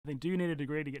I think, do you need a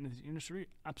degree to get into this industry?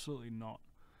 Absolutely not.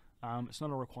 It's not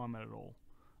a requirement at all.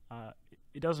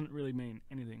 It doesn't really mean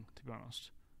anything, to be honest.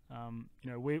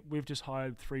 We've just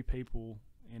hired 3 people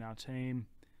in our team.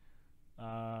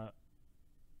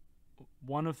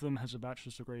 One of them has a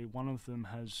bachelor's degree, one of them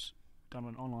has done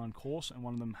an online course, and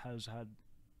one of them has had,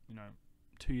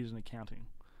 2 years in accounting.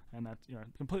 And that's,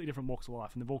 completely different walks of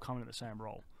life, and they've all come in at the same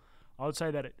role. I would say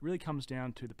that it really comes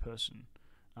down to the person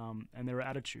and their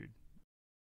attitude.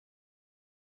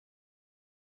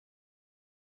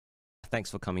 Thanks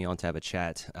for coming on to have a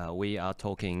chat. We are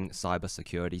talking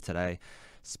cybersecurity today,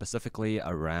 specifically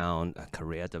around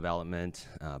career development,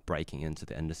 breaking into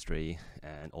the industry,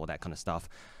 and all that kind of stuff.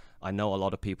 I know a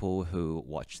lot of people who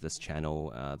watch this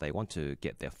channel, they want to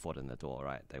get their foot in the door,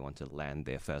 right? They want to land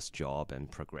their first job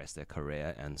and progress their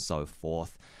career and so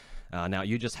forth. Now,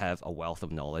 you just have a wealth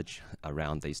of knowledge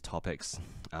around these topics.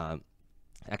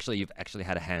 Actually, you've actually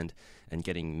had a hand in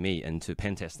getting me into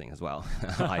pen testing as well.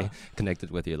 I connected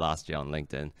with you last year on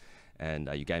LinkedIn, and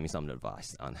you gave me some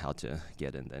advice on how to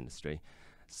get in the industry.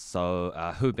 So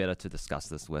who better to discuss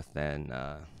this with than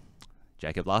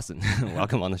Jacob Larsen?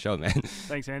 Welcome on the show, man.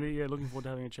 Thanks, Andy. Yeah, looking forward to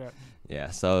having a chat.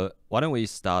 Yeah, so why don't we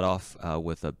start off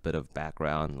with a bit of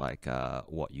background, like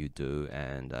what you do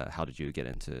and how did you get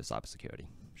into cybersecurity?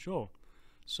 Sure.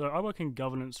 So I work in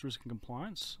governance, risk and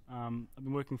compliance. I've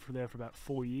been working there for about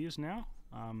 4 years now,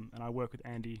 and I work with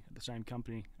Andy at the same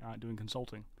company doing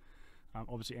consulting.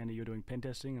 Obviously, Andy, you're doing pen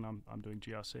testing, and I'm doing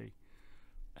GRC.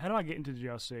 How did I get into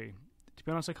GRC? To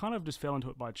be honest, I kind of just fell into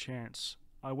it by chance.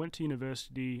 I went to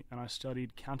university and I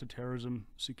studied counterterrorism,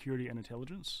 security and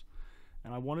intelligence,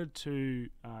 and I wanted to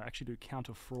actually do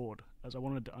counter fraud, as I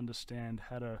wanted to understand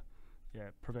how to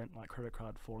prevent like credit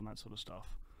card fraud and that sort of stuff.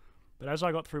 But as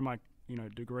I got through my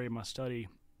degree, my study,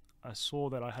 I saw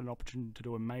that I had an opportunity to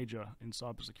do a major in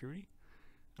cybersecurity,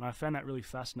 and I found that really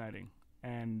fascinating.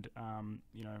 And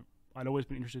I'd always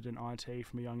been interested in IT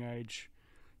from a young age.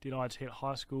 Did IT at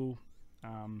high school,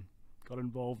 got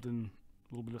involved in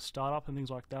a little bit of startup and things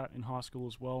like that in high school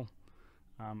as well.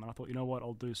 And I thought, you know what,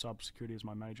 I'll do cybersecurity as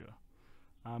my major.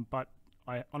 But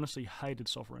I honestly hated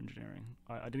software engineering.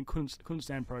 I couldn't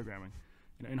stand programming.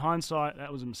 In hindsight,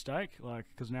 that was a mistake.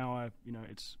 Because now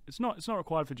it's not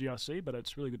required for GRC, but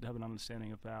it's really good to have an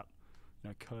understanding about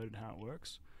code and how it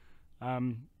works.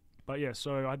 But yeah,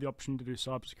 so I had the option to do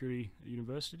cybersecurity at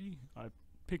university. I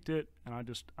picked it, and I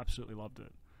just absolutely loved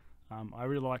it. I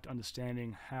really liked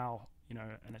understanding how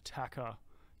an attacker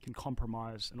can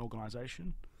compromise an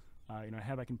organization.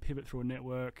 How they can pivot through a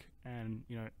network and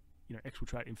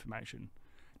exfiltrate information.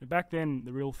 And back then,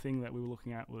 the real thing that we were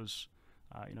looking at was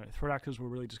threat actors were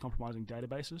really just compromising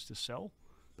databases to sell,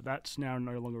 but that's now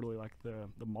no longer really like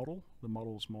the model. The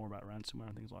model's more about ransomware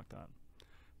and things like that.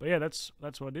 But yeah, that's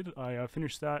what I did. I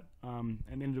finished that, and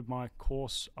at the end of my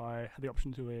course, I had the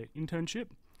option to do an internship,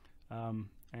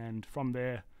 and from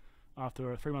there,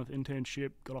 after a 3-month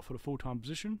internship, got offered a full-time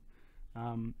position,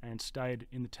 and stayed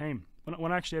in the team.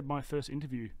 When I actually had my first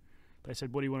interview, they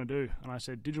said, "What do you want to do?" And I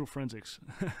said, "Digital forensics."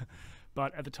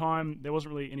 But at the time, there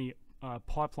wasn't really any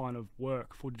pipeline of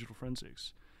work for digital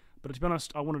forensics. But to be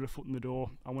honest, I wanted a foot in the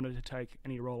door. I wanted to take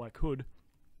any role I could.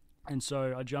 And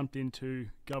so I jumped into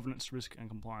governance, risk and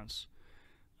compliance,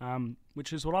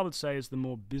 which is what I would say is the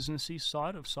more businessy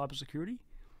side of cybersecurity.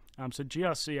 So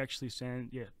GRC actually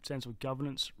stands for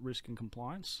governance, risk and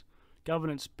compliance.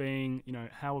 Governance being,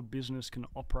 how a business can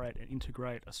operate and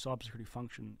integrate a cybersecurity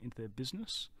function into their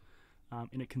business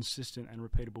in a consistent and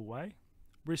repeatable way.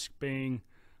 Risk being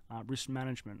risk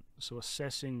management, so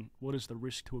assessing what is the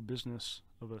risk to a business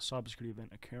of a cybersecurity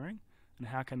event occurring and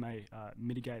how can they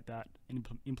mitigate that and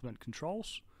implement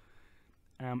controls.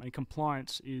 And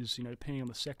compliance is, depending on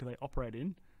the sector they operate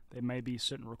in, there may be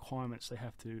certain requirements they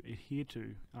have to adhere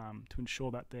to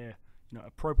ensure that they're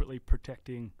appropriately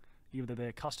protecting either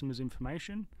their customers'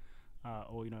 information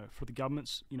or for the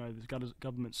government's the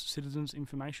government's citizens'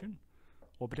 information,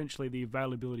 or potentially the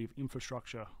availability of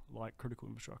infrastructure like critical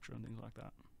infrastructure and things like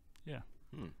that. Yeah.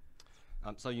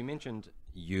 So you mentioned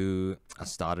you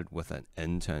started with an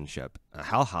internship.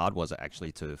 How hard was it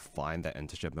actually to find that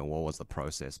internship, and what was the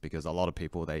process? Because a lot of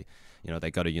people, they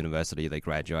go to university, they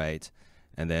graduate,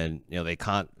 and then they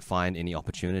can't find any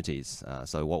opportunities.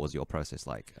 So what was your process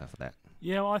like for that?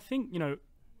 Yeah, well, I think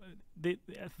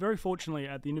very fortunately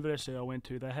at the university I went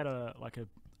to, they had a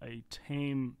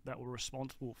team that were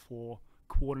responsible for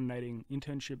coordinating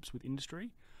internships with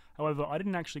industry. However, I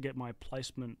didn't actually get my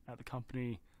placement at the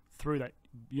company through that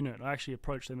unit. I actually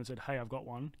approached them and said, "Hey, I've got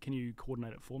one. Can you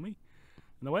coordinate it for me?"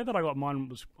 And the way that I got mine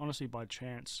was honestly by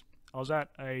chance. I was at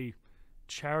a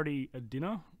charity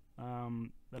dinner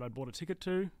that I bought a ticket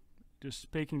to, just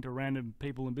speaking to random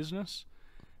people in business,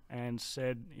 and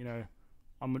said, you know,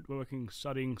 I'm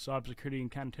studying cybersecurity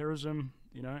and counterterrorism,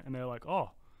 you know, and they're like,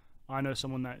 oh, I know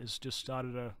someone that has just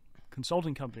started a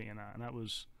consulting company, and that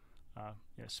was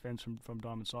Sven from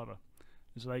Diamond Cyber.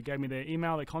 And so they gave me their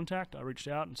email, their contact. I reached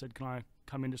out and said, can I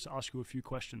come in just to ask you a few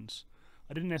questions?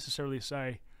 I didn't necessarily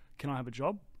say, can I have a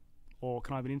job, or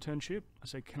can I have an internship? I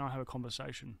said, can I have a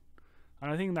conversation?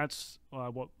 And I think that's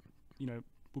what, you know,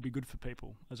 will be good for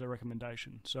people as a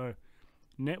recommendation. So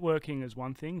networking is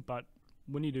one thing, but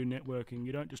when you do networking,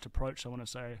 you don't just approach someone and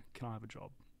say, can I have a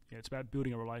job? Yeah, it's about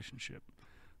building a relationship,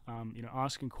 you know,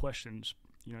 asking questions,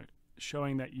 you know,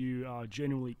 showing that you are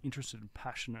genuinely interested and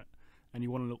passionate and you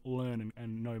want to learn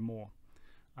and know more.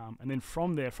 And then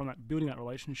from that building that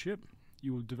relationship,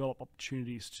 you will develop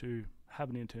opportunities to have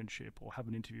an internship or have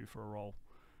an interview for a role.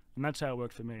 And that's how it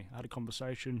worked for me. I had a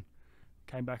conversation,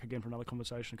 came back again for another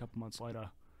conversation a couple months later,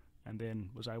 and then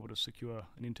was able to secure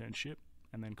an internship,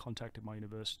 and then contacted my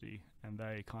university, and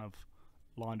they kind of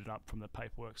lined it up from the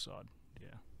paperwork side.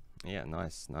 Yeah,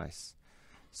 nice.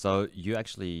 So you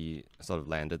actually sort of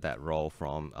landed that role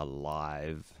from a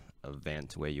live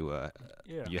event where you were,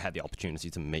 you had the opportunity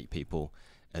to meet people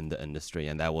in the industry,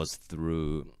 and that was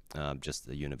through just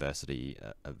the university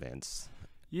events.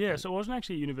 Yeah, so it wasn't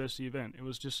actually a university event. It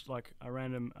was just like a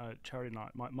random charity night.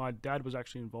 My dad was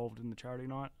actually involved in the charity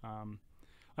night.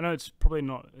 I know it's probably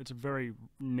not, it's a very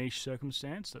niche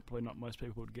circumstance that probably not most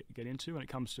people would get into when it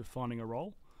comes to finding a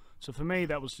role. So for me,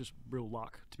 that was just real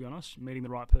luck, to be honest, meeting the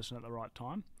right person at the right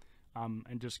time,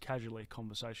 and just casually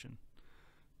conversation.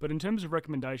 But in terms of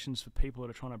recommendations for people that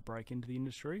are trying to break into the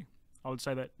industry, I would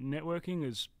say that networking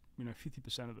is, you know,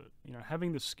 50% of it. You know,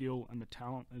 having the skill and the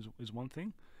talent is one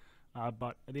thing,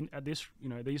 but at this, you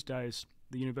know, these days,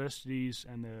 the universities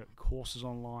and the courses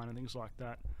online and things like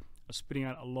that are spitting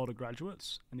out a lot of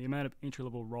graduates, and the amount of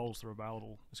entry-level roles that are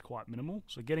available is quite minimal.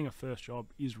 So getting a first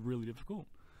job is really difficult,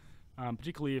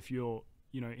 particularly if you're,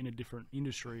 you know, in a different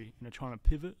industry, you know, trying to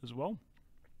pivot as well.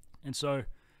 And so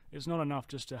it's not enough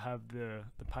just to have the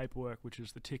paperwork, which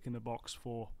is the tick in the box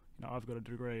for, you know, I've got a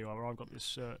degree or I've got this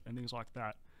cert and things like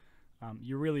that.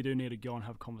 You really do need to go and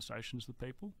have conversations with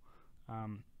people.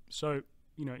 So,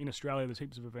 you know, in Australia, there's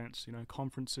heaps of events, you know,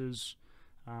 conferences,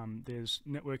 there's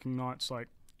networking nights. Like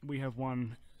we have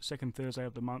one second Thursday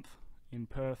of the month in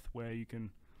Perth where you can,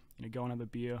 you know, go and have a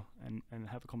beer and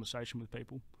have a conversation with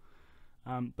people.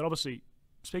 But obviously,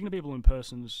 speaking to people in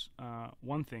person's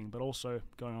one thing, but also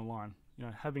going online. You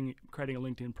know, creating a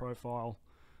LinkedIn profile,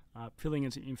 filling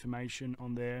in some information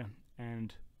on there,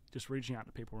 and just reaching out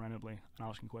to people randomly and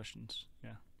asking questions.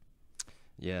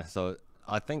 Yeah, so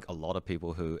I think a lot of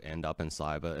people who end up in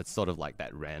cyber, it's sort of like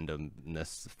that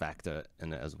randomness factor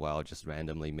in it as well, just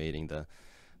randomly meeting the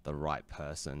right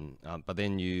person. But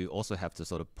then you also have to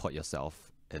sort of put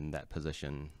yourself in that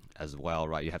position as well,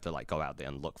 right? You have to like go out there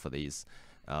and look for these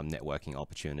networking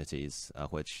opportunities,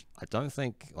 which I don't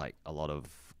think like a lot of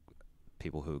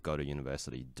people who go to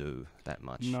university do that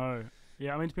much. No.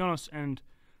 Yeah, I mean, to be honest, and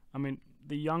I mean,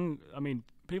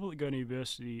 people that go to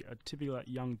university are typically that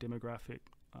young demographic,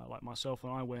 like myself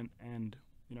when I went, and,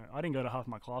 you know, I didn't go to half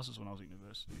my classes when I was at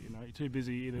university. You know, you're too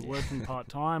busy either working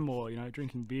part-time or, you know,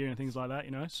 drinking beer and things like that,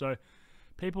 you know. So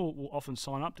people will often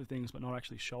sign up to things but not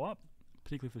actually show up,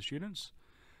 particularly for students.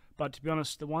 But to be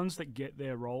honest, the ones that get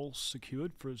their roles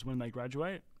secured for is when they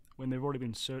graduate, when they've already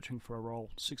been searching for a role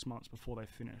 6 months before they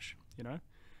finish, you know.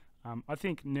 I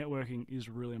think networking is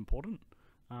really important,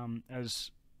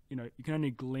 as, you know, you can only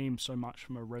glean so much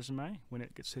from a resume when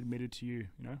it gets submitted to you,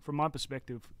 you know. From my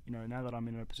perspective, you know, now that I'm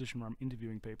in a position where I'm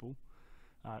interviewing people,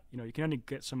 you know, you can only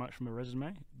get so much from a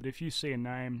resume, but if you see a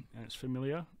name and it's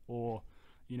familiar, or,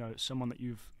 you know, someone that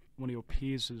one of your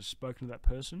peers has spoken to that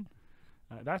person,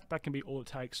 that can be all it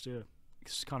takes to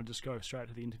kind of just go straight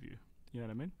to the interview. You know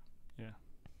what I mean?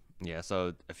 Yeah,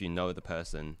 so if you know the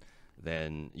person,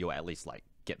 then you'll at least like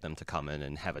get them to come in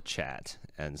and have a chat,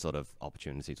 and sort of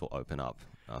opportunities will open up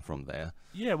from there.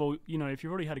 Yeah, well, you know, if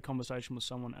you've already had a conversation with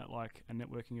someone at like a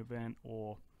networking event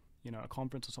or, you know, a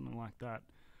conference or something like that,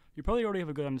 you probably already have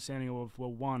a good understanding of,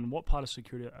 well, one, what part of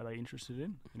security are they interested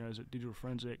in? You know, is it digital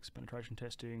forensics, penetration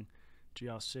testing,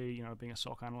 GRC, you know, being a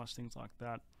SOC analyst, things like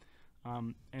that.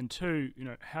 And two, you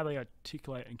know, how they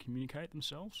articulate and communicate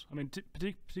themselves. I mean,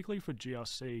 particularly for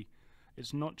GRC,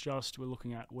 it's not just we're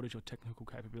looking at what is your technical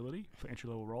capability for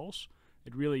entry-level roles.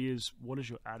 It really is, what is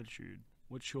your attitude?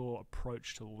 What's your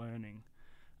approach to learning?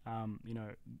 You know,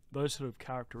 those sort of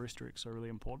characteristics are really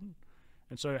important.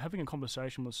 And so having a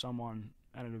conversation with someone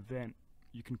at an event,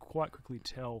 you can quite quickly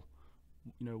tell,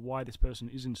 you know, why this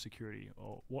person is in security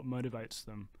or what motivates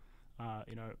them.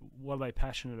 You know, what are they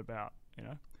passionate about, you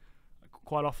know?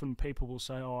 quite often people will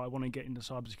say, oh, I want to get into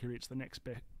cybersecurity, it's the next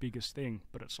biggest thing,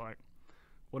 but it's like,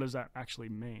 what does that actually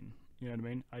mean? You know what I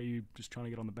mean? Are you just trying to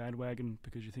get on the bandwagon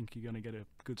because you think you're going to get a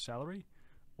good salary?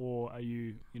 Or are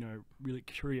you, really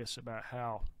curious about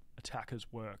how attackers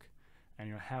work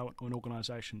and, how an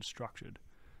organization's structured?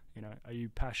 Are you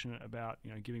passionate about,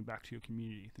 giving back to your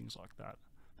community, things like that?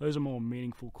 Those are more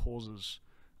meaningful causes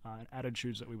and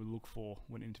attitudes that we would look for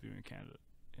when interviewing a candidate.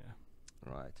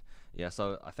 Yeah. Right. Yeah.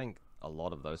 So I think a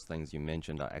lot of those things you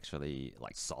mentioned are actually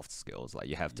like soft skills. Like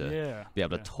you have to be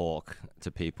able to talk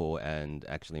to people and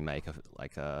actually make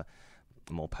a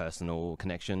more personal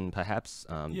connection, perhaps.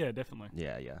 Yeah, definitely.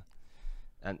 Yeah.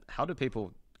 And how do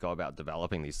people go about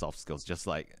developing these soft skills? Just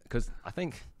like, because I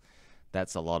think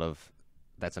that's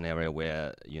an area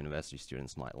where university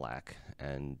students might lack.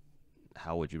 And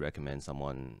how would you recommend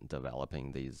someone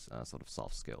developing these sort of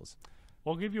soft skills?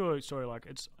 Well, I'll give you a story. Like,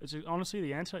 it's honestly,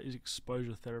 the answer is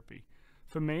exposure therapy.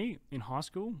 For me, in high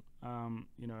school,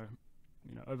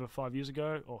 over 5 years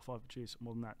ago, or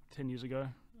more than that, 10 years ago,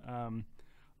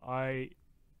 I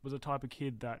was the type of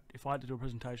kid that if I had to do a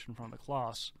presentation in front of the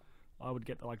class, I would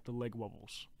get the leg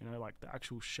wobbles, like the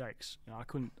actual shakes. I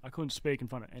couldn't speak in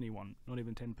front of anyone, not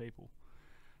even 10 people.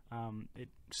 It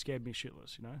scared me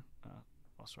shitless,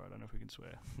 Oh, sorry, I don't know if we can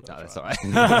swear. No, that's all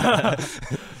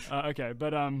right. Okay,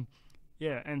 but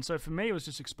yeah, and so for me, it was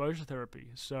just exposure therapy.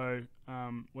 So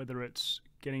whether it's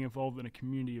getting involved in a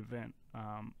community event,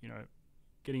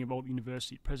 getting involved in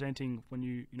university, presenting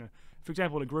when for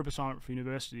example, at a group assignment for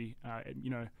university,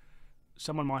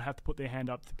 someone might have to put their hand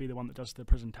up to be the one that does the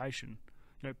presentation.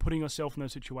 Putting yourself in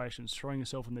those situations, throwing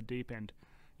yourself in the deep end.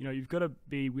 You've got to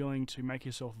be willing to make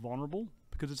yourself vulnerable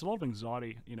because it's a lot of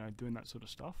anxiety, doing that sort of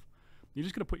stuff. You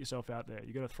just got to put yourself out there.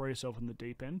 You got to throw yourself in the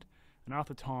deep end, and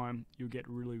after time, you'll get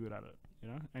really good at it,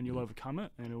 and you'll overcome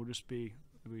it, and it'll be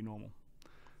normal.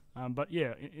 But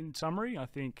yeah, in summary, I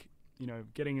think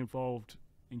getting involved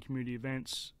in community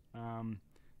events,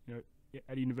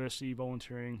 at university,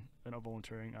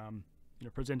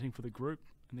 presenting for the group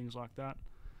and things like that.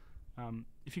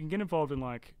 If you can get involved in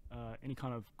any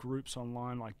kind of groups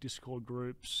online, like Discord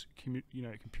groups,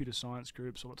 computer science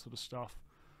groups, all that sort of stuff.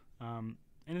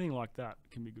 Anything like that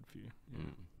can be good for you. Yeah.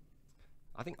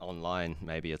 I think online,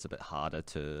 maybe it's a bit harder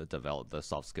to develop the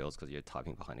soft skills because you're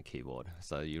typing behind a keyboard.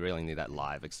 So you really need that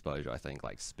live exposure, I think,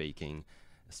 like speaking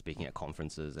at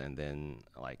conferences and then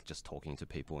like just talking to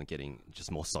people and getting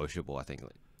just more sociable, I think.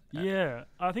 Yeah,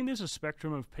 I think there's a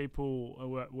spectrum of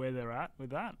people where they're at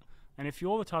with that. And if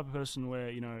you're the type of person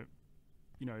where,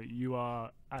 you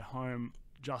are at home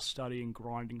just studying,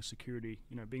 grinding security,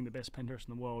 being the best pen tester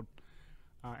in the world,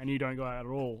 and you don't go out at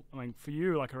all, I mean, for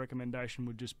you, like a recommendation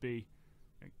would just be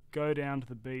go down to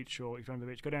the beach, or if you're on the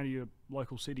beach, go down to your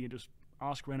local city and just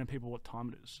ask random people what time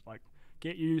it is. Like,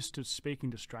 get used to speaking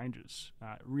to strangers,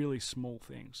 really small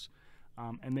things.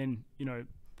 And then,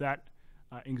 that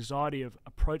anxiety of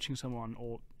approaching someone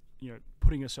or,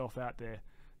 putting yourself out there,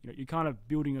 you're kind of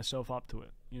building yourself up to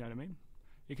it. You know what I mean?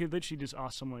 You could literally just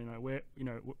ask someone,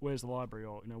 where's the library,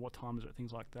 or, what time is it,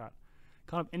 things like that.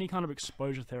 Kind of any kind of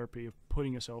exposure therapy of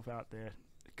putting yourself out there,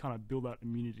 kind of build that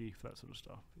immunity for that sort of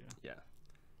stuff.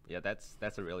 Yeah,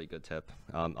 that's a really good tip.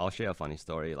 I'll share a funny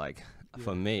story.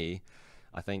 For me,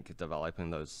 I think developing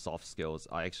those soft skills,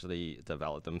 I actually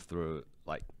developed them through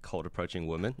like cold approaching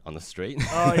women on the street.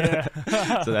 Oh yeah.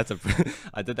 So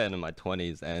I did that in my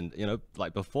 20s, and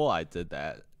before I did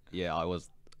that, I was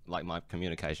like, my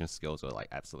communication skills were like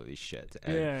absolutely shit.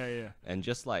 And, And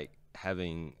just like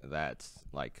having that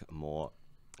more,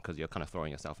 because you're kind of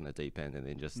throwing yourself in the deep end and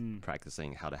then just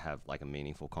practicing how to have like a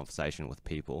meaningful conversation with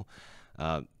people.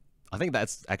 I think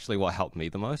that's actually what helped me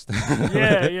the most.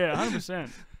 Yeah, 100%.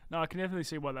 No, I can definitely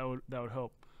see why that would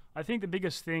help. I think the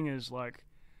biggest thing is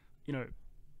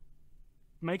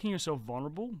making yourself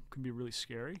vulnerable can be really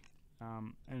scary,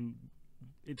 and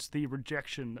it's the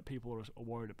rejection that people are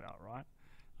worried about, right?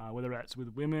 Whether that's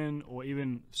with women or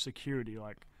even security,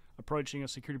 like approaching a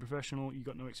security professional, you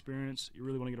got no experience, you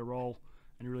really want to get a role,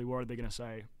 and you're really worried they're going to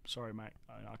say, "Sorry, mate,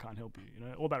 I can't help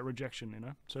you." All that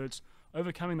rejection, So it's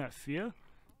overcoming that fear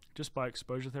just by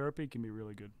exposure therapy can be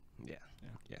really good. Yeah.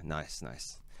 Nice.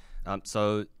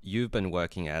 So you've been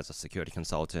working as a security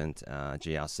consultant,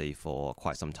 GRC, for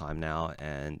quite some time now,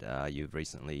 and you've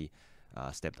recently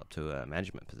stepped up to a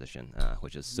management position,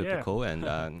 which is super cool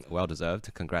and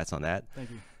well-deserved. Congrats on that. Thank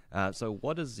you. So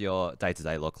what does your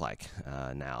day-to-day look like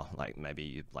now? Like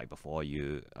maybe before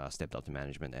you stepped up to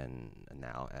management and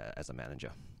now as a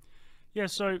manager? Yeah,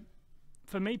 so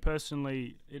for me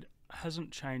personally, it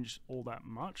hasn't changed all that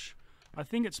much. I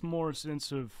think it's more a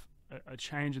sense of a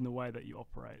change in the way that you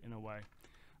operate in a way.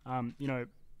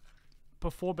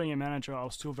 before being a manager, I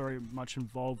was still very much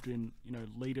involved in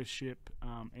leadership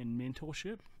and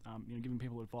mentorship, giving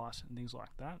people advice and things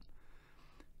like that.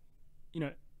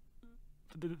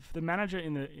 The manager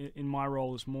in my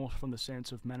role is more from the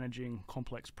sense of managing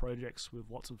complex projects with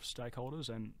lots of stakeholders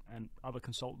and other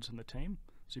consultants in the team.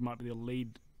 So you might be the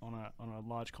lead on a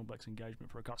large complex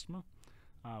engagement for a customer,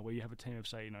 where you have a team of,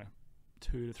 say,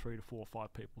 2 to 3 to 4 or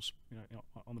 5 people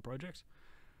on the project.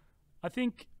 I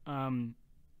think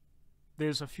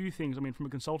there's a few things. I mean, from a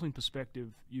consulting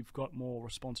perspective, you've got more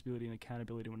responsibility and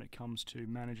accountability when it comes to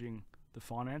managing the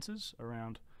finances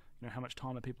around how much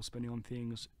time are people spending on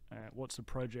things, what's the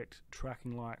project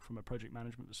tracking like from a project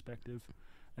management perspective,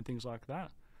 and things like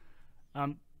that.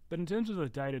 But in terms of the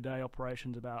day-to-day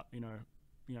operations about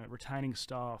retaining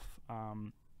staff,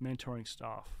 mentoring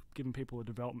staff, giving people a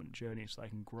development journey so they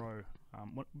can grow,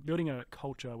 building a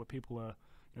culture where people are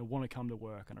want to come to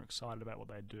work and are excited about what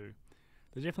they do.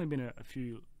 There's definitely been a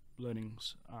few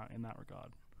learnings in that regard.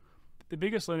 The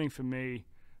biggest learning for me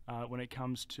when it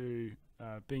comes to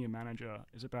being a manager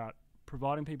is about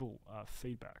providing people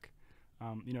feedback.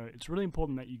 It's really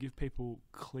important that you give people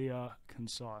clear,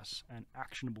 concise, and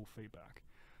actionable feedback.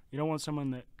 You don't want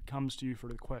someone that comes to you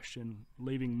for a question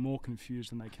leaving more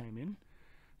confused than they came in.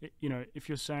 If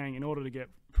you're saying in order to get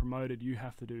promoted you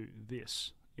have to do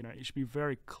this, it should be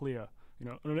very clear.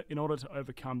 In order to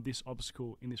overcome this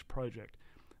obstacle in this project,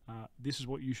 this is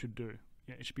what you should do.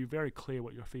 It should be very clear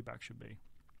what your feedback should be.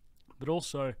 But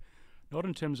also, not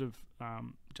in terms of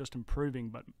just improving,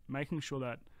 but making sure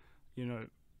that,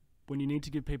 when you need to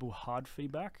give people hard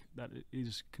feedback, that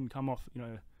it can come off,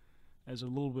 as a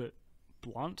little bit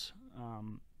blunt.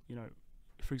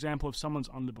 For example, if someone's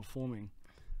underperforming,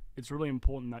 it's really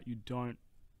important that you don't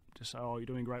just say, "Oh, you're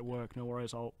doing great work, no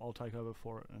worries, I'll take over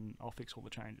for it and I'll fix all the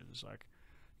changes." Like,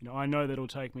 I know that it'll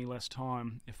take me less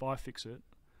time if I fix it,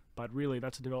 but really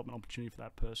that's a development opportunity for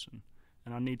that person,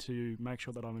 and I need to make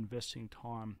sure that I'm investing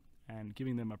time and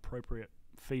giving them appropriate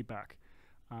feedback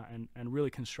and really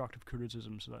constructive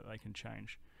criticism so that they can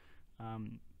change.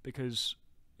 Because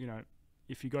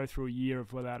if you go through a year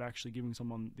of without actually giving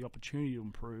someone the opportunity to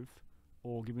improve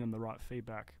or giving them the right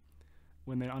feedback,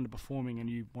 when they're underperforming and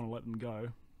you want to let them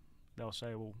go, they'll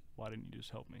say, "Well, why didn't you just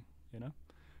help me?"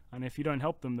 And if you don't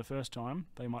help them the first time,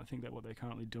 they might think that what they're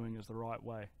currently doing is the right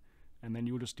way, and then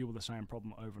you'll just deal with the same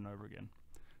problem over and over again.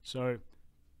 So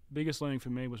biggest learning for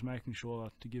me was making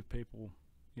sure to give people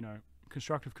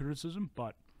constructive criticism,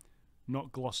 but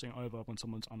not glossing over when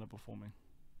someone's underperforming.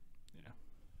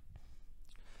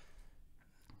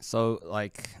 So,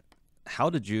 how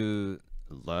did you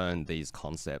learn these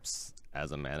concepts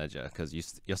as a manager? Because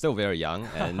you're still very young,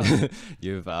 and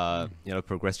you've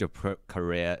progressed your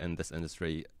career in this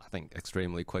industry, I think,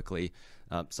 extremely quickly.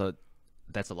 So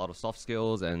that's a lot of soft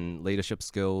skills and leadership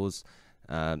skills.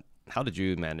 How did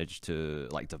you manage to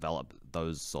develop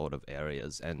those sort of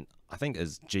areas? And I think,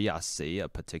 is GRC a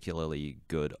particularly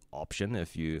good option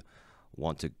if you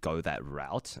want to go that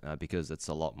route, because it's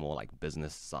a lot more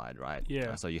business side, right?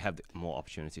 Yeah. So you have more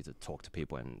opportunity to talk to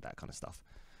people and that kind of stuff.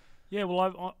 Yeah,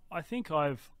 well, I think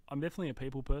I'm definitely a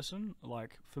people person.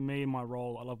 For me, in my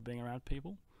role, I love being around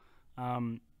people,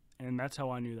 and that's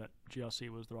how I knew that GRC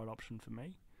was the right option for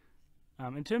me.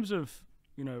 In terms of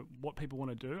what people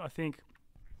want to do, I think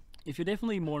if you're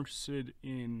definitely more interested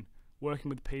in working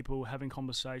with people, having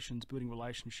conversations, building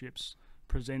relationships,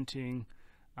 presenting,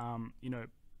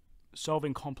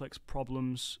 solving complex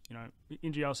problems,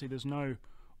 in GRC there's no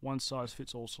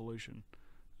one-size-fits-all solution.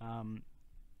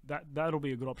 That'll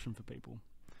be a good option for people.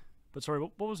 But sorry,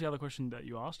 what was the other question that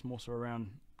you asked? More so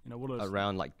around,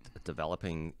 around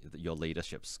developing your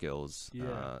leadership skills.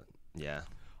 Yeah.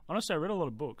 Honestly, I read a lot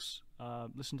of books,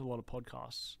 listened to a lot of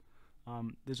podcasts.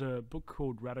 There's a book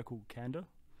called Radical Candor.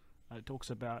 It talks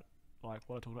about what I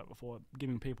talked about before,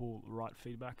 giving people the right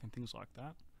feedback and things like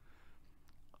that.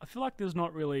 I feel like there's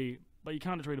not really, but you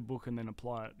can't just read a book and then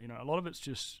apply it. A lot of it's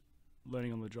just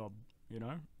learning on the job.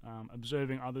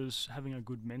 Observing others, having a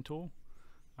good mentor.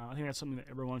 I think that's something that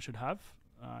everyone should have,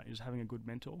 is having a good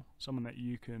mentor, someone that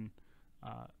you can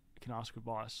ask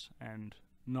advice and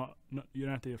you don't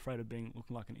have to be afraid of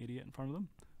looking like an idiot in front of them,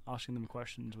 asking them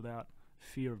questions without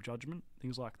fear of judgment,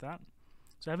 things like that.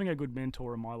 So having a good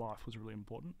mentor in my life was really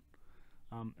important.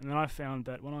 And then I found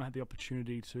that when I had the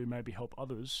opportunity to maybe help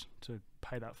others, to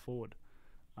pay that forward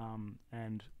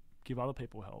and give other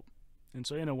people help. And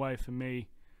so in a way, for me,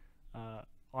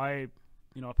 I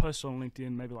posted on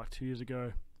LinkedIn maybe 2 years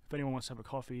ago, if anyone wants to have a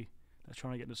coffee that's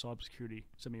trying to get into cybersecurity,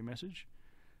 send me a message.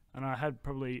 And I had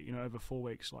probably, over 4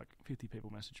 weeks, 50 people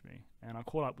message me. And I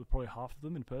caught up with probably half of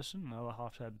them in person, and the other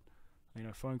half had,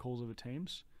 phone calls over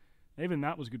Teams. Even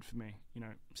that was good for me. You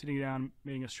know, sitting down,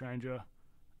 meeting a stranger,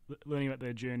 learning about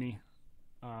their journey,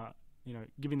 you know,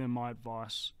 giving them my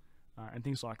advice, and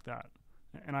things like that.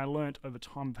 And I learnt over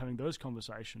time of having those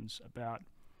conversations about,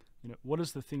 you know, what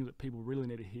is the thing that people really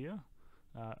need to hear,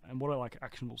 and what are like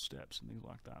actionable steps and things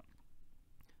like that.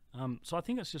 So I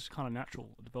think it's just kind of natural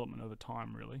development over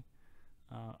time, really.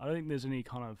 I don't think there's any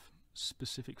kind of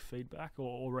specific feedback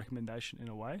or recommendation in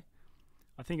a way.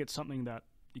 I think it's something that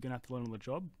you're going to have to learn on the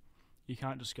job. You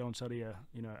can't just go and study a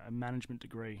management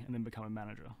degree and then become a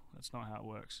manager. That's not how it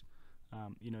works.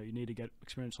 You know, you need to get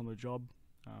experience on the job.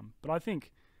 But I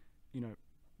think, you know,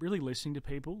 really listening to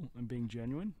people and being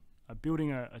genuine,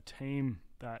 building a team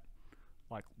that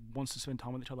like wants to spend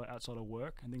time with each other outside of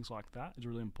work and things like that is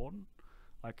really important.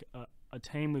 Like a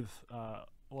team with a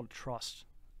lot of trust,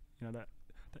 you know, that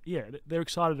they're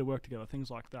excited to work together, things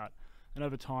like that. And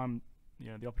over time, you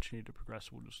know, the opportunity to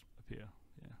progress will just appear.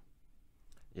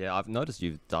 Yeah, I've noticed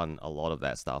you've done a lot of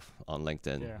that stuff on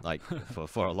LinkedIn, like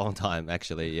for a long time,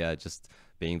 actually. Yeah, just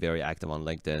being very active on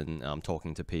LinkedIn,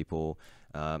 talking to people.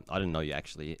 I didn't know you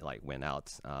actually like went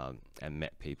out and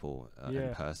met people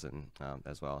in person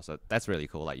as well. So that's really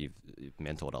cool. Like you've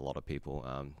mentored a lot of people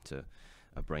to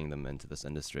bring them into this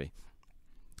industry.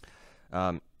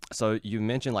 So you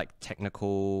mentioned like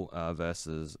technical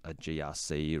versus a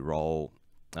GRC role.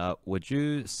 Would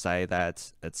you say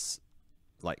that it's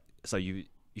like, so you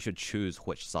should choose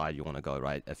which side you want to go,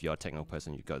 right? If you're a technical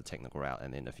person, you go the technical route,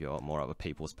 and then if you're more of a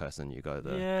people's person, you go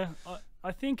the... Yeah,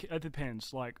 I think it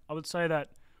depends. Like, I would say that,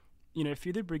 you know, if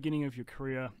you're at the beginning of your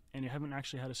career and you haven't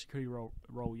actually had a security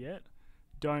role yet,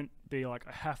 don't be like,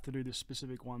 I have to do this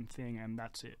specific one thing and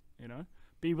that's it, you know?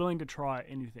 Be willing to try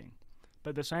anything.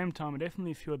 But at the same time, I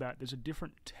definitely feel that there's a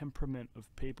different temperament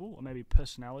of people, or maybe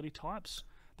personality types,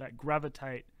 that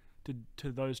gravitate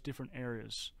to those different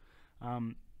areas.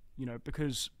 You know,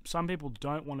 because some people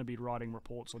don't want to be writing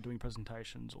reports or doing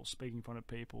presentations or speaking in front of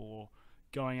people or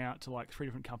going out to like 3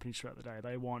 different companies throughout the day.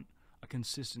 They want a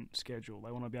consistent schedule.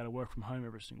 They want to be able to work from home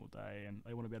every single day, and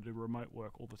they want to be able to do remote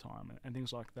work all the time and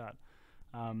things like that.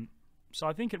 So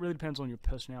I think it really depends on your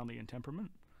personality and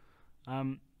temperament.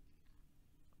 I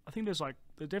think there's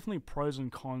definitely pros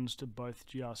and cons to both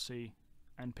GRC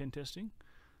and pen testing.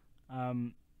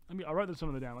 I wrote some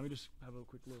of them down. Let me just have a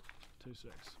quick look. 2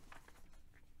 secs.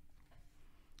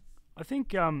 I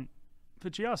think for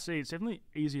GRC, it's definitely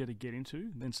easier to get into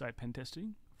than, say, pen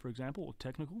testing, for example, or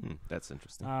technical. That's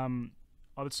interesting.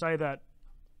 I would say that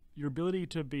your ability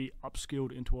to be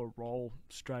upskilled into a role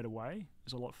straight away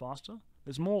is a lot faster.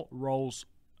 There's more roles.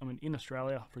 I mean, in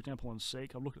Australia, for example, on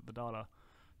Seek, I've looked at the data.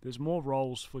 There's more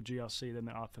roles for GRC than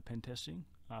there are for pen testing,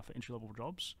 for entry-level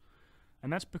jobs.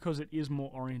 And that's because it is more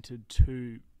oriented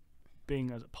to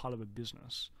being as a part of a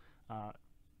business.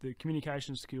 The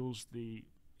communication skills, the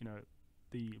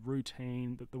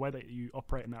routine, the way that you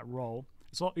operate in that role,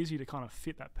 it's a lot easier to kind of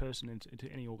fit that person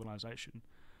into any organization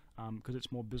because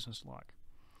it's more business-like.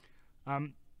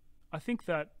 I think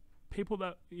that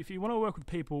if you want to work with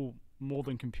people more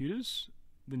than computers,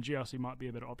 then GRC might be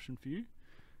a better option for you.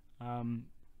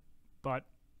 But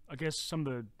I guess some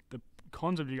of the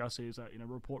cons of GRC is that, you know,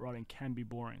 report writing can be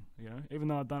boring. You know, even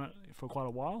though I've done it for quite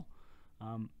a while,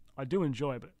 I do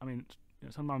enjoy it. But I mean, you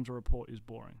know, sometimes a report is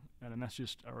boring, and that's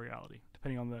just a reality,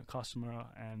 depending on the customer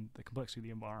and the complexity of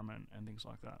the environment and things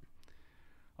like that.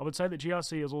 I would say that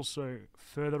GRC is also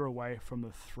further away from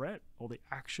the threat or the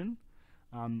action,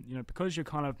 you know, because you're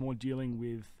kind of more dealing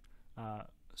with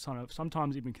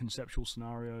sometimes even conceptual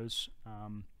scenarios,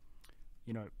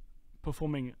 you know,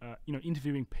 performing, you know,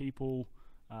 interviewing people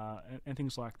and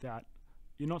things like that.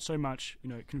 You're not so much, you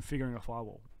know, configuring a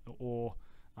firewall or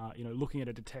you know, looking at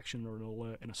a detection or an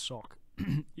alert in a SOC.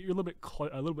 You're a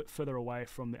little bit further away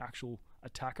from the actual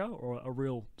attacker or a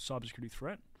real cybersecurity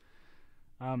threat.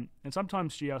 And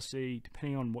sometimes GRC,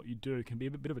 depending on what you do, can be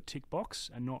a bit of a tick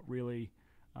box and not really,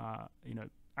 you know,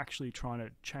 actually trying to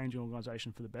change an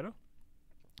organization for the better.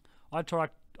 I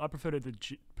prefer the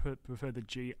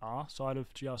GR side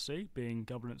of GRC, being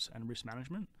governance and risk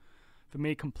management. For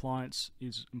me, compliance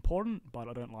is important, but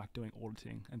I don't like doing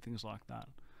auditing and things like that.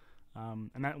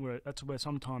 And that's where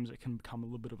sometimes it can become a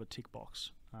little bit of a tick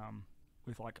box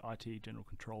with like IT general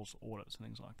controls, audits, and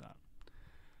things like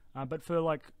that. But for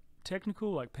like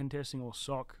technical, like pen testing or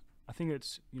SOC, I think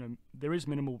it's, you know, there is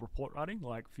minimal report writing.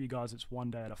 Like for you guys, it's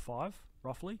 1 day out of 5,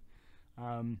 roughly.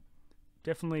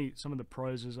 Definitely some of the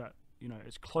pros is that, you know,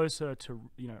 it's closer to,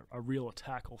 you know, a real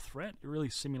attack or threat. You're really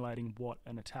simulating what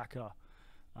an attacker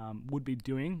would be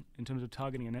doing in terms of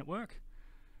targeting a network.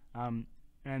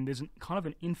 And there's kind of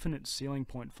an infinite ceiling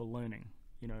point for learning.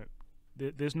 You know,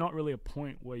 there's not really a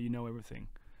point where you know everything,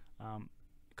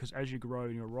 because as you grow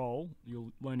in your role,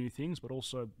 you'll learn new things, but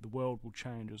also the world will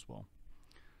change as well.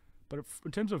 But in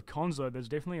terms of cons, though, there's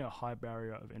definitely a high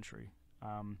barrier of entry.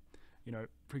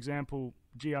 For example,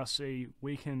 GRC,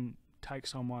 we can take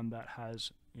someone that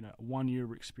has, 1 year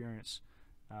of experience,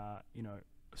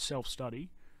 self-study,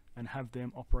 and have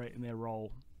them operate in their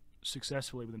role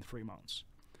successfully within 3 months.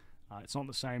 It's not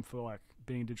the same for like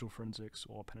being a digital forensics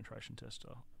or a penetration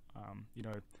tester.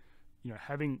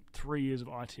 Having 3 years of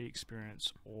IT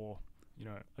experience, or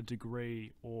a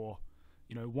degree, or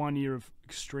 1 year of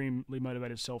extremely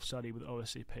motivated self-study with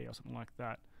OSCP or something like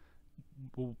that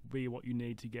will be what you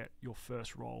need to get your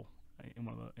first role in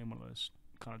one of those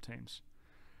kind of teams.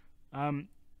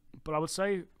 But I would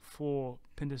say for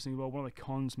pen testing, well, one of the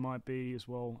cons might be as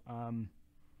well,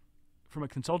 from a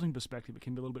consulting perspective, it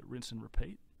can be a little bit rinse and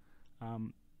repeat.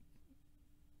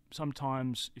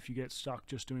 Sometimes if you get stuck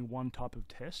just doing one type of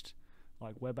test,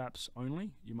 like web apps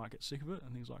only, you might get sick of it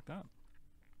and things like that.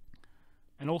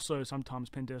 And also sometimes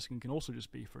pen testing can also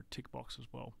just be for a tick box as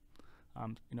well.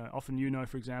 Often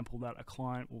for example, that a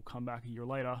client will come back a year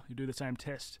later, you do the same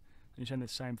test, and you send the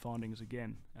same findings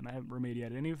again, and they haven't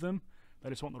remediated any of them. They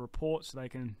just want the report so they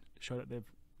can show that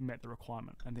they've met the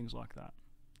requirement and things like that.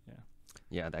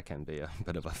 Yeah, that can be a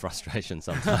bit of a frustration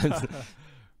sometimes.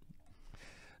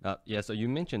 So you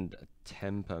mentioned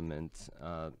temperament,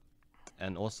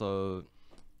 and also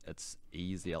it's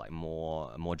easier, like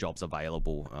more jobs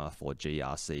available for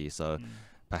GRC. So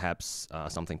perhaps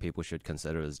something people should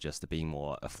consider is just being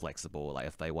more flexible. Like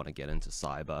if they want to get into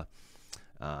cyber,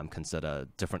 consider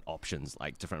different options,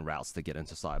 like different routes to get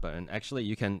into cyber. And actually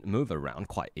you can move around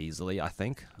quite easily, I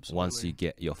think. Absolutely. Once you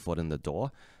get your foot in the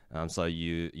door. So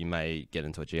you may get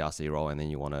into a GRC role and then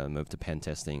you want to move to pen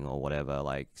testing or whatever,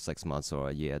 like 6 months or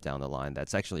a year down the line.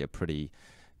 That's actually a pretty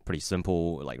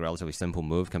simple, like relatively simple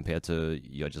move compared to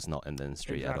you're just not in the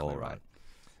industry at all, right?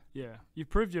 Yeah, you've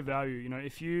proved your value.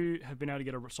 If you have been able to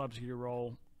get a cybersecurity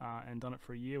role and done it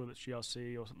for a year, whether it's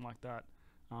GRC or something like that,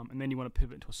 and then you want to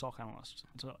pivot into a SOC analyst,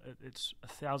 it's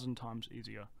 1,000 times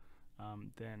easier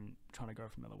than trying to go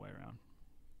from the other way around.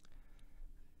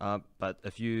 But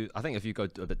if you go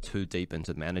a bit too deep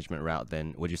into the management route,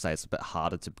 then would you say it's a bit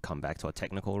harder to come back to a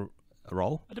technical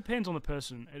role? It depends on the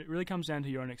person. It really comes down to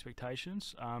your own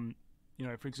expectations.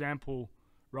 For example,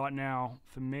 right now,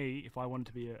 for me, if I wanted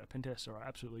to be a pen tester, I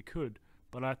absolutely could,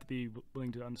 but I have to be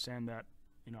willing to understand that,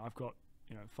 I've got,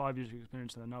 5 years of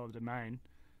experience in another domain.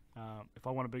 If I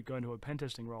want to go into a pen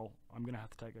testing role, I'm going to have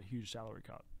to take a huge salary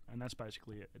cut, and that's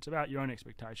basically it. It's about your own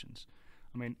expectations.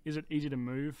 Is it easy to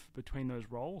move between those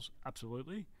roles?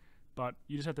 Absolutely. But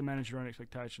you just have to manage your own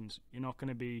expectations. You're not going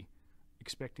to be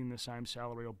expecting the same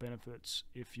salary or benefits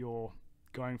if you're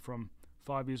going from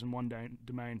 5 years in one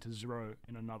domain to 0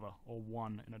 in another, or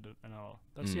 1 in another.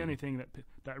 That's the only thing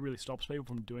that really stops people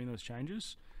from doing those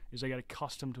changes, is they get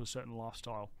accustomed to a certain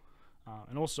lifestyle.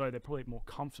 And also they're probably more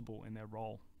comfortable in their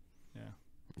role.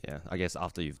 Yeah, I guess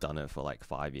after you've done it for like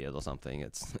 5 years or something,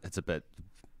 it's a bit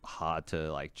hard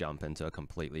to like jump into a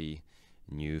completely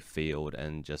new field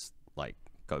and just like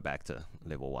go back to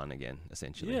level 1 again,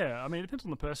 essentially. Yeah, it depends on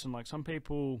the person. Like some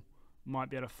people might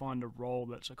be able to find a role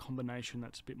that's a combination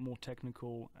that's a bit more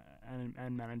technical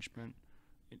and management,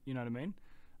 you know what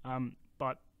I mean?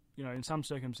 But in some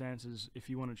circumstances,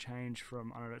 if you want to change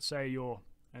from, let's say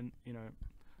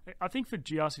I think for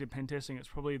GRC to pen testing, it's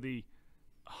probably the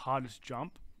hardest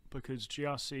jump, because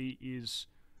GRC is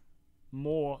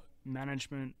more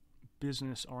management,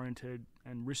 business oriented,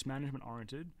 and risk management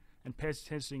oriented, and pen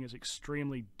testing is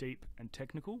extremely deep and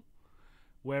technical.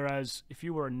 Whereas if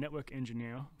you were a network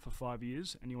engineer for 5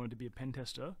 years and you wanted to be a pen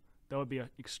tester, that would be an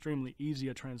extremely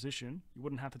easier transition. You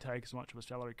wouldn't have to take as much of a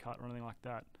salary cut or anything like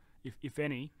that, if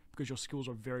any, because your skills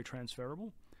are very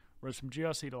transferable. Whereas from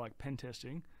GRC to like pen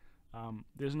testing,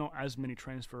 there's not as many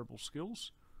transferable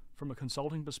skills. From a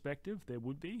consulting perspective, there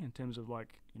would be, in terms of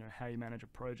like, how you manage a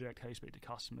project, how you speak to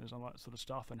customers, all that sort of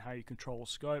stuff, and how you control a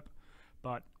scope.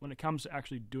 But when it comes to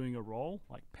actually doing a role,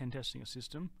 like pen testing a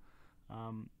system,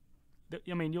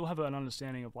 you'll have an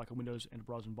understanding of like a Windows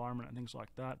enterprise environment and things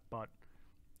like that, but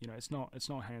it's not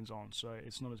hands-on, so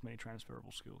it's not as many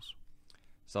transferable skills.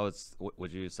 So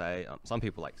would you say, some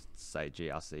people like say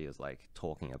GRC is like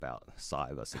talking about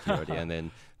cyber security and then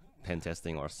pen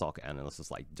testing or SOC analyst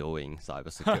is like doing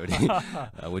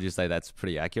cybersecurity. Would you say that's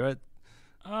pretty accurate?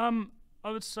 I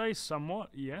would say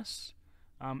somewhat, yes.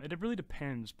 It really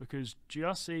depends, because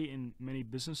GRC in many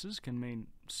businesses can mean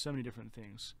so many different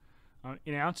things.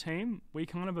 In our team, we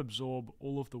kind of absorb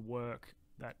all of the work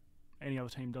that any other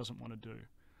team doesn't want to do.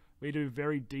 We do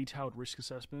very detailed risk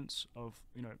assessments of,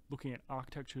 looking at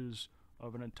architectures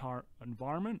of an entire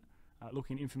environment,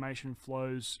 looking at information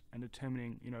flows and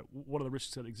determining, what are the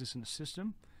risks that exist in the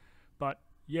system. But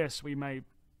yes, we may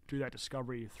do that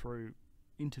discovery through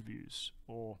interviews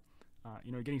or,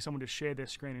 getting someone to share their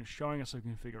screen and showing us a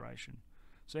configuration.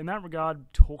 So in that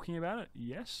regard, talking about it,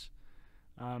 yes.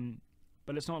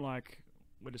 But it's not like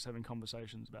we're just having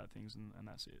conversations about things and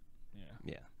that's it.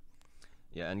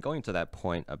 Yeah, and going to that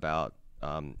point about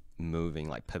moving,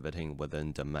 like pivoting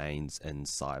within domains in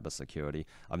cybersecurity,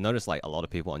 I've noticed like a lot of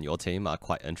people on your team are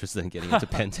quite interested in getting into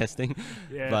pen testing,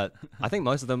 but I think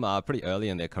most of them are pretty early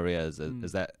in their careers.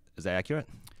 Is that accurate?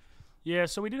 Yeah,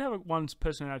 so we did have one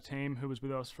person in our team who was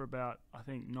with us for about, I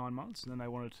think, 9 months, and then they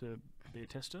wanted to be a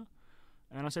tester.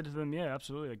 And I said to them, yeah,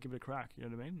 absolutely, like, give it a crack, you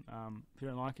know what I mean? If you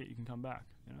don't like it, you can come back,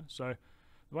 So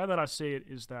the way that I see it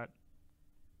is that,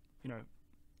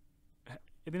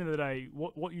 at the end of the day,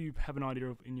 what you have an idea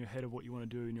of in your head of what you want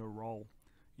to do in your role,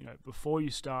 before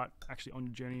you start actually on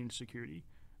your journey into security,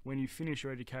 when you finish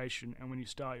your education and when you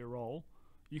start your role,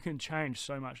 you can change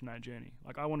so much in that journey.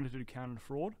 Like I wanted to do counter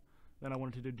fraud, then I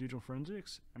wanted to do digital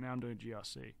forensics, and now I'm doing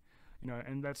GRC,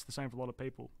 and that's the same for a lot of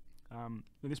people.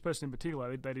 This person in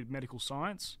particular, they did medical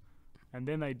science, and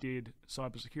then they did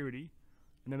cybersecurity,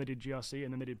 and then they did GRC,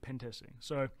 and then they did pen testing.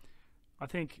 So I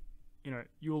think,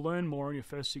 you'll learn more in your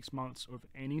first 6 months of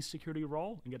any security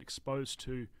role and get exposed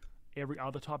to every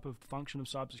other type of function of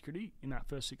cybersecurity in that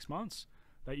first 6 months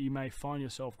that you may find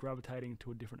yourself gravitating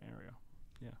to a different area.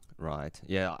 Yeah. Right.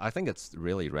 Yeah, I think it's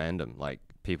really random. Like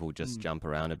people just jump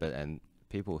around a bit, and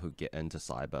people who get into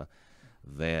cyber,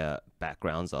 their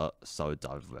backgrounds are so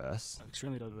diverse.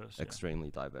 Extremely diverse. Extremely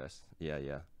diverse.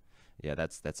 Yeah.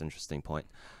 That's an interesting point.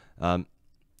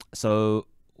 So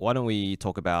why don't we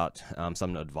talk about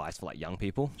some advice for like young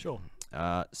people? Sure.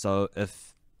 So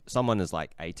if someone is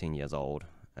like 18 years old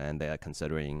and they're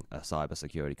considering a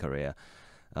cybersecurity career,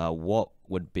 what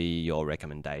would be your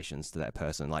recommendations to that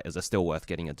person? Like, is it still worth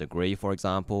getting a degree, for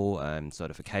example,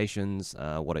 certifications?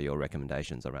 What are your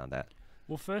recommendations around that?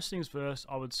 Well, first things first,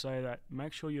 I would say that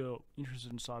make sure you're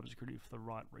interested in cybersecurity for the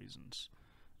right reasons.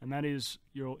 And that is,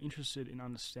 you're interested in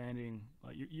understanding,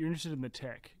 like you're interested in the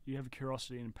tech. You have a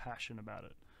curiosity and passion about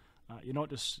it. You're not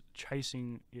just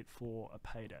chasing it for a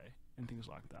payday and things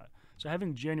like that. So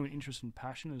having genuine interest and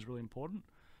passion is really important,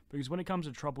 because when it comes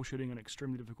to troubleshooting an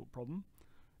extremely difficult problem,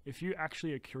 if you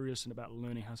actually are curious and about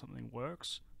learning how something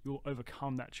works, you'll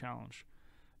overcome that challenge.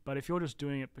 But if you're just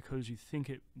doing it because you think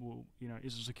it will,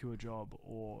 is a secure job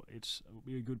or it'll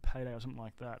be a good payday or something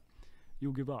like that,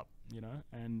 you'll give up,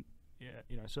 and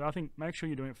so I think make sure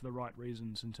you're doing it for the right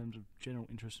reasons in terms of general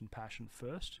interest and passion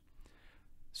first.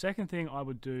 Second thing I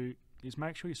would do is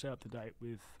make sure you stay up to date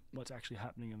with what's actually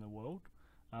happening in the world.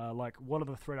 Like what are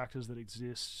the threat actors that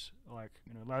exist, like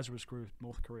Lazarus Group,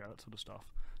 North Korea, that sort of stuff.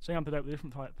 Staying up to date with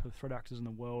different types of threat actors in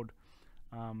the world,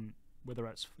 whether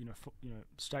it's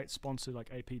state-sponsored like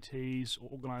APTs or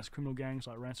organized criminal gangs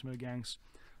like ransomware gangs.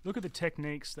 Look at the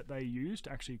techniques that they use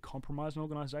to actually compromise an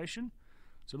organization.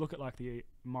 So look at like the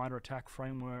MITRE ATT&CK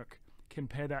framework.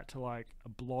 Compare that to like a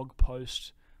blog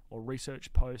post or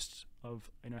research post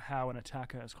of how an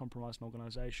attacker has compromised an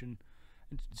organization,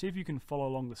 and see if you can follow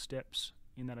along the steps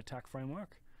in that attack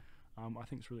framework. I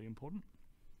think it's really important.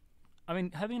 I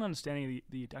mean, having an understanding of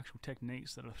the actual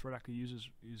techniques that a threat actor uses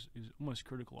is almost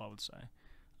critical, I would say.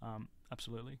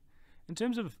 Absolutely. In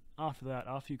terms of after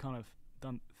you kind of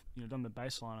done the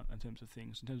baseline in terms of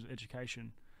things, in terms of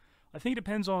education, I think it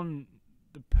depends on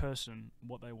the person,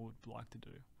 what they would like to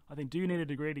do. I think, do you need a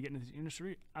degree to get into this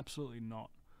industry? Absolutely not.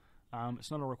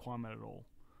 It's not a requirement at all.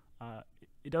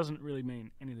 It doesn't really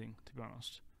mean anything, to be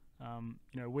honest.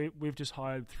 We've just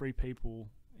hired 3 people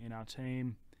in our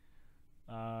team.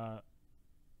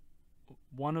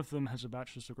 One of them has a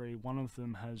bachelor's degree, one of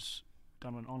them has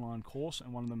done an online course,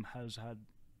 and one of them has had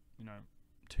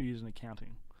 2 years in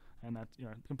accounting, and that's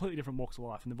completely different walks of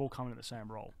life, and they've all come in at the same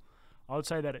role. I would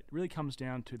say that it really comes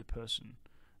down to the person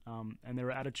and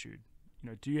their attitude.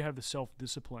 Do you have the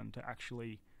self-discipline to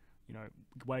actually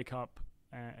wake up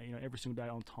every single day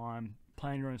on time,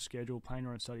 plan your own schedule, plan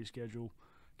your own study schedule,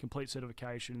 complete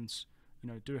certifications,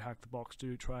 do Hack the Box,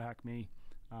 do Try Hack Me,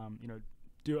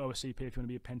 do OSCP if you want to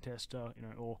be a pen tester,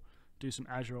 or do some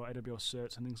Azure or AWS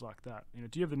certs and things like that.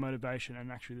 Do you have the motivation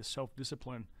and actually the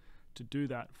self-discipline to do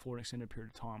that for an extended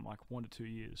period of time, like 1 to 2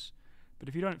 years? But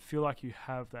if you don't feel like you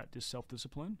have that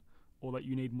self-discipline, or that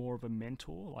you need more of a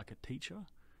mentor, like a teacher,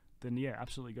 then yeah,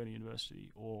 absolutely go to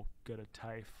university or go to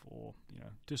TAFE or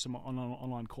do some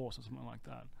online course or something like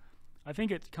that. I think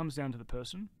it comes down to the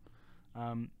person.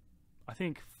 I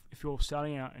think if you're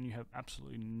starting out and you have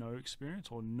absolutely no experience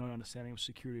or no understanding of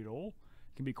security at all,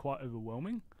 it can be quite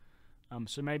overwhelming.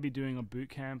 So maybe doing a boot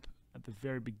camp at the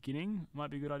very beginning might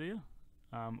be a good idea,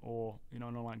 or an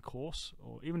online course,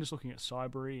 or even just looking at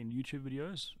cybery and YouTube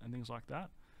videos and things like that,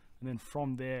 and then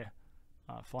from there,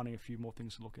 finding a few more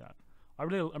things to look at.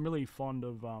 I'm really fond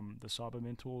of the Cyber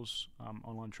Mentors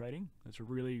online trading. It's a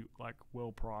really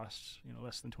well priced,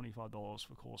 less than $25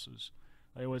 for courses.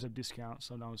 They always have discounts,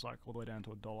 sometimes all the way down to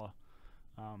 $1.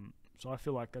 So I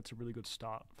feel like that's a really good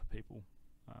start for people.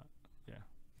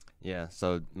 Yeah,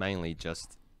 so mainly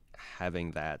just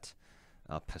having that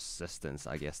persistence,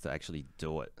 I guess, to actually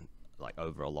do it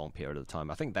over a long period of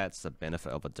time. I think that's the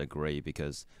benefit of a degree,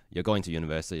 because you're going to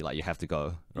university, you have to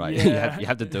go, right? Yeah. you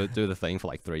have to do the thing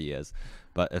for 3 years.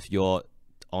 But if you're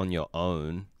on your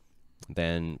own,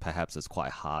 then perhaps it's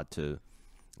quite hard to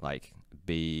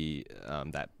be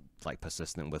that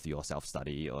persistent with your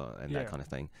self-study and that kind of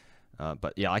thing.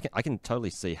 But yeah, I can totally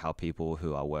see how people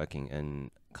who are working in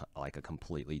a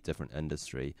completely different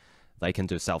industry, they can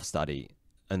do self-study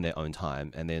in their own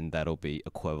time, and then that'll be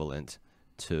equivalent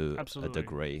to Absolutely. a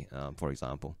degree, for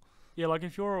example. Yeah,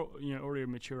 if you're already a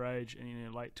mature age and in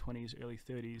your late 20s, early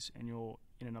 30s, and you're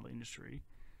in another industry,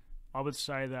 I would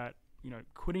say that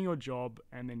quitting your job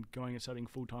and then going and studying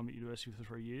full time at university for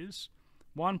 3 years,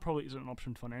 one, probably isn't an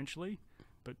option financially,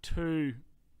 but two,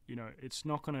 it's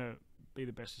not going to be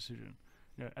the best decision.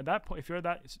 At that point, if you're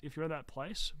at that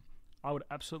place, I would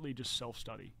absolutely just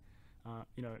self-study.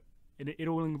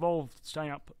 It'll involve staying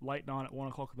up late night at 1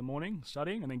 o'clock in the morning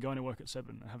studying, and then going to work at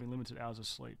 7 and having limited hours of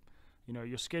sleep.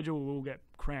 Your schedule will get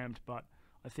crammed, but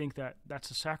I think that's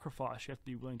a sacrifice you have to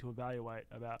be willing to evaluate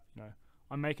about,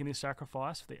 I'm making this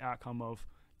sacrifice for the outcome of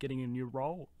getting a new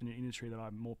role in an industry that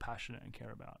I'm more passionate and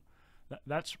care about.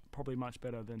 That's probably much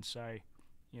better than, say,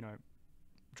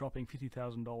 dropping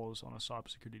 $50,000 on a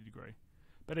cybersecurity degree.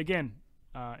 But again,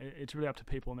 it's really up to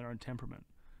people and their own temperament.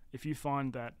 If you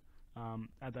find that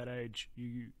at that age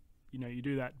you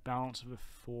do that balance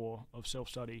of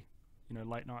self-study,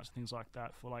 late nights and things like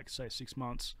that for say 6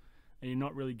 months, and you're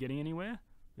not really getting anywhere,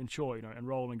 then sure,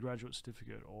 enroll in a graduate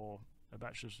certificate or a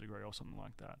bachelor's degree or something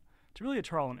like that. It's really a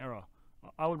trial and error.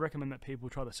 I would recommend that people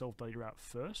try the self-study route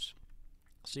first,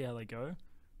 see how they go,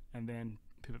 and then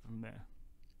pivot from there.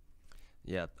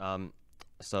 Yeah.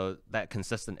 So that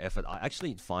consistent effort, I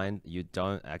actually find you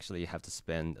don't actually have to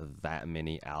spend that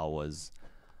many hours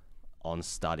on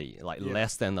study,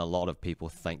 less than a lot of people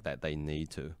think that they need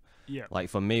to. Yeah.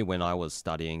 For me, when I was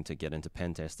studying to get into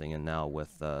pen testing, and now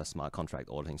with smart contract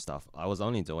auditing stuff, I was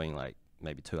only doing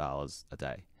maybe 2 hours a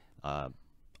day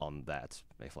on that,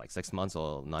 maybe for 6 months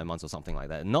or 9 months or something like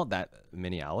that. Not that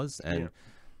many hours, and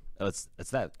it's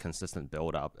that consistent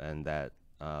build up and that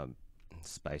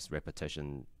spaced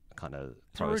repetition kind of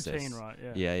process. Routine, right?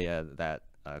 Yeah. That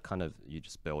kind of, you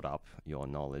just build up your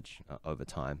knowledge over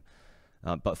time.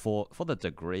 But for the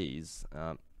degrees,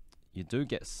 you do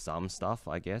get some stuff,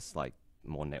 I guess,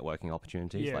 more networking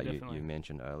opportunities, you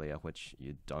mentioned earlier, which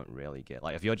you don't really get.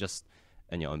 If you're just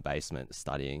in your own basement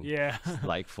studying,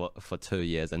 for 2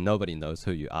 years and nobody knows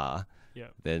who you are,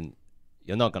 then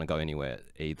you're not going to go anywhere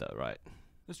either, right?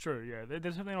 That's true. Yeah, there's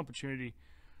definitely an opportunity,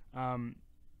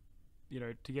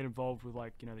 to get involved with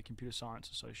the Computer Science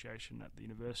Association at the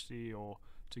university, or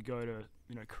to go to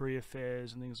career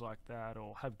fairs and things like that,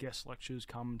 or have guest lecturers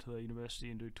come to the university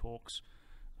and do talks.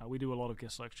 We do a lot of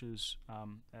guest lectures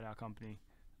at our company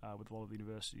with a lot of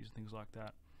universities and things like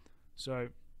that. So,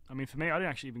 for me, I didn't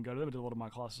actually even go to them. I did a lot of my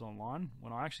classes online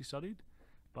when I actually studied.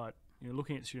 But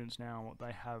looking at students now and what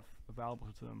they have available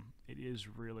to them, it is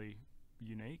really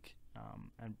unique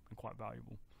and quite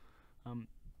valuable.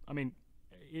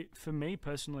 For me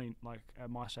personally, at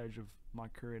my stage of my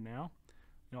career now,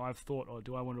 I've thought,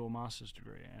 do I want to do a master's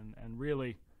degree? And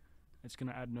really, it's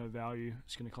going to add no value.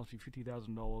 It's going to cost me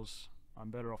 $50,000. I'm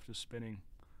better off just spending,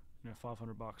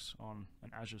 $500 on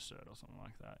an Azure cert or something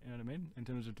like that. You know what I mean? In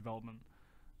terms of development.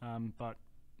 But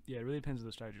yeah, it really depends on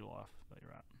the stage of life that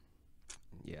you're at.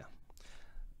 Yeah.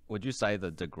 Would you say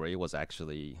the degree was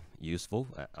actually useful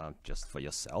just for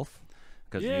yourself?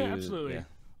 Absolutely.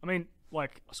 Yeah.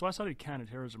 So I studied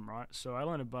counterterrorism, right? So I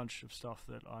learned a bunch of stuff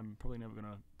that I'm probably never going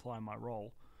to apply in my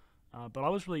role. But I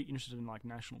was really interested in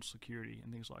national security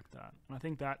and things like that. And I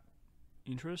think that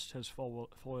interest has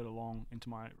followed along into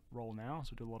my role now.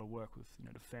 So I do a lot of work with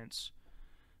defense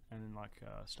and then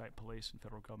state police and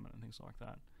federal government and things like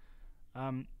that.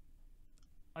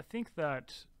 I think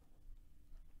that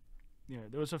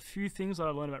there was a few things that I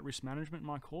learned about risk management in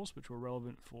my course which were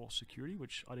relevant for security,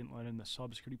 which I didn't learn in the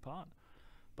cybersecurity part.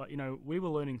 But we were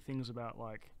learning things about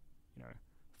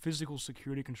physical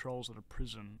security controls at a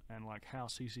prison, and how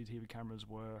CCTV cameras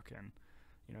work, and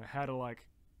how to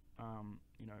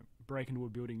break into a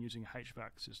building using a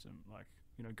HVAC system.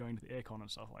 going to the aircon and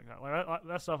stuff like that. Like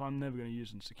that stuff I'm never going to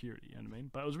use in security, you know what I mean?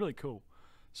 But it was really cool.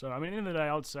 So, I mean, at the end of the day,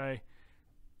 I would say,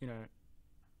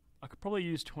 I could probably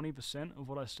use 20% of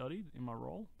what I studied in my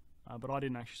role, but I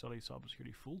didn't actually study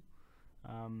cybersecurity full.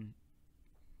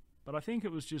 But I think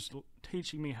it was just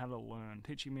teaching me how to learn,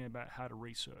 teaching me about how to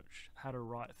research, how to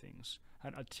write things,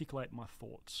 how to articulate my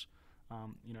thoughts,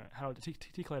 how to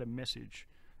articulate a message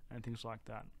and things like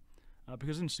that.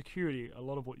 Because in security, a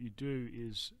lot of what you do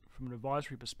is, from an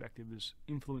advisory perspective, is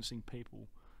influencing people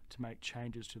to make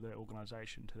changes to their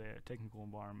organization, to their technical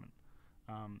environment.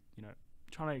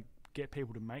 Trying to get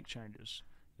people to make changes,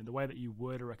 and the way that you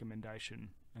word a recommendation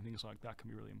and things like that can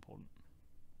be really important.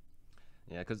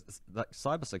 Yeah, because like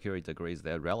cybersecurity degrees,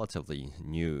 they're relatively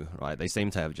new, right? They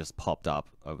seem to have just popped up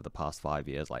over the past 5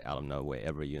 years, like out of nowhere.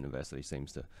 Every university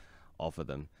seems to offer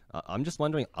them. I'm just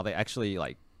wondering, are they actually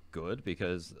like good?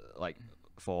 Because like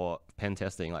for pen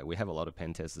testing, like we have a lot of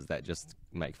pen testers that just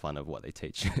make fun of what they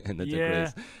teach in the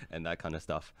degrees and that kind of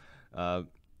stuff.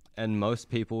 And most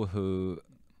people who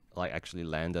like actually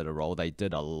landed a role, they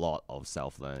did a lot of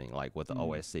self-learning, like with the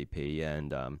OSCP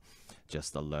and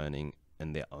just the learning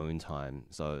in their own time.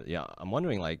 So yeah, I'm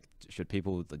wondering, like, should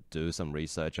people do some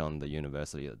research on the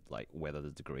university, like whether the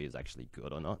degree is actually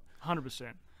good or not?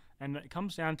 100%. And it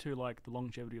comes down to like the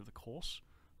longevity of the course.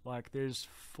 Like there's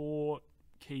 4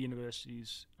 key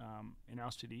universities in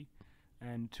our city,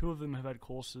 and 2 of them have had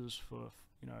courses for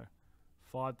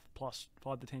 5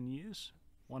 to 10 years.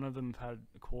 One of them had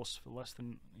a course for less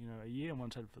than a year, and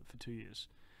one's had for 2 years.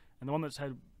 And the one that's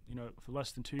had for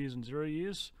less than 2 years and 0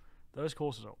 years, those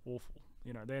courses are awful.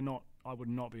 They're not. I would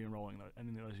not be enrolling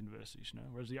in those universities.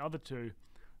 Whereas the other 2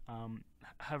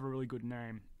 have a really good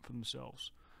name for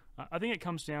themselves. I think it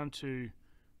comes down to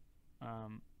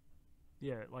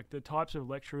like the types of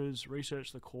lecturers,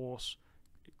 research the course,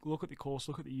 look at the course,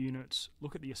 look at the units,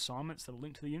 look at the assignments that are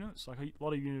linked to the units. Like a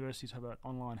lot of universities have an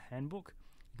online handbook.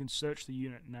 You can search the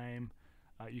unit name.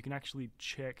 You can actually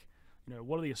check,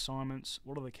 what are the assignments,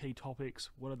 what are the key topics,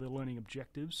 what are the learning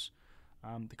objectives.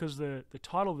 Because the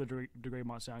title of the degree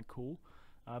might sound cool,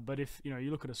 but if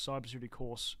you look at a cybersecurity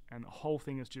course and the whole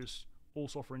thing is just all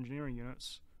software engineering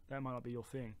units, that might not be your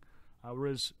thing.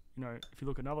 Whereas if you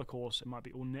look at another course, it might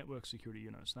be all network security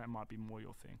units. That might be more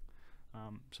your thing.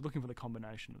 So looking for the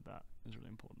combination of that is really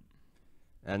important.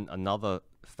 And another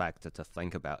factor to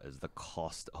think about is the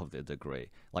cost of the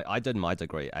degree. Like I did my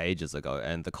degree ages ago,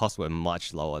 and the costs were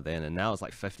much lower then, and now it's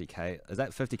like 50K. Is that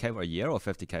 50K for a year or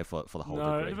 50K for the whole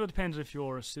degree? No, it depends if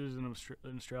you're a citizen of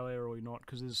Australia or you're not.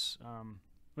 Because there's,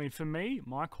 for me,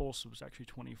 my course was actually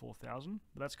 24,000,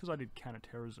 but that's because I did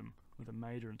counterterrorism with a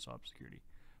major in cybersecurity.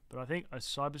 But I think a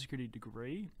cybersecurity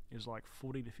degree is like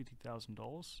 $40,000 to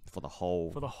 $50,000 for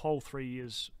the whole 3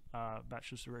 years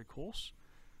bachelor's degree course.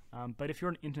 But if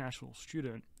you're an international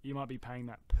student, you might be paying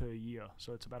that per year,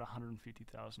 so it's about $150,000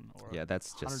 or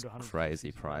that's just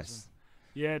crazy price.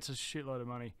 Yeah, it's a shitload of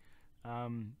money. I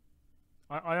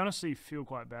honestly feel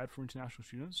quite bad for international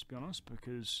students, to be honest,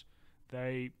 because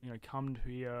they come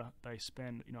here, they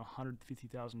spend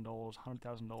 $150,000,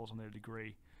 $100,000 on their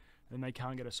degree, and they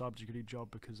can't get a cybersecurity job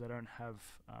because they don't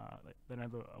have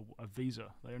a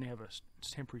visa. They only have a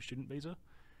temporary student visa.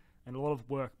 And a lot of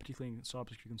work, particularly in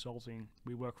cybersecurity consulting,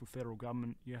 we work for federal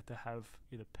government. You have to have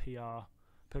either PR,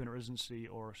 permanent residency,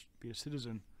 or be a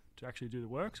citizen to actually do the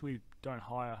work. So we don't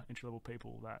hire entry-level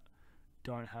people that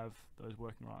don't have those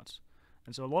working rights.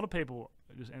 And so a lot of people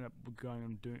just end up going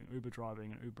and doing Uber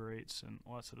driving and Uber Eats and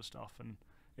all that sort of stuff. And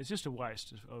it's just a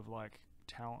waste of like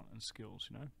talent and skills,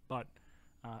 But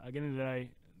at the end of the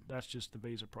day, that's just the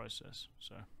visa process.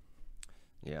 So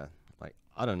yeah, like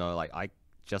I don't know, like I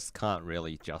just can't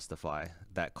really justify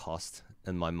that cost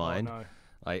in my mind. Oh, no.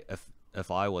 Like if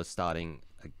I was starting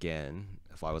again,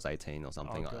 if I was 18 or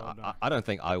something, God, no. I don't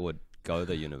think I would go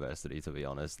to university, to be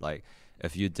honest. Like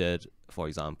if you did, for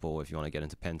example, if you want to get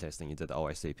into pen testing, you did the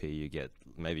OSCP,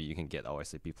 maybe you can get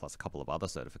OSCP plus a couple of other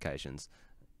certifications.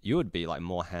 You would be like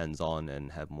more hands-on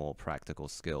and have more practical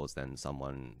skills than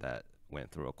someone that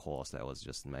went through a course that was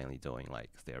just mainly doing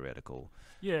like theoretical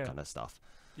kind of stuff.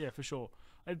 Yeah, for sure.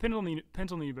 It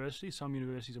depends on the university. Some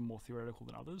universities are more theoretical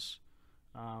than others.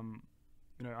 I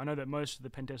know that most of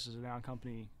the pen testers in our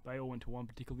company, they all went to one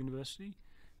particular university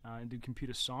and did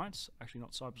computer science, actually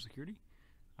not cybersecurity.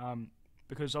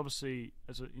 Because obviously,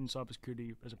 in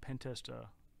cybersecurity, as a pen tester,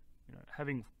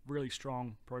 having really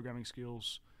strong programming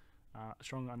skills, a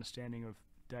strong understanding of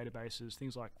databases,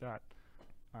 things like that,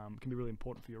 can be really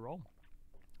important for your role.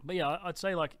 But yeah, I'd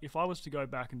say like if I was to go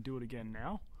back and do it again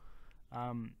now,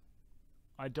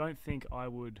 I don't think I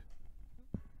would.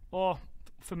 Or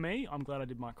for me, I'm glad I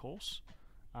did my course.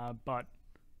 But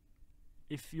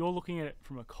if you're looking at it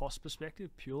from a cost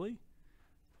perspective purely,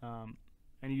 and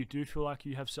you do feel like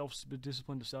you have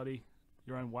self-discipline to study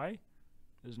your own way,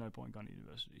 there's no point going to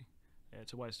university. Yeah,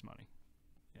 it's a waste of money.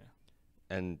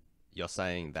 Yeah. And you're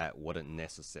saying that wouldn't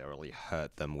necessarily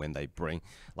hurt them when they bring,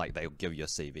 like they'll give you a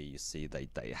CV, you see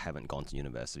they haven't gone to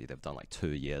university, they've done like 2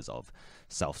 years of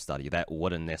self-study. That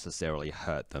wouldn't necessarily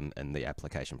hurt them in the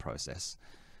application process.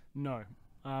 No,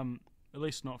 at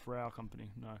least not for our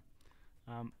company, no.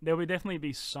 There will definitely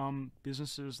be some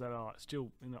businesses that are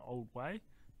still in the old way,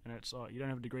 and it's you don't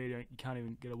have a degree, you can't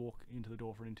even get a walk into the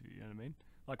door for an interview, you know what I mean?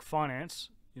 Like finance,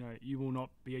 you will not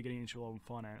be getting into a lot in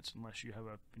finance unless you have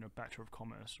a Bachelor of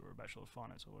Commerce or a Bachelor of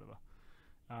Finance or whatever.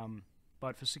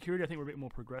 But for security, I think we're a bit more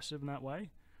progressive in that way.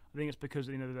 I think it's because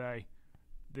at the end of the day,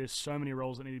 there's so many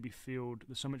roles that need to be filled,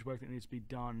 there's so much work that needs to be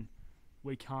done,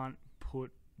 we can't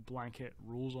put blanket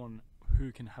rules on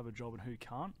who can have a job and who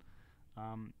can't.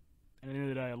 And at the end of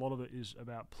the day, a lot of it is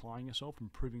about applying yourself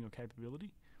and proving your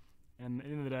capability. And at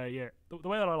the end of the day, yeah, the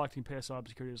way that I like to compare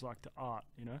cybersecurity is like to art,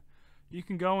 You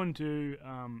can go and do,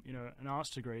 an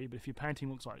arts degree, but if your painting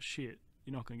looks like shit,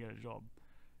 you're not going to get a job.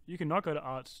 You can not go to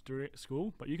arts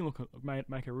school, but you can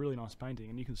make a really nice painting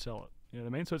and you can sell it. You know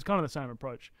what I mean? So it's kind of the same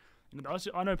approach.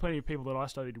 I know plenty of people that I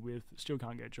studied with still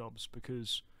can't get jobs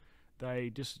because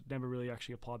they just never really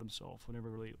actually applied themselves or never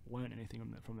really learned anything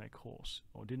from their course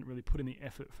or didn't really put in the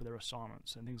effort for their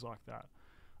assignments and things like that.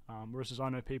 Whereas I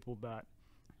know people that,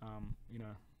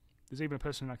 there's even a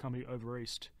person in our company over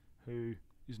East who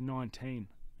is 19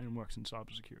 and works in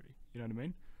cybersecurity. You know what I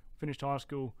mean? Finished high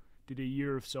school, did a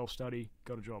year of self-study,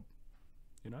 got a job.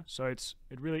 So it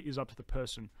really is up to the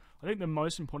person. I think the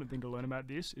most important thing to learn about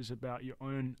this is about your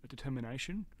own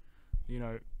determination.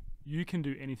 You can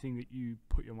do anything that you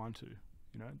put your mind to.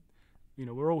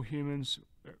 We're all humans.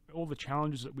 All the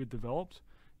challenges that we've developed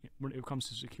when it comes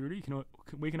to security,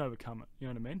 we can overcome it. You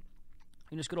know what I mean?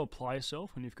 You just got to apply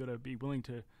yourself, and you've got to be willing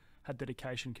to have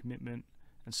dedication, commitment,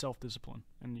 and self-discipline,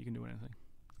 and you can do anything.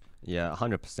 Yeah,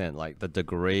 100%. Like the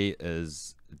degree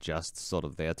is just sort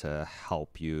of there to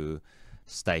help you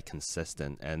stay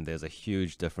consistent, and there's a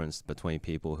huge difference between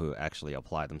people who actually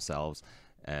apply themselves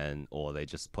or they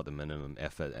just put the minimum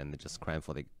effort and they just cram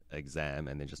for the exam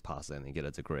and then just pass it and then get a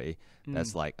degree.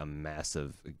 That's like a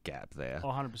massive gap there.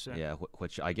 100%. Yeah,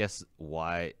 which I guess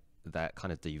why that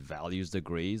kind of devalues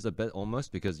degrees a bit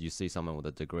almost, because you see someone with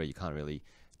a degree, you can't really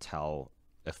tell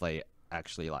if they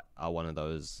actually are one of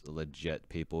those legit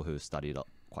people who studied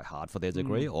quite hard for their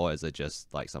degree, or is it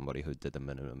just like somebody who did the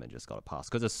minimum and just got a pass?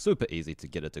 Because it's super easy to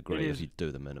get a degree if you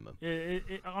do the minimum. Yeah,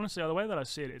 honestly, the way that I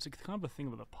see it, it's a kind of a thing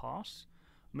of the past.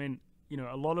 I mean,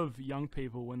 a lot of young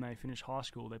people, when they finish high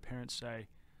school, their parents say,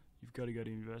 you've got to go to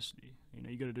university.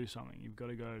 You've got to do something. You've got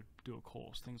to go do a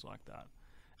course, things like that.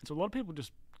 And so a lot of people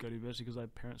just go to university because their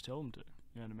parents tell them to.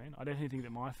 You know what I mean? I definitely think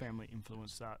that my family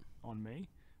influenced that on me.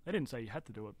 They didn't say you had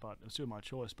to do it, but it was still my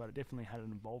choice. But it definitely had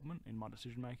an involvement in my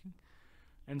decision making.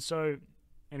 And so,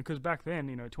 because back then,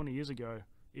 20 years ago,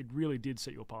 it really did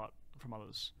set you apart from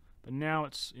others. But now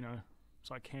it's,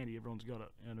 it's like candy. Everyone's got it.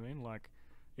 You know what I mean? Like,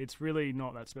 it's really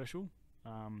not that special.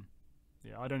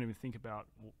 I don't even think about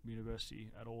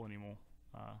university at all anymore.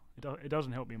 It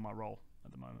doesn't help me in my role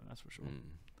at the moment, that's for sure.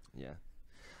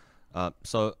 Yeah.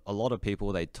 So a lot of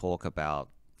people, they talk about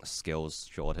skills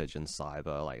shortage in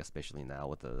cyber, like especially now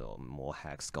with the more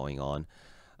hacks going on.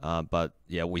 But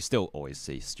yeah, we still always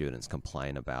see students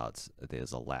complain about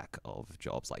there's a lack of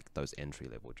jobs, like those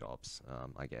entry-level jobs,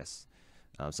 I guess.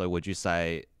 So would you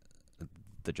say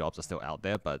the jobs are still out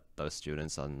there, but those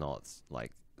students are not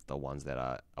like the ones that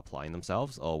are applying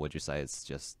themselves, or would you say it's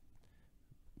just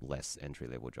less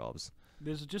entry-level jobs?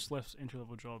 There's just less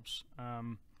entry-level jobs.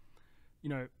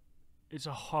 It's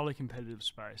a highly competitive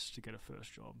space to get a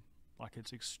first job. Like,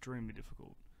 it's extremely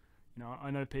difficult.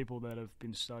 I know people that have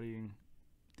been studying,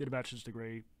 did a bachelor's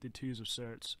degree, did 2 years of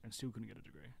certs, and still couldn't get a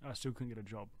degree. Still couldn't get a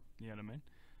job. You know what I mean?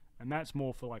 And that's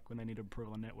more for like when they need to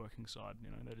improve on the networking side.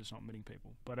 They're just not meeting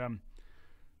people. But I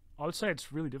would say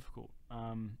it's really difficult.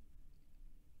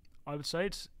 I would say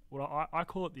it's I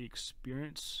call it the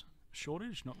experience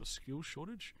shortage, not the skills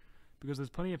shortage, because there's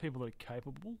plenty of people that are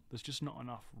capable. There's just not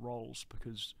enough roles,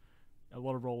 because a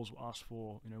lot of roles will ask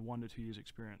for 1 to 2 years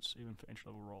experience, even for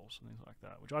entry-level roles and things like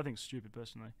that, which I think is stupid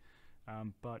personally.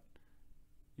 But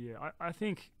yeah, I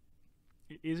think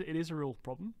it is a real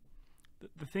problem.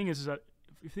 The thing is that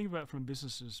if you think about it from a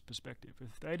business's perspective,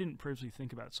 if they didn't previously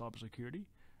think about cybersecurity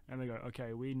and they go,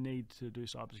 okay, we need to do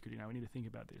cybersecurity now, we need to think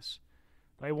about this.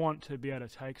 They want to be able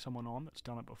to take someone on that's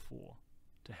done it before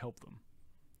to help them.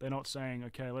 They're not saying,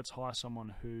 okay, let's hire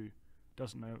someone who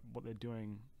doesn't know what they're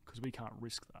doing because we can't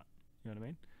risk that. You know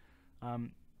what I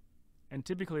mean? And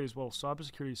typically as well,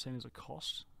 cybersecurity is seen as a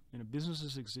cost.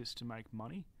 Businesses exist to make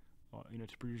money, or,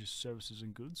 to produce services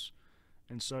and goods.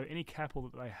 And so any capital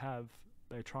that they have,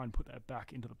 they try and put that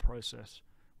back into the process,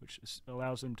 which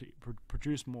allows them to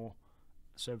produce more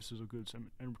services or goods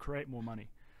and create more money.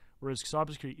 Whereas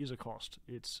cybersecurity is a cost.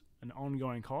 It's an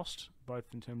ongoing cost, both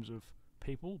in terms of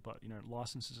people, but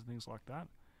licenses and things like that.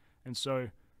 And so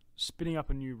spinning up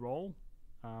a new role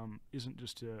isn't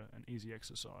just an easy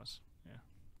exercise.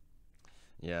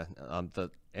 Yeah, the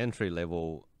entry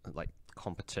level, like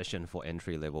competition for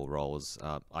entry level roles,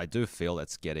 I do feel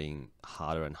it's getting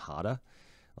harder and harder.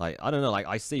 Like, I don't know, like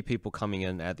I see people coming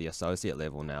in at the associate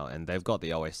level now and they've got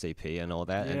the OSCP and all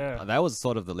that. Yeah. And that was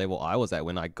sort of the level I was at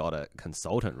when I got a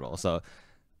consultant role. So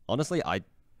honestly,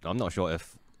 I'm not sure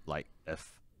if I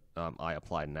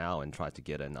applied now and tried to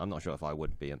get in, I'm not sure if I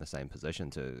would be in the same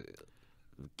position to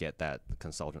get that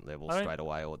consultant level straight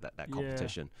away, or that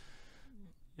competition.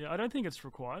 Yeah, I don't think it's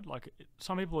required. Like,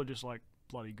 some people are just like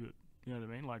bloody good, you know what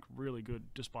I mean? Like really good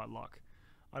just by luck.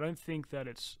 I don't think that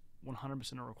it's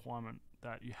 100% a requirement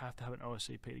that you have to have an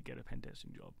OSCP to get a pen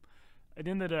testing job. At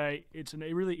the end of the day, it's a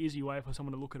really easy way for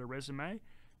someone to look at a resume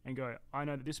and go, I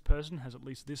know that this person has at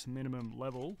least this minimum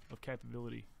level of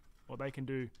capability, or they can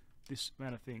do this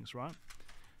amount of things, right?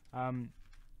 A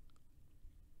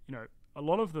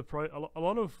lot of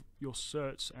your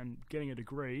certs and getting a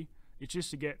degree, it's just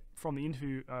to get from the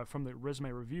interview, from the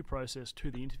resume review process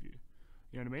to the interview.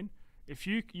 You know what I mean? If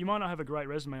you might not have a great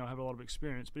resume or have a lot of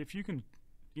experience, but if you can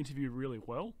interview really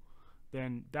well,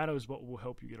 then that is what will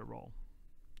help you get a role.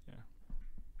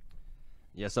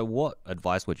 Yeah. So what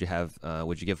advice would you have?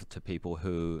 Would you give to people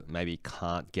who maybe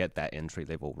can't get that entry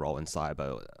level role in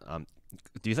cyber?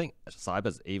 Do you think cyber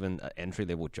is even an entry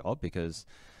level job? Because,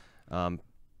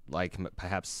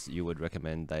 perhaps you would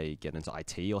recommend they get into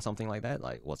IT or something like that.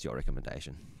 Like, what's your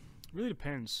recommendation? Really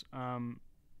depends.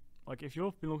 Like, if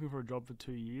you've been looking for a job for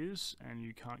 2 years and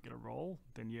you can't get a role,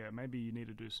 then yeah, maybe you need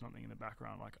to do something in the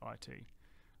background like IT.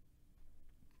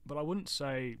 But I wouldn't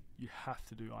say you have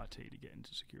to do IT to get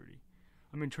into security.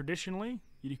 I mean, traditionally,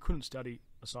 you couldn't study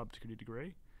a cybersecurity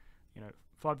degree.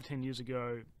 5 to 10 years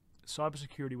ago,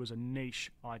 cybersecurity was a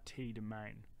niche IT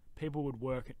domain. People would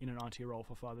work in an IT role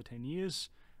for 5 to 10 years,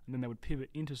 and then they would pivot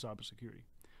into cybersecurity.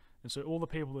 And so all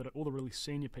the really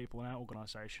senior people in our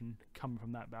organization come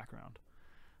from that background.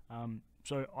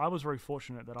 So I was very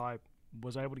fortunate that I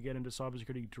was able to get into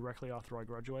cybersecurity directly after I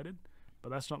graduated, but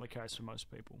that's not the case for most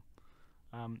people.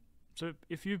 So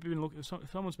if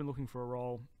someone's been looking for a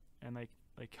role and they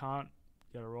can't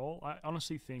get a role, I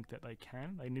honestly think that they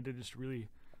can. They need to just really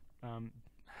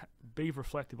be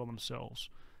reflective on themselves.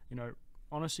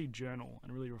 Honestly journal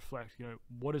and really reflect.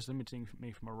 What is limiting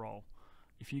me from a role?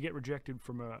 If you get rejected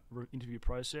from a interview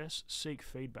process, seek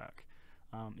feedback.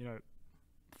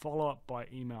 Follow up by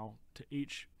email to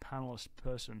each panelist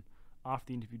person after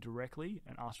the interview directly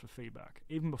and ask for feedback,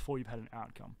 even before you've had an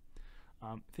outcome.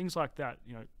 Things like that,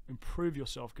 improve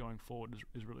yourself going forward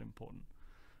is really important.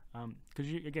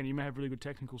 Because you may have really good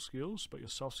technical skills, but your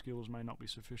soft skills may not be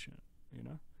sufficient.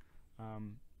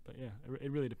 But yeah,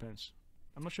 it really depends.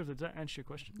 I'm not sure if that answers your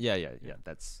question. Yeah.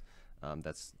 That's a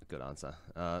good answer.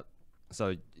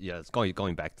 So yeah, it's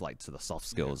going back to the soft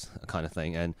skills kind of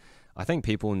thing, and I think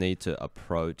people need to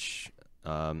approach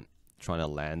trying to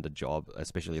land a job,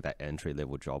 especially that entry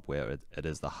level job where it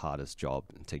is the hardest job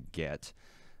to get.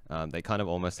 They kind of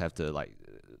almost have to,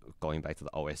 going back to the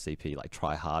OSCP,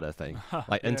 try harder thing.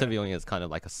 Interviewing is kind of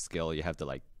like a skill. You have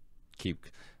to keep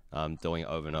doing it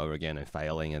over and over again and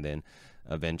failing, and then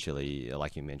eventually,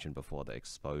 like you mentioned before, the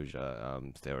exposure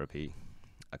therapy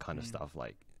kind of stuff.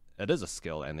 It is a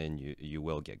skill, and then you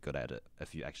will get good at it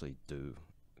if you actually do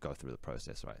go through the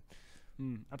process, right?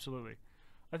 Absolutely.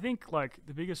 I think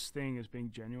the biggest thing is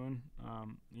being genuine.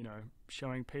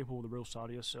 Showing people the real side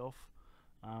of yourself.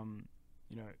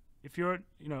 If you're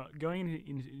going into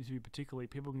interview particularly,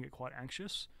 people can get quite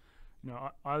anxious.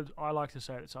 I like to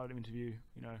say at the start of the interview,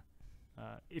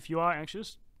 if you are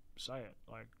anxious, say it.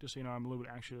 Just so you know, I'm a little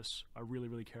bit anxious. I really,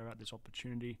 really care about this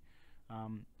opportunity.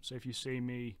 So if you see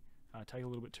me take a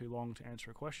little bit too long to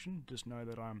answer a question, just know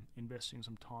that I'm investing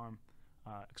some time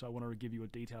because I want to give you a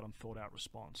detailed and thought out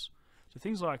response. So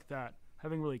things like that,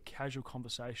 having really casual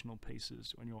conversational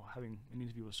pieces when you're having an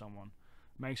interview with someone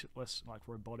makes it less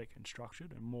robotic and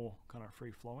structured and more kind of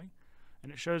free flowing.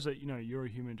 And it shows that, you're a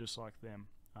human just like them,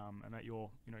 and that you're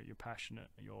passionate,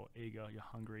 you're eager, you're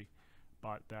hungry,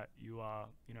 but that you are,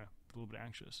 a little bit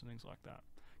anxious and things like that.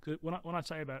 Because when I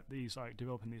say about these,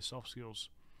 developing these soft skills,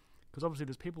 because obviously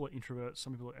there's people who are introverts,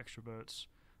 some people are extroverts.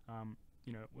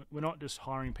 We're not just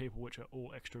hiring people which are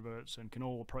all extroverts and can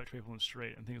all approach people in the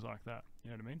street and things like that.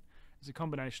 You know what I mean? It's a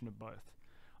combination of both.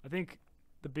 I think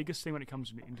the biggest thing when it comes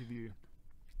to an interview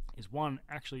is one,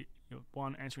 answering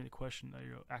the question that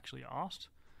you're actually asked,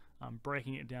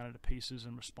 breaking it down into pieces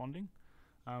and responding.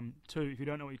 Two, if you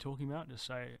don't know what you're talking about, just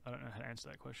say, I don't know how to answer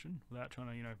that question, without trying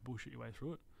to, bullshit your way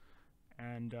through it.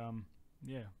 And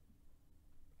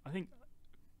I think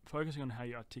focusing on how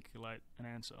you articulate an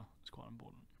answer is quite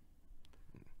important.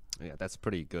 Yeah, that's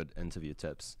pretty good interview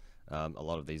tips. A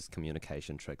lot of these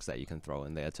communication tricks that you can throw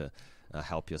in there to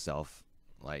help yourself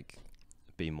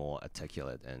be more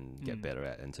articulate and get better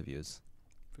at interviews.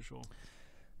 For sure.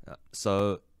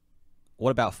 So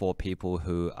what about for people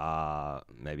who are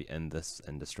maybe in this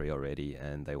industry already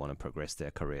and they want to progress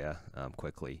their career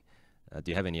quickly?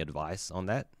 Do you have any advice on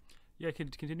that? Yeah,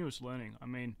 continuous learning. I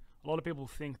mean, a lot of people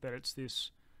think that it's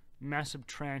this massive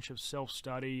tranche of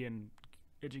self-study and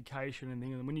education and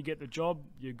things, and when you get the job,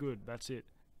 you're good, that's it,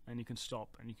 and you can stop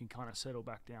and you can kind of settle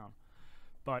back down.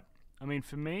 But I mean,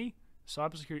 for me,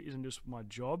 cybersecurity isn't just my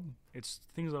job, it's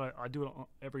things that I do it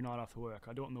every night after work.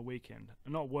 I do it on the weekend,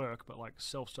 and not work, but like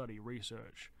self-study,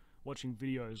 research, watching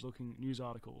videos, looking at news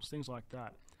articles, things like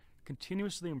that.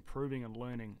 Continuously improving and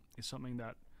learning is something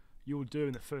that you will do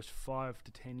in the first 5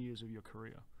 to 10 years of your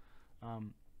career,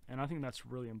 and I think that's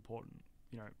really important.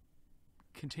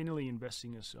 Continually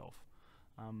investing in yourself,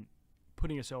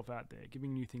 putting yourself out there,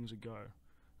 giving new things a go.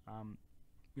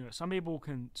 Some people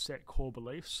can set core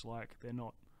beliefs like they're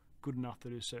not good enough to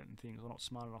do certain things, or not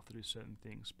smart enough to do certain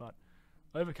things, but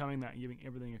overcoming that and giving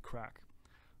everything a crack.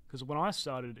 Because when I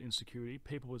started in security,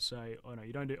 people would say, oh no,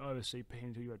 you don't do OSCP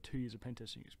until you have 2 years of pen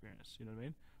testing experience, you know what I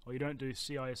mean? Or you don't do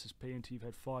CISSP until you've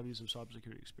had 5 years of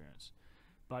cybersecurity experience.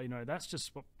 But that's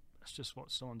just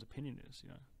what someone's opinion is.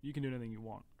 You can do anything you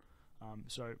want.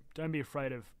 So don't be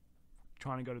afraid of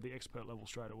trying to go to the expert level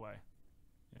straight away.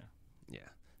 Yeah.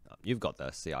 You've got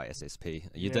the CISSP.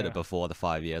 You did it before the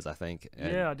 5 years, I think.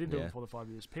 Yeah, I did do it before the 5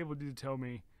 years. People did tell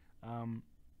me,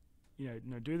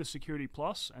 do the Security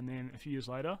Plus, and then a few years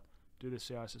later, do the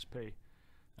CISSP.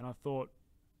 And I thought,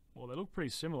 well, they look pretty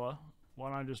similar. Why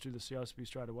don't I just do the CISSP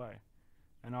straight away?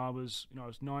 And I was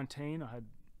 19. I had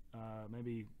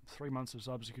maybe 3 months of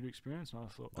cybersecurity experience, and I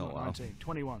thought,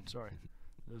 21, sorry.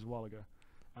 It was a while ago.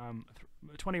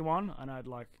 21, and I had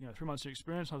 3 months of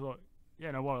experience. I thought,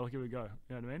 I'll give it a go.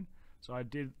 You know what I mean? So I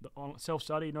did the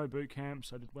self-study, no boot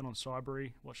camps. I went on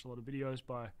Cybery, watched a lot of videos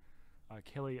by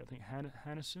Kelly, I think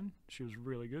Hannison. She was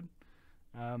really good.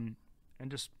 And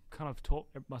just kind of taught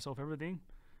myself everything.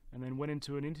 And then went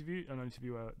into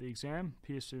the exam,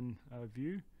 Pearson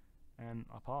View, and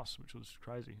I passed, which was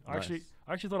crazy. Nice.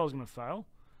 I actually thought I was going to fail.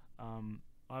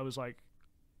 I was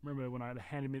remember when I had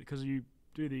handed me, because you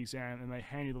do the exam and they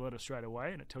hand you the letter straight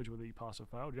away and it tells you whether you pass or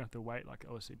fail. You don't have to wait like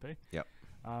OSCP. Yep.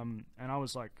 And I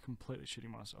was completely shitting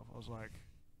myself. I was I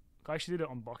actually did it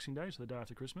on Boxing Day, so the day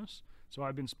after Christmas. So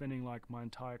I've been spending my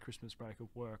entire Christmas break of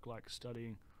work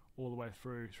studying all the way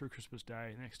through Christmas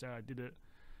Day. The next day I did it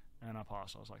and I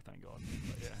passed. I was like, thank God.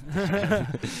 But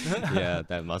yeah. Yeah,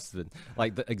 that must have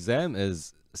been the exam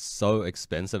is so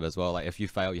expensive as well. If you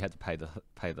fail, you had to pay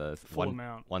the full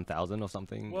amount, 1,000 or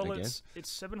something. Well, again.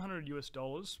 it's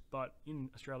 $700 but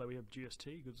in Australia we have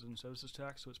GST, goods and services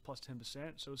tax, so it's plus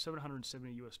 10%. So it's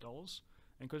 $770,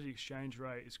 and because the exchange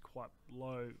rate is quite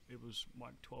low, it was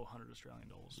 $1,200 Australian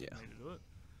dollars for me to do it,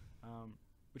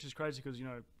 which is crazy because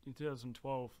in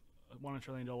 2012 $1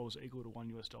 Australian dollar was equal to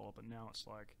 $1, but now it's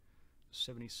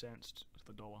 70 cents to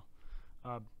the dollar.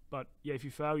 But yeah, if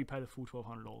you fail, you pay the full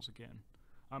 $1,200 again.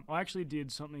 I actually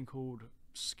did something called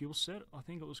skill set, I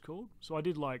think it was called. So I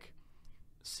did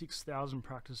 6,000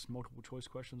 practice multiple choice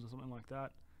questions or something like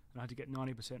that, and I had to get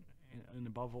 90% and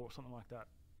above or something like that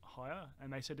higher.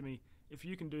 And they said to me, if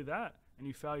you can do that and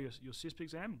you fail your CISSP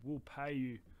exam, we'll pay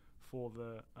you for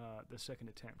the second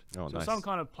attempt. Oh, so nice. Some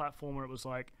kind of platform where it was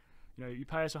you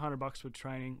pay us $100 for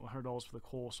training, or $100 for the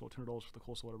course, or $200 for the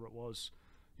course, or whatever it was.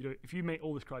 If you meet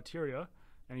all this criteria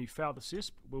and you fail the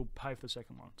CISSP, we'll pay for the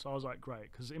second one. So I was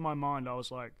great, because in my mind I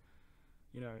was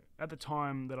at the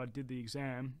time that I did the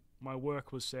exam, my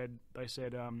work was they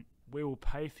said, we will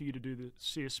pay for you to do the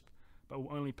CISSP, but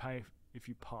we'll only pay if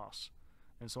you pass.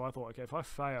 And so I thought, okay, if I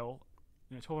fail,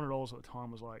 $1,200 at the time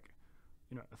was a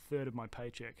third of my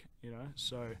paycheck,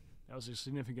 so that was a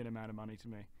significant amount of money to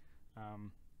me.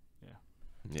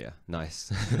 Yeah,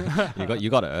 nice. you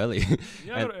got it early.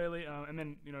 Yeah, I got it early, and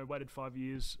then waited 5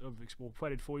 years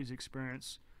waited 4 years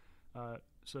experience.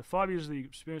 So 5 years of the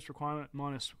experience requirement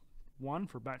minus 1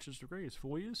 for a bachelor's degree is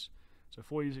 4 years. So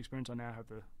 4 years experience, I now have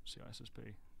the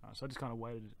CISSP. So I just kind of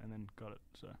waited and then got it.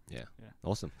 So yeah.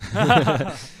 Awesome.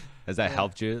 Has that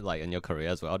helped you in your career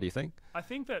as well, do you think? I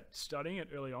think that studying it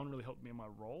early on really helped me in my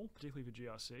role, particularly for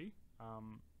GRC.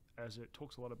 as it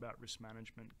talks a lot about risk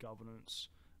management, governance,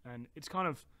 and it's kind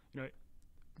of,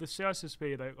 the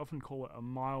CISSP, they often call it a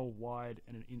mile wide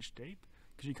and an inch deep,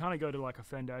 because you kind of go to like a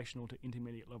foundational to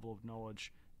intermediate level of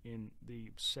knowledge in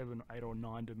the 7, 8 or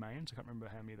 9 domains. I can't remember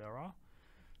how many there are.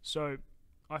 So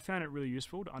I found it really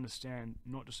useful to understand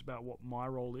not just about what my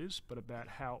role is, but about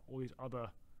how all these other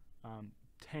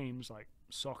teams like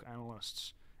SOC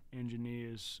analysts,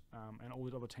 engineers, and all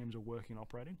these other teams are working and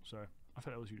operating. So I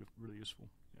thought that was really useful.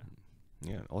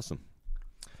 Yeah, awesome.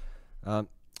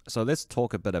 So let's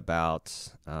talk a bit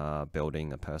about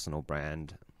building a personal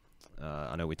brand.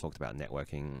 I know we talked about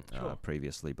networking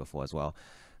previously before as well.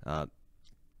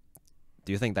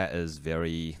 Do you think that is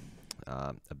very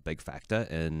a big factor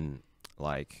in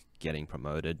like getting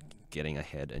promoted, getting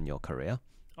ahead in your career?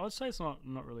 I would say it's not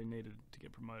really needed to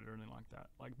get promoted or anything like that.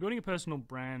 Like building a personal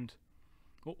brand,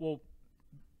 well,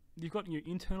 you've got your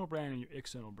internal brand and your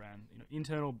external brand.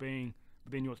 Internal being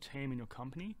within your team and your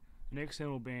company, and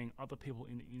external being other people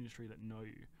in the industry that know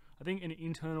you. I think an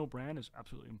internal brand is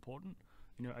absolutely important.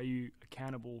 Are you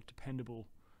accountable, dependable?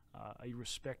 Are you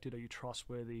respected? Are you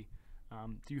trustworthy?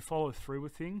 Do you follow through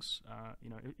with things?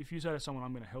 If you say to someone,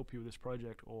 I'm going to help you with this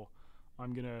project, or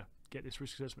I'm going to get this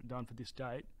risk assessment done for this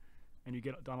date, and you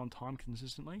get it done on time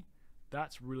consistently,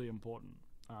 that's really important.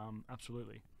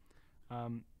 Absolutely.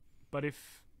 But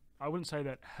I wouldn't say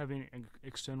that having an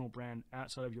external brand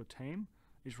outside of your team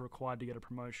is required to get a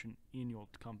promotion in your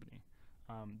company.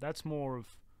 That's more of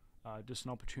just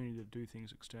an opportunity to do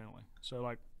things externally. So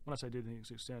like when I say do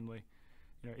things externally,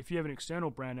 if you have an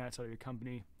external brand outside of your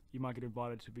company, you might get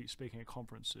invited to be speaking at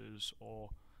conferences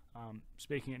or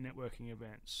speaking at networking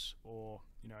events, or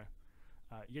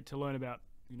you get to learn about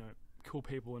cool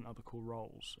people in other cool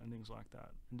roles and things like that,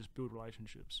 and just build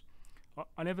relationships.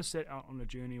 I never set out on a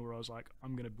journey where I was like,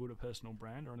 I'm going to build a personal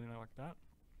brand or anything like that.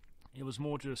 It was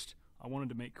more just I wanted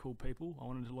to meet cool people. I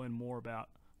wanted to learn more about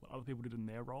what other people did in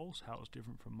their roles, how it was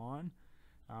different from mine,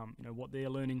 what their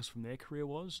learnings from their career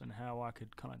was, and how I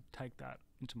could kind of take that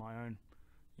into my own,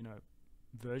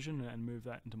 version and move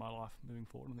that into my life moving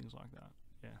forward and things like that.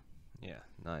 Yeah,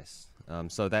 nice.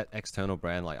 So that external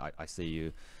brand, like I see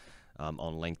you on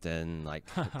LinkedIn, like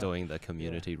doing the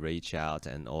community reach out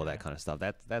and all that kind of stuff.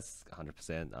 That's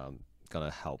 100%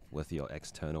 gonna help with your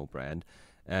external brand.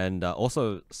 And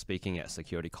also speaking at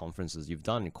security conferences, you've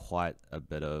done quite a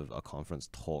bit of conference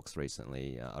talks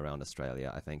recently around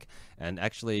Australia, I think. And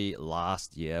actually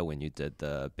last year when you did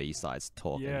the B-Sides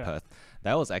talk in Perth,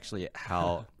 that was actually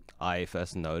how I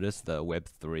first noticed the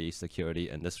Web3 security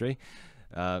industry.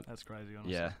 That's crazy,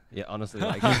 honestly. Yeah, honestly,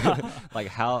 like like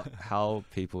how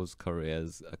people's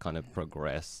careers kind of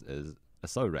progress is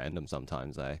so random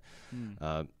sometimes.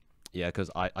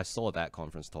 Because I saw that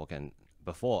conference talk, and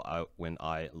before when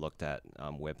I looked at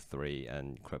Web3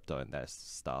 and crypto and that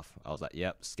stuff, I was like,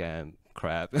 yep, scam,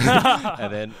 crap.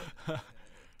 And then,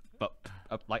 but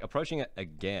like approaching it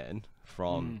again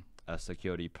from a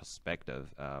security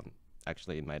perspective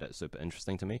actually made it super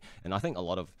interesting to me. And I think a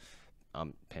lot of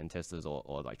pen testers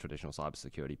or like traditional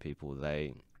cybersecurity people,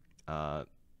 they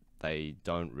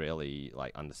don't really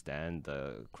like understand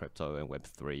the crypto and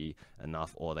Web3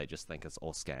 enough, or they just think it's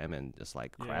all scam and just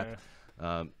like crap.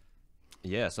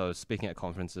 So speaking at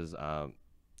conferences,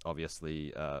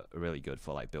 obviously really good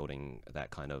for like building that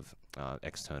kind of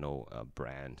external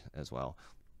brand as well.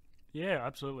 Yeah,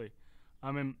 absolutely.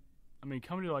 I mean,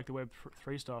 coming to like the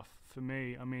Web3 stuff, for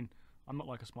me, I'm not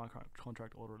like a smart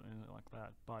contract auditor or anything like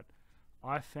that, but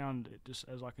I found it just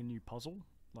as like a new puzzle.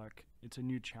 Like it's a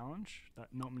new challenge that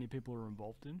not many people are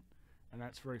involved in, and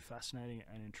that's very fascinating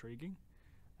and intriguing.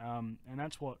 And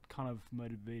that's what kind of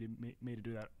motivated me to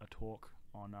do a talk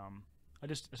on. I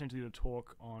just essentially did a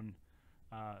talk on,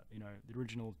 the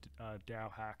original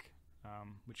DAO hack,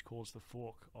 which caused the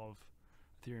fork of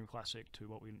Ethereum Classic to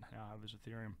what we now have as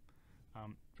Ethereum,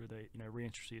 through the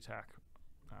re-entry attack.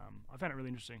 I found it really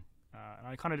interesting, and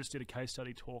I kind of just did a case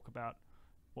study talk about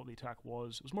what the attack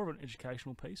was. It was more of an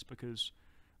educational piece because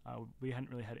we hadn't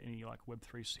really had any like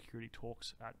Web3 security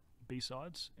talks at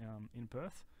B-Sides in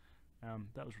Perth.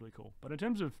 That was really cool. But in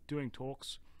terms of doing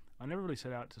talks, I never really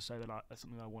set out to say that that's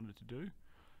something I wanted to do.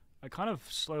 I kind of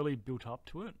slowly built up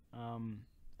to it,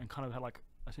 and kind of had like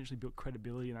essentially built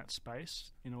credibility in that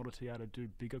space in order to be able to do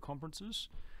bigger conferences.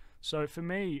 So for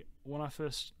me,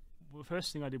 the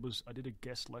first thing I did was I did a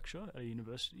guest lecture at a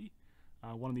university.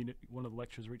 One of the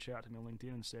lecturers reached out to me on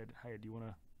LinkedIn and said, "Hey, do you want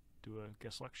to do a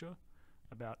guest lecture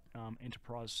about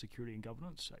enterprise security and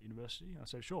governance at university?" I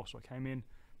said, "Sure." So I came in,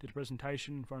 did a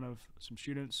presentation in front of some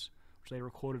students, which they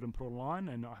recorded and put online,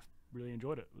 and I really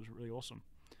enjoyed it. It was really awesome.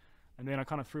 And then I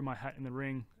kind of threw my hat in the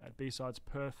ring at B-Sides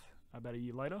Perth about a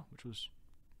year later, which was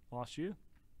last year,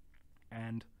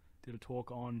 and did a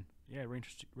talk on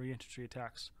re-entry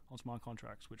attacks on smart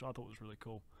contracts, which I thought was really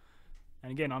cool.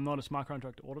 And again, I'm not a smart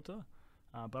contract auditor,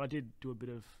 but I did do a bit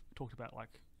of talked about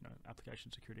like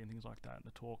application security and things like that in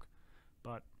the talk.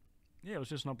 But yeah, it was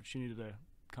just an opportunity to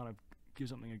kind of give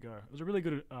something a go. It was a really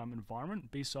good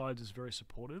environment. B-Sides is very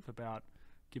supportive about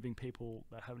giving people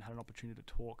that haven't had an opportunity to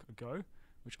talk a go,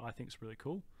 which I think is really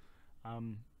cool.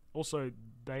 Also,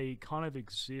 they kind of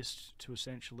exist to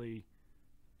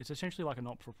it's essentially like a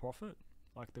not-for-profit.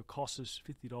 Like the cost is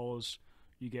 $50.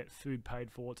 You get food paid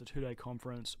for. It's a 2-day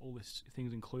conference. All these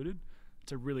things included.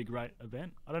 It's a really great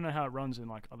event. I don't know how it runs in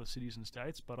like other cities and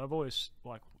states, but I've always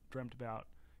like dreamt about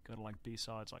going to like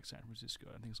B-Sides like San Francisco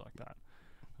and things like that.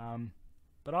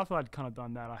 But after I'd kind of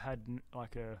done that, I had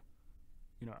like a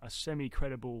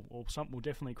semi-credible or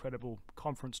definitely credible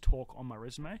conference talk on my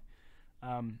resume.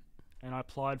 And I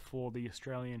applied for the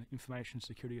Australian Information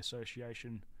Security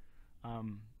Association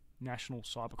National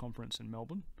Cyber Conference in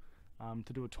Melbourne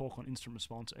to do a talk on incident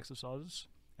response exercises,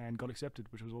 and got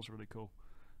accepted, which was also really cool.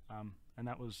 And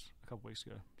that was a couple weeks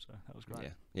ago, so that was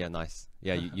great. Yeah, nice.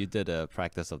 Yeah, you did a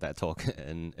practice of that talk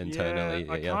internally.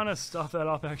 Yeah, I kind of stuffed that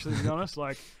up actually, to be honest.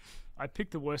 Like, I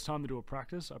picked the worst time to do a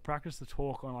practice. I practiced the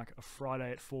talk on like a Friday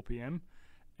at 4 p.m.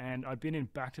 and I'd been in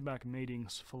back-to-back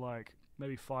meetings for like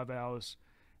maybe 5 hours,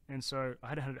 and so I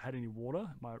hadn't had any water.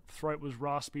 My throat was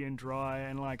raspy and dry,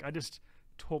 and like I just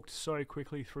talked so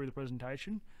quickly through the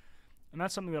presentation. And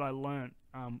that's something that I learned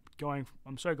I'm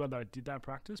so glad that I did that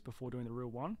practice before doing the real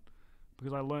one,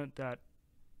 because I learned that,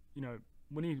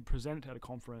 when you present at a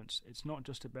conference, it's not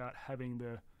just about having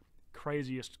the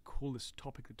craziest, coolest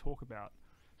topic to talk about.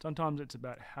 Sometimes it's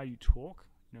about how you talk,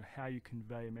 how you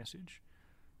convey a message.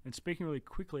 And speaking really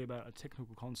quickly about a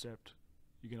technical concept,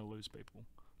 you're going to lose people.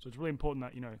 So it's really important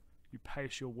that, you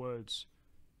pace your words.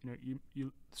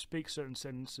 You speak certain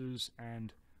sentences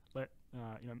and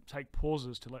take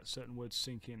pauses to let certain words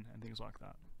sink in and things like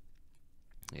that.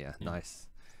 Yeah, nice.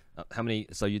 How many?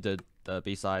 So you did the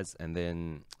B-Sides, and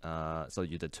then so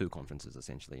you did 2 conferences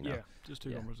essentially. Yeah, just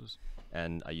 2 conferences.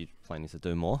 And are you planning to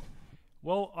do more?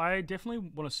 Well, I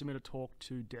definitely want to submit a talk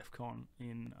to DEF CON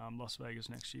in Las Vegas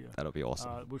next year. That'll be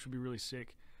awesome. Which would be really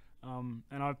sick. And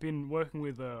I've been working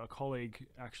with a colleague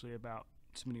actually about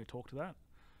submitting a talk to that.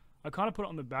 I kind of put it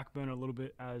on the back burner a little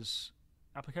bit, as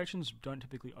applications don't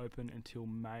typically open until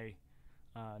May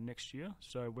next year.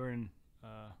 So we're in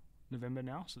November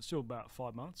now, so it's still about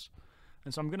 5 months.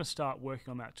 And so I'm going to start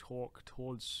working on that talk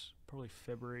towards probably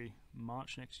February,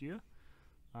 March next year.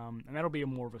 And that'll be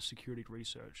more of a security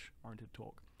research oriented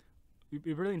talk. It'd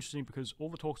be really interesting because all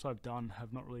the talks I've done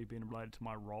have not really been related to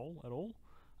my role at all.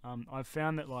 I've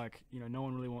found that no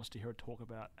one really wants to hear a talk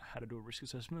about how to do a risk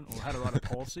assessment or how to write a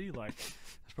policy. Like,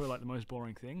 it's probably like the most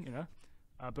boring thing,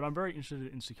 But I'm very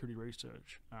interested in security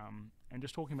research and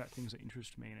just talking about things that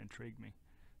interest me and intrigue me.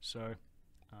 So,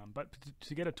 but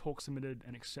to get a talk submitted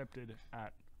and accepted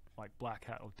at like Black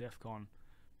Hat or DEF CON,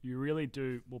 you really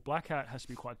do. Well, Black Hat has to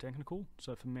be quite technical,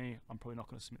 so for me, I'm probably not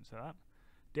going to submit to that.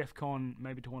 DEF CON,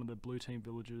 maybe to one of the blue team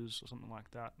villages or something like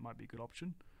that, might be a good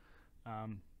option.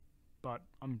 But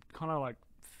I'm kind of like,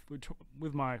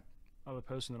 with my other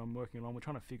person that I'm working on, we're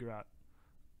trying to figure out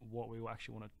what we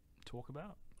actually want to talk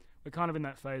about. We're kind of in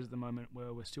that phase at the moment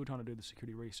where we're still trying to do the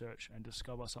security research and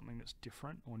discover something that's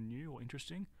different or new or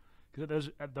interesting.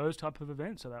 Because at those type of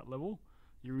events, at that level,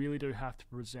 you really do have to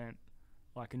present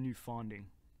like a new finding,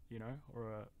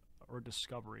 or a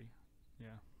discovery.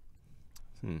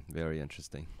 Yeah. Very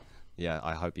interesting. Yeah,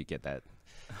 I hope you get that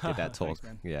talk. Thanks,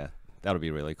 man. Yeah, that'll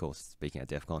be really cool. Speaking at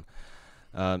DEF CON,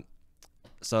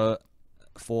 so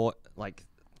for like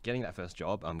getting that first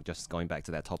job, I'm just going back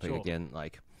to that topic again.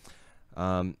 Like,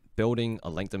 building a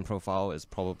LinkedIn profile is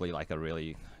probably like a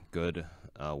really good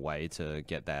way to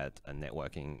get that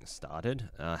networking started.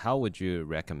 How would you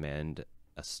recommend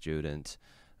a student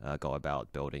go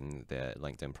about building their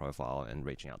LinkedIn profile and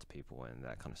reaching out to people and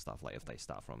that kind of stuff, like if they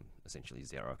start from essentially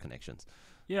 0 connections?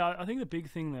 Yeah, I think the big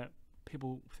thing that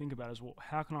people think about is, well,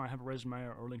 how can I have a resume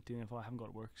or LinkedIn if I haven't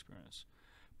got work experience?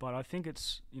 But I think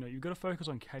it's, you've got to focus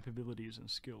on capabilities and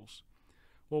skills.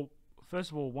 Well, first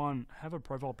of all, have a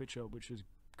profile picture which is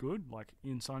good, like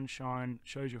in sunshine,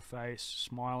 shows your face,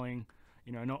 smiling,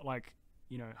 not like,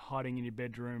 hiding in your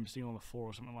bedroom, sitting on the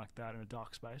floor or something like that in a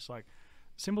dark space. Like,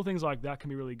 simple things like that can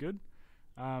be really good.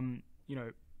 In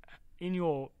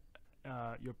your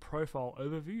profile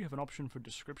overview, you have an option for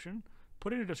description.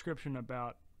 Put in a description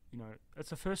about, that's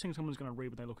the first thing someone's going to read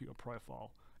when they look at your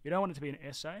profile. You don't want it to be an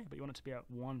essay, but you want it to be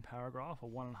 1 paragraph or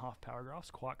 1.5 paragraphs,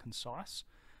 quite concise.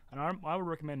 And I would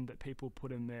recommend that people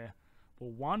put in there,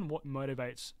 well, 1, what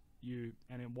motivates you,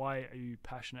 and why are you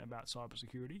passionate about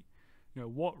cybersecurity? You know,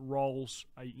 what roles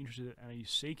are you interested in and are you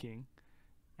seeking,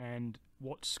 and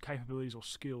what capabilities or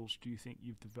skills do you think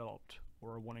you've developed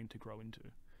or are wanting to grow into?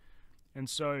 And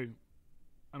so,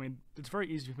 I mean, it's very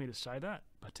easy for me to say that,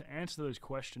 but to answer those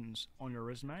questions on your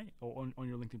resume or on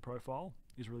your LinkedIn profile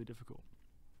is really difficult,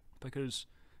 because,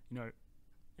 you know,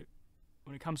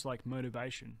 when it comes to like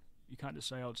motivation, you can't just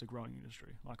say, oh, it's a growing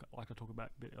industry, like I talked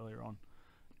about a bit earlier on.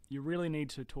 You really need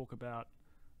to talk about,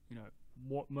 you know,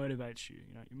 what motivates you.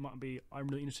 You know, it might be, I'm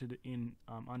really interested in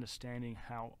understanding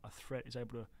how a threat is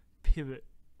able to pivot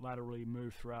laterally,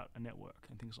 move throughout a network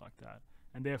and things like that.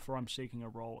 And therefore, I'm seeking a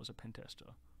role as a pen tester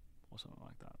or something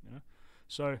like that, you know?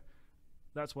 So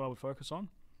that's what I would focus on.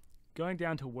 Going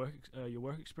down to your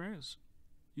work experience,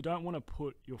 you don't want to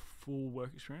put your full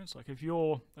work experience. Like if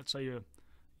you're, let's say you're,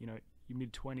 you know, your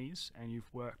mid-20s and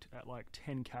you've worked at like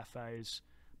 10 cafes,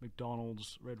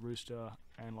 McDonald's, Red Rooster,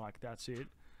 and like that's it,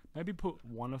 maybe put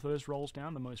one of those roles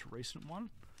down, the most recent one,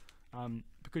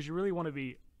 because you really want to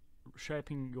be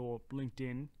shaping your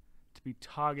LinkedIn to be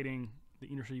targeting the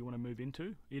industry you want to move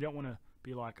into. You don't want to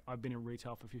be like, I've been in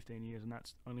retail for 15 years and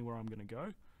that's only where I'm going to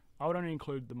go. I would only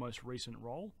include the most recent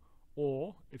role,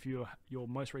 or if your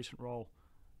most recent role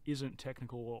isn't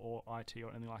technical or IT or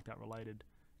anything like that related,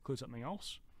 include something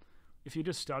else. If you're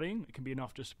just studying, it can be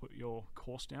enough just to put your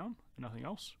course down and nothing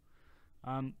else.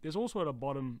 There's also at the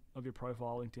bottom of your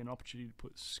profile LinkedIn opportunity to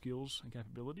put skills and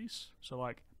capabilities. So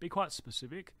like, be quite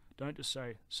specific. Don't just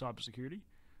say cybersecurity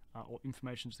or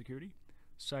information security.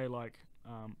 Say like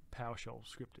PowerShell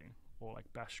scripting or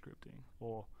like Bash scripting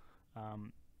or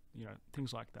you know,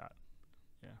 things like that.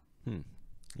 Yeah.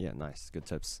 Yeah, nice, good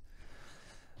tips.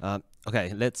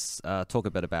 Okay, let's talk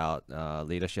a bit about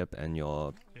leadership and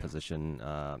your position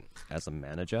as a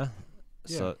manager.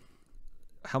 Yeah. So,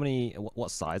 what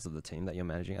size of the team that you're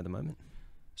managing at the moment?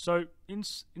 So in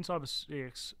Cyber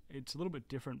CX, it's a little bit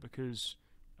different because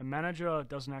a manager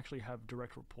doesn't actually have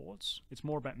direct reports. It's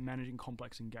more about managing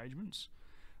complex engagements.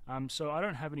 So I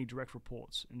don't have any direct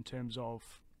reports in terms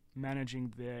of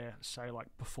managing their, say, like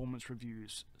performance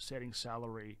reviews, setting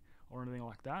salary, or anything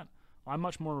like that. I'm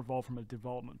much more involved from a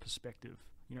development perspective.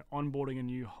 You know, onboarding a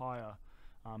new hire,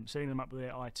 setting them up with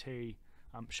their IT,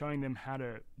 showing them how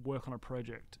to work on a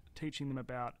project, teaching them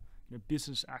about, you know,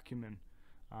 business acumen,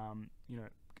 you know,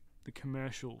 the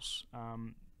commercials,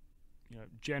 you know,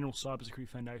 general cybersecurity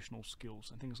foundational skills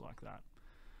and things like that.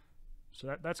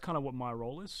 So that's kind of what my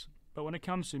role is. But when it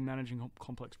comes to managing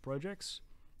complex projects,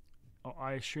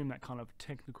 I assume that kind of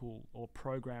technical or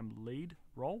program lead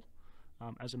role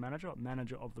as a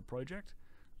manager of the project.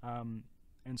 And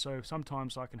so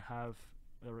sometimes I can have,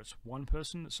 whether it's one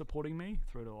person that's supporting me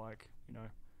through to like, you know,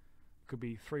 it could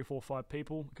be 3, 4, 5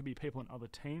 people. It could be people in other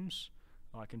teams,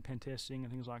 like in pen testing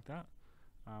and things like that.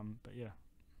 But yeah,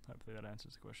 hopefully that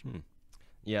answers the question.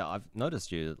 Yeah, I've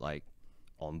noticed you like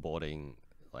onboarding,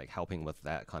 like helping with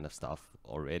that kind of stuff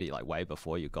already, like way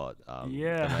before you got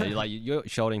like you're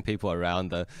showing people around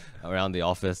the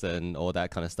office and all that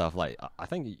kind of stuff. Like I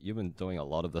think you've been doing a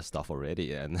lot of this stuff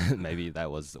already, and maybe that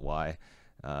was why.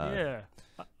 Yeah,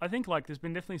 I think like there's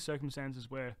been definitely circumstances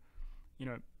where, you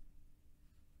know,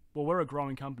 well, we're a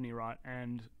growing company, right?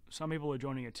 And some people are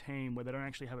joining a team where they don't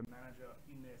actually have a manager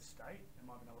in their state. It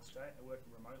might be another state. They're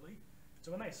working remotely.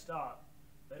 So when they start,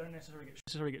 they don't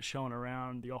necessarily get shown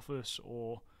around the office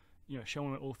or, you know,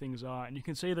 shown where all things are. And you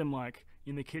can see them like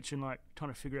in the kitchen, like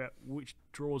trying to figure out which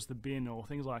drawer's the bin or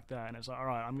things like that. And it's like, all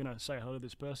right, I'm going to say hello to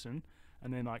this person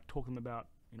and then like talk to them about,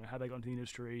 you know, how they got into the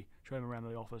industry, show them around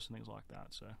the office and things like that.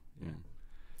 So, yeah.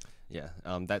 Yeah,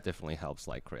 that definitely helps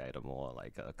like create a more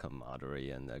like a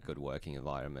camaraderie and a good working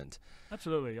environment.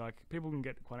 Absolutely. Like people can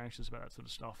get quite anxious about that sort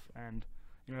of stuff. And,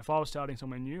 you know, if I was starting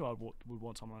somewhere new, I would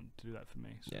want someone to do that for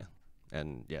me. So. Yeah.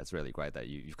 And yeah, it's really great that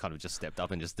you've kind of just stepped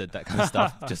up and just did that kind of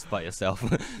stuff just by yourself.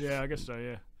 Yeah, I guess so,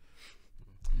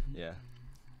 yeah.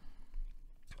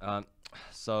 Yeah.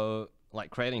 So like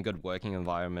creating a good working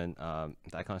environment,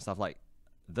 that kind of stuff, like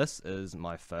this is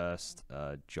my first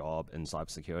job in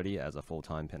cybersecurity as a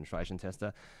full-time penetration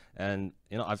tester. And,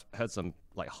 you know, I've heard some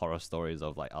like horror stories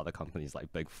of like other companies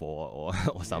like Big Four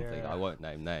or something. Yeah. I won't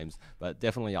name names, but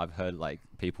definitely I've heard like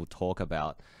people talk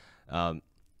about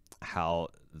how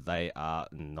they are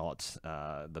not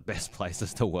the best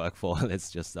places to work for.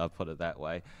 Let's just put it that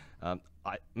way.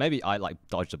 Maybe I like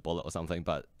dodged a bullet or something,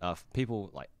 but people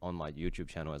like on my YouTube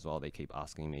channel as well, they keep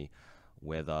asking me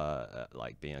whether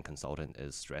like being a consultant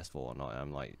is stressful or not.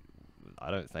 I'm like, I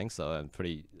don't think so.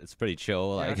 It's pretty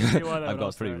chill. Yeah, like I've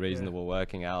got pretty reasonable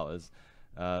working hours.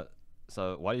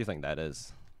 So why do you think that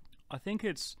is? I think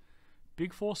it's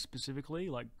Big Four specifically,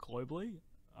 like globally,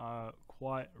 are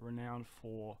quite renowned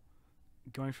for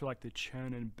going through like the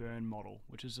churn and burn model,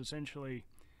 which is essentially,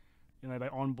 they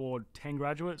onboard 10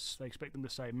 graduates, they expect them to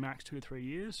stay max 2 to 3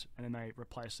 years, and then they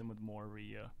replace them with more every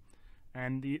year.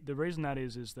 And the reason that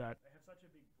is that they have such a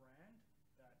big brand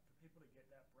that for people to get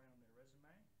that brand on their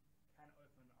resume can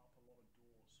open up a lot of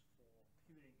doors for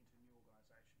pivoting into new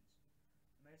organizations.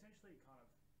 And they essentially kind of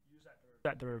use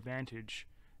that to their advantage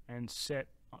and set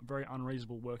very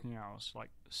unreasonable working hours, like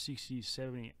 60,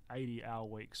 70, 80-hour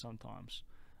weeks sometimes,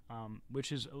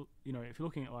 which is, if you're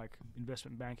looking at like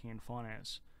investment banking and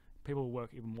finance, people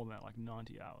work even more than that, like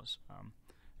 90 hours.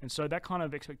 And so that kind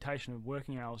of expectation of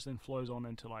working hours then flows on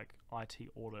into like IT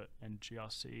audit and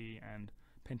GRC and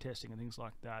pen testing and things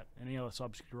like that, and any other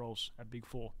cybersecurity roles at Big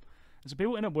Four. And so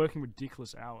people end up working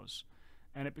ridiculous hours,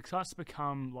 and it starts to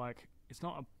become like, it's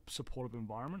not a supportive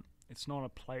environment. It's not a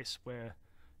place where,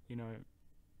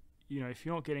 if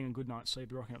you're not getting a good night's sleep,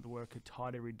 you're rocking up to work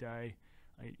tired every day,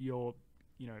 you're,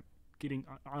 getting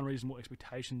unreasonable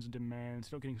expectations and demands,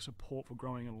 you're not getting support for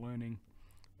growing and learning.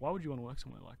 Why would you want to work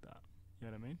somewhere like that? You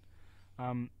know what I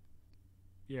mean?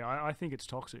 I think it's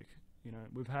toxic.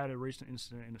 We've had a recent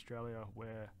incident in Australia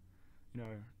where,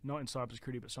 not in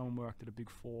cybersecurity, but someone worked at a Big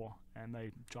Four and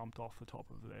they jumped off the top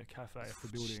of their cafe off the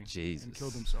building and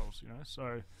killed themselves.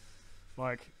 So,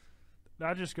 like,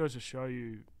 that just goes to show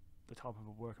you the type of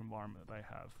a work environment that they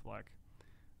have. Like,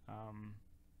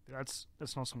 that's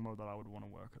not somewhere that I would want to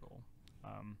work at all.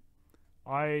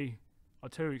 I'll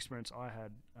tell you the experience I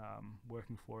had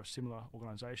working for a similar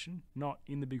organization, not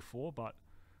in the Big Four, but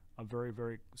a very,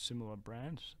 very similar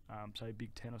brand, say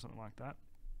Big 10 or something like that.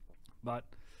 But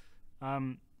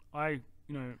I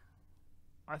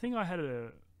think I had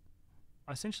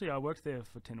essentially I worked there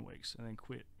for 10 weeks and then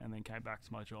quit and then came back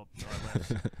to my job that I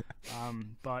left.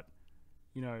 But,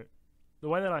 the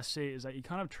way that I see it is that you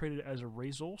kind of treat it as a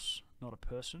resource, not a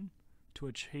person, to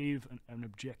achieve an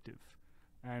objective.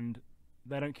 And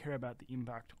they don't care about the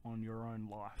impact on your own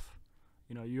life.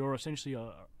 You're essentially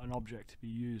an object to be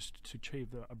used to achieve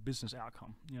a business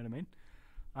outcome. You know what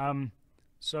I mean?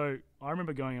 So I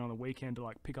remember going on the weekend to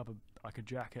like pick up a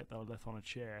jacket that I left on a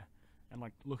chair, and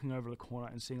like looking over the corner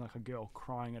and seeing like a girl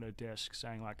crying at her desk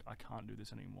saying like, I can't do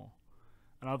this anymore.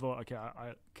 And I thought, okay,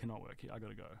 I cannot work here. I got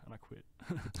to go. And I quit.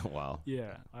 Wow.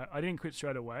 Yeah. I didn't quit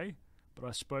straight away, but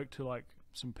I spoke to like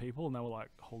some people and they were like,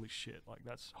 holy shit, like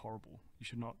that's horrible. You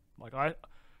should not, like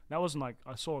that wasn't like,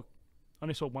 I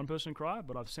only saw one person cry,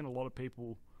 but I've seen a lot of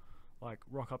people like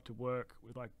rock up to work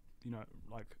with like,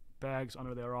 like bags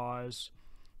under their eyes.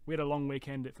 We had a long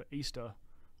weekend for Easter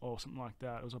or something like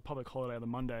that. It was a public holiday on the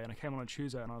Monday, and I came on a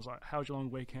Tuesday and I was like, how was your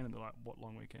long weekend? And they're like, what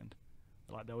long weekend?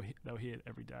 Like they were here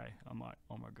every day. I'm like,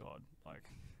 oh my God, like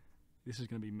this is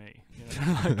going to be me.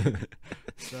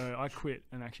 So I quit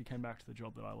and actually came back to the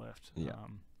job that I left,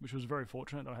 which was very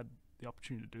fortunate that I had the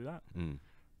opportunity to do that.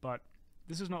 But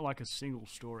this is not like a single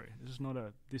story.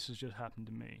 This has just happened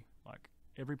to me. Like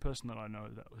every person that I know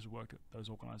that has worked at those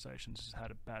organizations has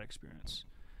had a bad experience.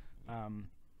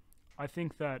 I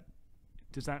think that,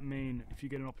 does that mean if you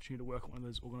get an opportunity to work at one of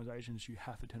those organizations, you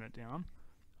have to turn it down?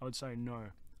 I would say no.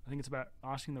 I think it's about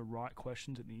asking the right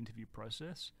questions at the interview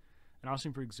process and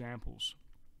asking for examples.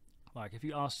 Like if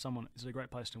you ask someone, is it a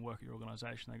great place to work at your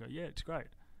organization? They go, yeah, it's great.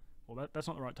 Well, that's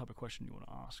not the right type of question you want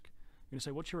to ask. You're going to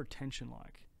say, what's your retention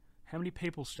like? How many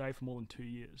people stay for more than 2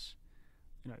 years?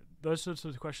 Those sorts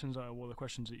of questions are the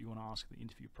questions that you want to ask at the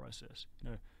interview process.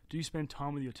 Do you spend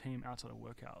time with your team outside of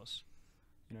work hours?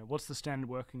 What's the standard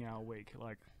working hour week?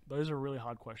 Like those are really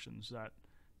hard questions that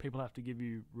people have to give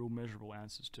you real measurable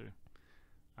answers to.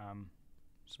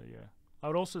 So yeah, I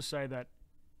would also say that,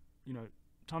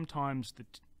 sometimes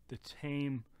the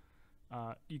team,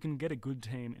 you can get a good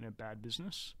team in a bad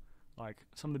business. Like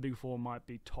some of the Big Four might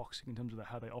be toxic in terms of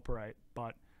how they operate,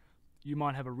 but you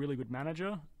might have a really good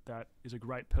manager that is a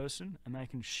great person and they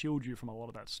can shield you from a lot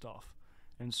of that stuff.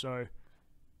 And so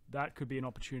that could be an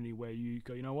opportunity where you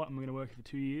go, you know what, I'm going to work here for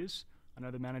 2 years. I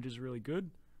know the manager's really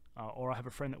good, or I have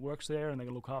a friend that works there and they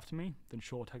can look after me, then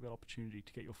sure, take that opportunity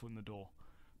to get your foot in the door.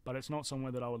 But it's not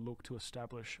somewhere that I would look to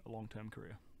establish a long-term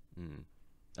career.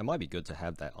 It might be good to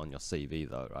have that on your CV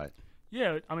though, right?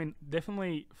 Yeah, I mean,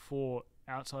 definitely for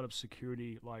outside of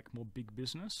security, like more big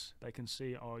business, they can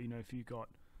see, if you got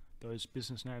those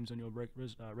business names on your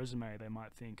resume, they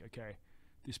might think, okay,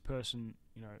 this person,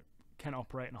 can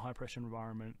operate in a high-pressure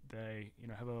environment. They,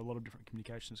 have a lot of different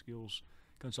communication skills,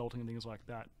 consulting and things like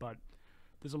that. But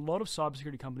there's a lot of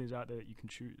cybersecurity companies out there that you can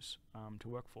choose to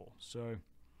work for. So,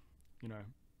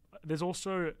 there's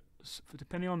also,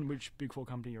 depending on which Big Four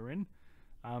company you're in,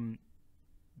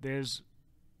 there's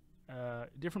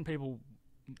different people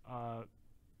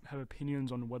have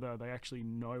opinions on whether they actually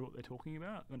know what they're talking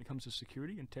about when it comes to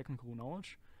security and technical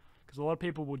knowledge. Because a lot of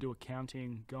people will do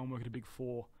accounting, go and work at a big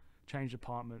four, change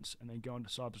departments, and then go into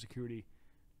cybersecurity,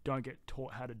 don't get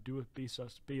taught how to do it, be a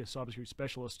cybersecurity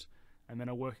specialist, and then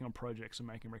are working on projects and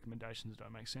making recommendations that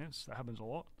don't make sense. That happens a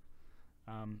lot.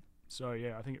 So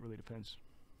yeah, I think it really depends.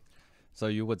 So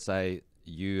you would say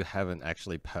you haven't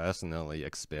actually personally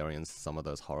experienced some of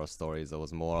those horror stories. It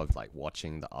was more of like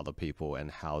watching the other people and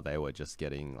how they were just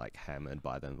getting like hammered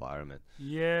by the environment.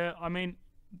 Yeah, I mean,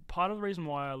 part of the reason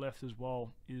why I left as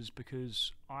well is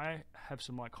because I have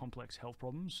some like complex health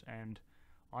problems, and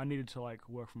I needed to like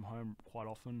work from home quite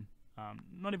often.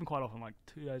 Not even quite often, like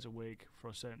 2 days a week for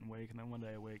a certain week, and then 1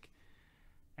 day a week.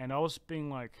 And I was being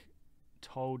like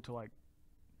told to like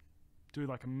do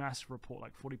like a massive report,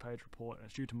 like 40-page report, and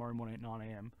it's due tomorrow morning at 9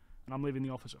 a.m. and I'm leaving the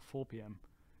office at 4 p.m.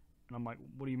 and I'm like,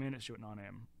 what do you mean it's due at 9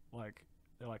 a.m.? Like,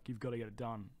 they're like, you've got to get it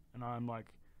done. And I'm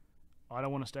like, I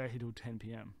don't want to stay here till 10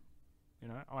 p.m. You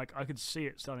know, like I could see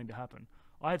it starting to happen.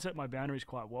 I had set my boundaries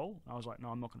quite well. I was like, no,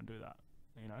 I'm not going to do that.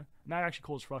 You know, and that actually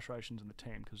caused frustrations in the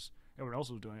team because everyone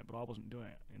else was doing it, but I wasn't doing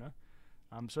it. You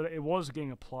know, so it was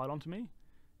getting applied onto me,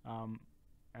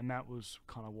 and that was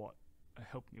kind of what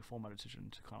helped me form my decision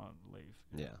to kind of leave.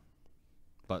 Yeah.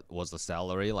 But was the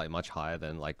salary like much higher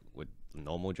than like with a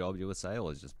normal job, you would say, or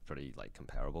was it just pretty like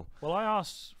comparable? Well, I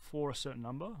asked for a certain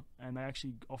number, and they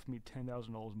actually offered me $10,000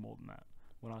 more than that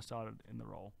when I started in the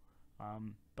role.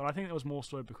 But I think it was more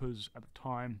so because at the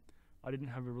time I didn't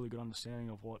have a really good understanding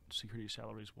of what security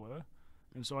salaries were,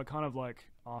 and so I kind of like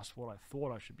asked what I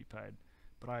thought I should be paid,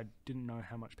 but I didn't know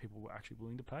how much people were actually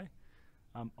willing to pay.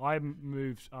 I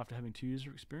moved after having 2 years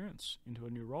of experience into a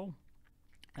new role,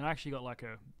 and I actually got like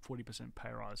a 40% pay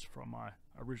rise from my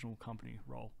original company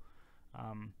role.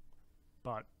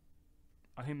 But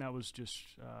I think that was just,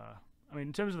 I mean,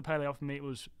 in terms of the pay they offered me, it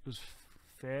was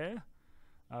fair,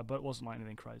 but it wasn't like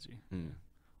anything crazy.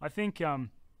 I think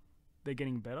they're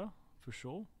getting better for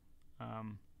sure,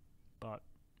 but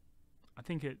I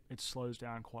think it slows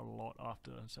down quite a lot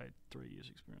after, say, 3 years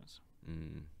experience.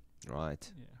 Right.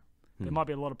 Yeah. There might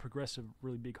be a lot of progressive,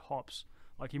 really big hops.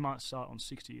 Like you might start on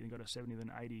 60 and go to 70,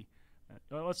 then 80.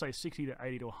 Let's say 60 to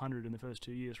 80 to 100 in the first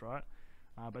 2 years, right?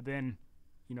 But then,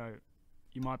 you know,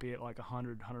 you might be at like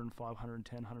 100, 105,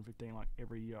 110, 115 like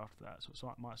every year after that. So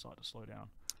it might start to slow down.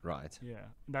 Right.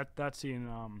 Yeah. That's in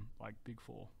like Big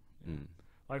Four. Yeah.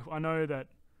 Like I know that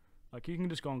like you can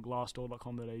just go on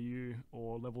glassdoor.com.au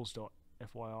or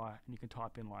levels.fyi and you can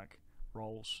type in like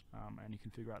roles and you can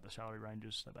figure out the salary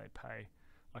ranges that they pay.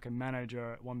 Like a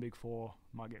manager at one Big Four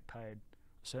might get paid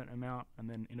a certain amount, and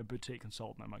then in a boutique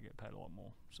consultant they might get paid a lot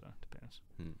more. So it depends.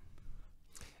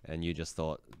 And you just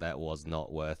thought that was not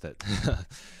worth it.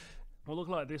 Well, look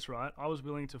like this, right? I was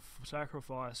willing to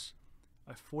sacrifice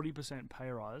a 40% pay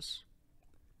rise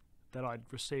that I'd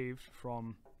received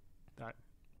from that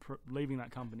leaving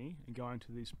that company and going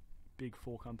to this Big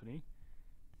Four company.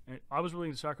 And I was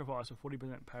willing to sacrifice a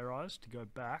 40% pay rise to go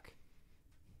back,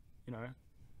 you know,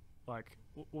 like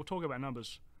we'll talk about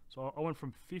numbers. So I went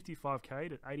from 55k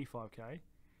to 85k,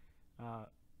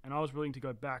 and I was willing to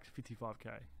go back to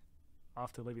 55k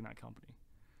after leaving that company,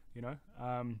 you know.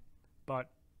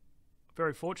 But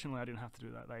very fortunately, I didn't have to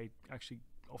do that. They actually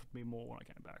offered me more when I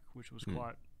came back, which was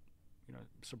quite, you know,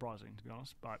 surprising to be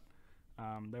honest. But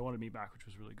they wanted me back, which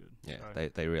was really good. Yeah, so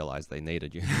they realized they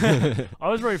needed you. I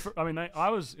was very. I mean, I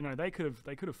was. You know, they could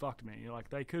have fucked me. You know, like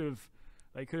they could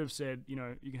have said, you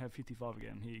know, you can have 55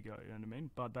 again. Here you go. You know what I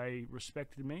mean? But they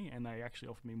respected me, and they actually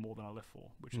offered me more than I left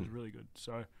for, which was really good.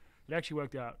 So it actually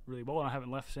worked out really well. And I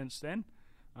haven't left since then,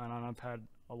 and I've had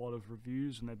a lot of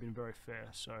reviews, and they've been very fair.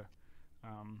 So,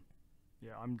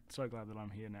 yeah, I'm so glad that I'm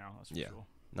here now. That's for sure.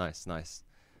 Nice.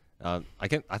 I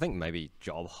think maybe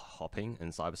job hopping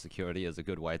in cybersecurity is a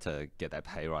good way to get that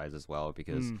pay rise as well,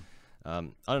 because I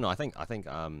don't know. I think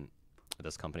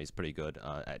this company is pretty good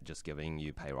at just giving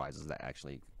you pay rises that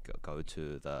actually go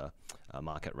to the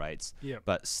market rates. Yeah.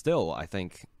 But still, I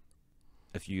think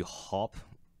if you hop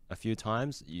a few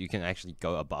times, you can actually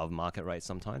go above market rates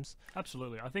sometimes.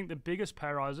 Absolutely. I think the biggest pay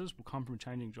rises will come from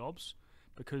changing jobs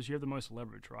because you have the most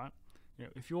leverage, right? You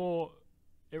know, if you're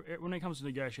when it comes to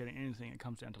negotiating anything, it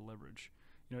comes down to leverage.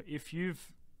 You know, if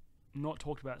you've not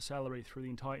talked about salary through the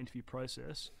entire interview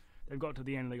process, they've got to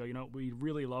the end and they go, you know, we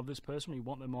really love this person, we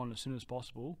want them on as soon as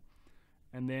possible,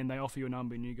 and then they offer you a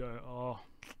number and you go, oh,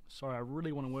 sorry, I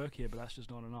really want to work here, but that's just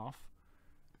not enough.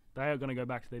 They are going to go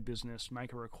back to their business,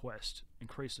 make a request,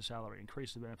 increase the salary,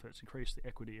 increase the benefits, increase the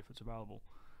equity if it's available.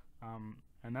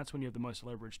 And that's when you have the most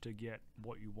leverage to get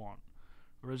what you want.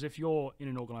 Whereas if you're in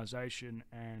an organization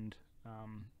and,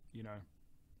 you know,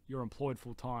 you're employed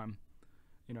full time,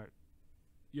 you know,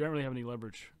 you don't really have any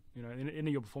leverage. You know, in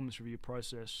your performance review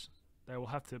process, they will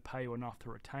have to pay you enough to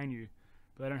retain you,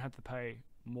 but they don't have to pay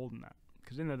more than that.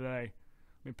 Because at the end of the day,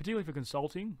 I mean, particularly for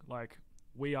consulting, like,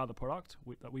 we are the product,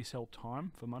 that we sell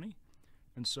time for money.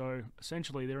 And so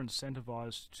essentially they're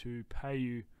incentivized to pay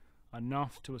you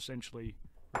enough to essentially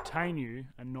retain you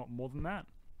and not more than that.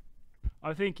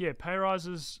 I think, yeah, pay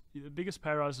rises, the biggest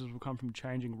pay rises will come from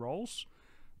changing roles,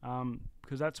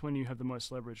 because that's when you have the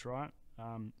most leverage, right?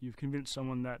 You've convinced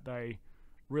someone that they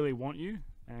really want you,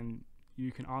 and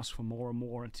you can ask for more and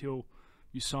more until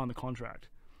you sign the contract.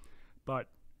 But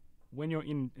when you're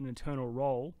in an internal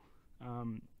role,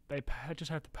 they just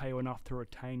have to pay you enough to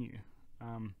retain you.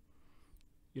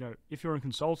 You know, if you're in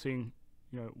consulting,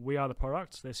 you know, we are the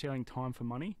products. They're selling time for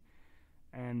money,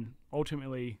 and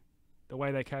ultimately, the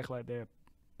way they calculate their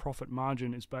profit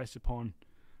margin is based upon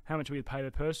how much we pay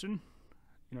the person.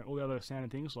 You know, all the other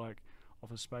standard things like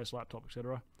office space, laptop,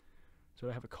 etc. So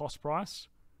they have a cost price,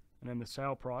 and then the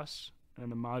sale price, and then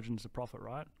the margin's the profit,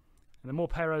 right? And the more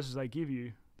pay raises they give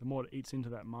you, the more it eats into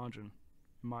that margin.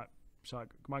 It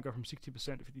might go from 60%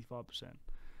 to 55%.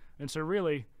 And so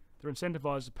really, they're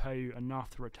incentivized to pay you enough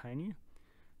to retain you,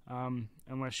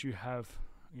 unless you have,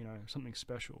 you know, something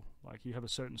special, like you have a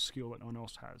certain skill that no one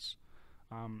else has.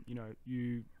 You know,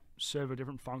 you serve a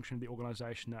different function of the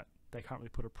organization that they can't really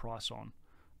put a price on.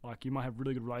 Like, you might have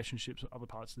really good relationships with other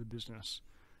parts of the business.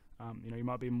 You know, you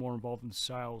might be more involved in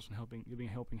sales and giving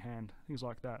a helping hand, things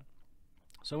like that.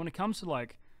 So when it comes to,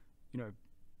 like, you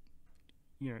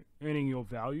know, earning your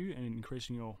value and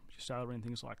increasing your salary and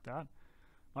things like that,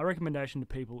 my recommendation to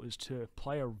people is to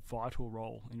play a vital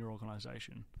role in your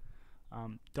organization.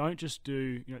 Don't just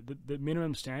do, you know, the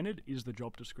minimum standard is the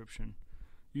job description.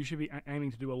 You should be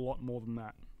aiming to do a lot more than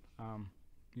that,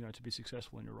 you know, to be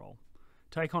successful in your role.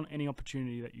 Take on any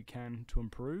opportunity that you can to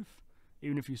improve,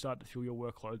 even if you start to feel your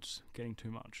workload's getting too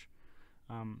much.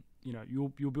 You know,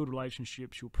 you'll build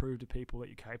relationships, you'll prove to people that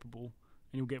you're capable,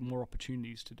 and you'll get more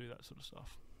opportunities to do that sort of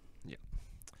stuff.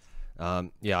 Yeah.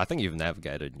 Yeah, I think you've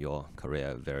navigated your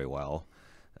career very well.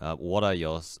 What are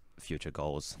your future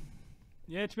goals?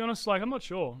 Yeah, to be honest, like, I'm not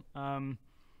sure. I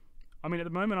mean, at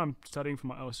the moment, I'm studying for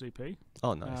my LCP.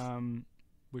 Oh, nice.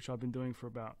 Which I've been doing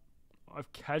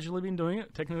I've casually been doing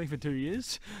it, technically for 2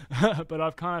 years, but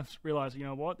I've kind of realized, you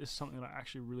know what, this is something that I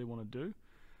actually really want to do.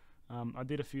 I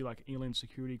did a few, like,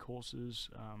 security courses,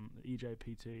 the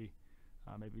EJPT,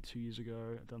 maybe 2 years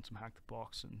ago. I've done some Hack the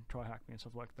Box and Try Hack Me and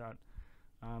stuff like that.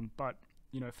 But,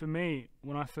 you know, for me,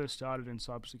 when I first started in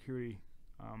cybersecurity,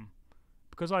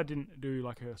 because I didn't do,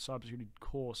 like, a cybersecurity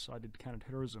course, I did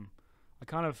counterterrorism. I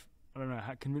kind of, I don't know,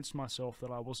 had convinced myself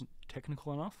that I wasn't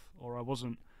technical enough, or I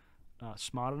wasn't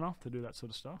smart enough to do that sort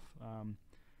of stuff.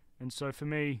 And so for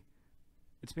me,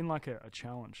 it's been like a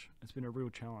challenge. It's been a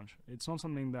real challenge. It's not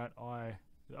something that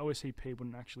the OSCP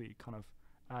wouldn't actually kind of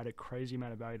add a crazy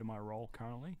amount of value to my role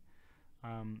currently.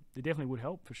 They definitely would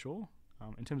help, for sure,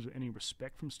 in terms of any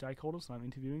respect from stakeholders that I'm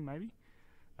interviewing, maybe.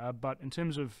 But in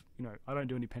terms of, you know, I don't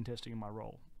do any pen testing in my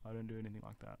role. I don't do anything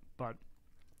like that. But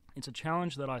it's a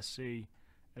challenge that I see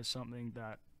as something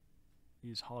that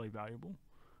is highly valuable.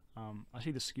 I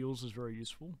see the skills as very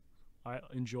useful. I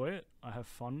enjoy it. I have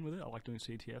fun with it. I like doing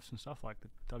CTFs and stuff, like the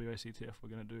WA CTF we're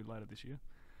going to do later this year.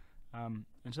 And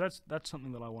so that's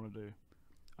something that I want to do.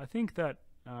 I think that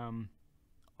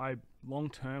I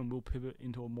long-term will pivot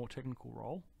into a more technical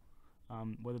role,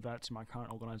 whether that's in my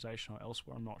current organisation or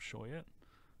elsewhere. I'm not sure yet.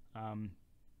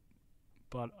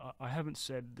 But I haven't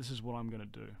said this is what I'm going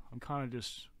to do. I'm kind of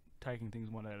just taking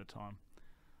things one day at a time.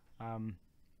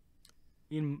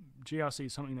 In GRC,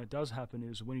 something that does happen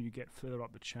is when you get further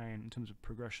up the chain in terms of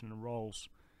progression and roles,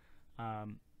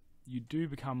 you do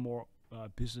become more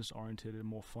business-oriented and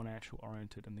more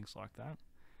financial-oriented and things like that.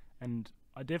 And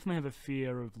I definitely have a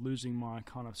fear of losing my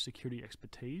kind of security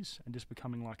expertise and just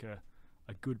becoming like a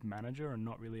good manager and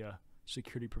not really a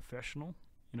security professional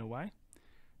in a way.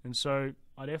 And so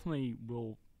I definitely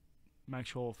will make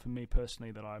sure, for me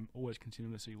personally, that I'm always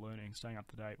continuously learning, staying up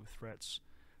to date with threats,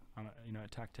 you know,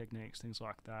 attack techniques, things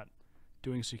like that,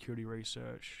 doing security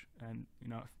research, and, you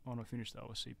know, I want to finish the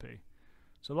OSCP.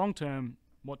 So long term,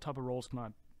 what type of roles can I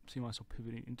see myself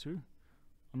pivoting into?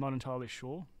 I'm not entirely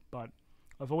sure, but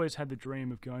I've always had the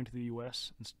dream of going to the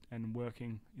US and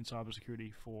working in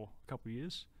cybersecurity for a couple of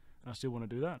years, and I still want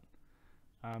to do that.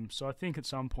 So I think at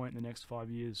some point in the next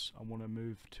 5 years, I want to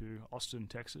move to Austin,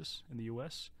 Texas, in the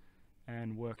US,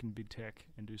 and work in big tech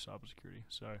and do cybersecurity.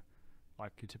 So,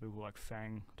 like a typical like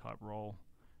FANG type role,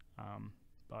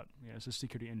 but yeah, it's a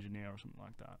security engineer or something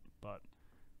like that. But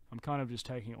I'm kind of just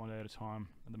taking it one day at a time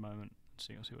at the moment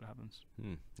see what happens.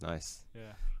 Nice.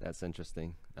 Yeah. That's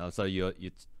interesting. So you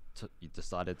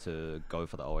decided to go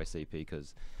for the OSCP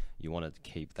because you wanted to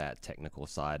keep that technical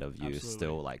side of you Absolutely.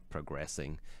 still like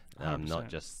progressing, 100%. not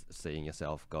just seeing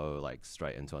yourself go like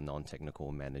straight into a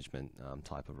non-technical management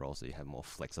type of role, so you have more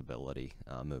flexibility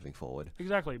moving forward.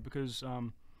 Exactly, because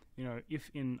you know, if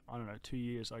in, I don't know, 2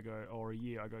 years I go, or a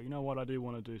year I go, you know what, I do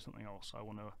want to do something else. I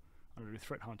want to do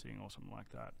threat hunting or something like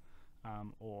that,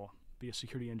 or be a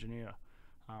security engineer.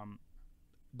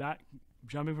 That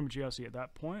jumping from GRC at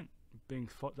that point, being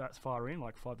that far in,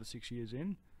 like 5 to 6 years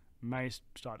in, may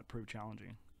start to prove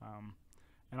challenging.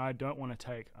 And I don't want to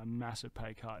take a massive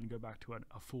pay cut and go back to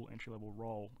a full entry-level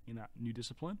role in that new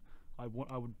discipline. I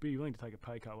would be willing to take a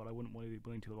pay cut, but I wouldn't be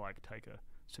willing to like take a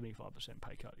 75%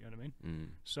 pay cut. You know what I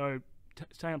mean? So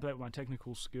staying up to date with my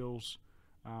technical skills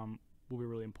will be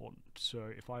really important. So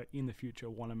if I in the future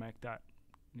want to make that,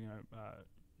 you know,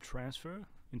 transfer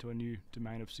into a new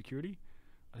domain of security,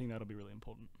 I think that'll be really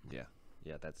important.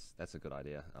 Yeah, that's a good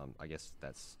idea. I guess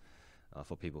that's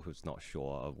for people who's not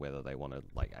sure of whether they want to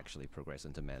like actually progress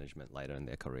into management later in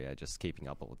their career. Just keeping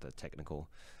up with the technical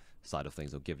side of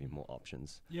things will give you more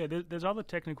options. Yeah, there's other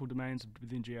technical domains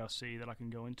within GRC that I can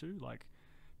go into, like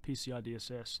PCI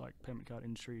DSS, like Payment Card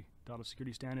Industry Data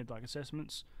Security Standard, like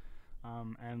assessments,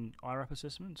 and IRAP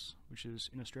assessments, which is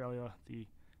in Australia the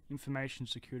Information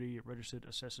Security Registered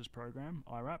Assessors Program,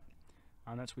 IRAP,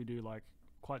 and that's we do like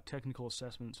quite technical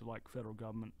assessments of like federal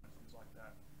government and things like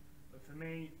that. But for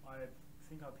me, I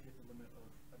think I've hit the limit of,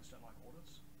 I just don't like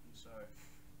audits, and so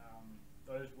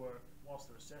those work, whilst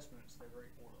they're assessments, they're very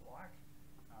audit-like,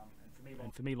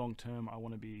 and for me long term, I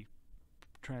want to be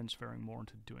transferring more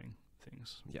into doing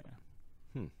things. Yeah.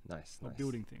 Nice. Or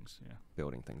building things. Yeah.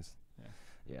 Building things. Yeah.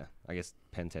 Yeah. I guess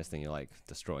pen testing, you're like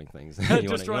destroying things. You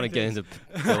want to get into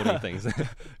building things.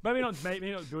 maybe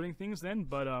not building things then,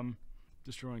 but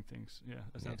destroying things. Yeah,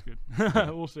 that sounds good.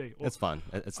 We'll see. It's fun.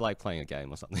 It's like playing a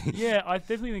game or something. Yeah, I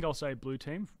definitely think I'll say blue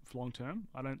team for long term.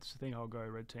 I don't think I'll go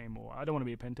red team, or I don't want to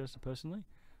be a pen tester personally,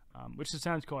 which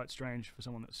sounds quite strange for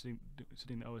someone that's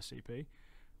sitting the OSCP.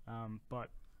 But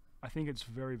I think it's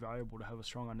very valuable to have a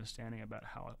strong understanding about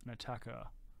how an attacker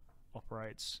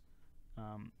operates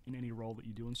in any role that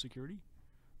you do in security.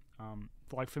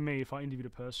 Like for me, if I interviewed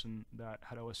a person that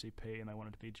had OSCP and they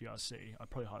wanted to be GRC, I'd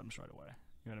probably hire them straight away.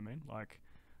 You know what I mean? Like,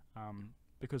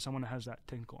 because someone has that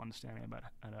technical understanding about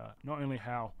not only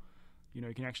how, you know,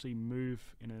 you can actually move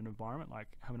in an environment, like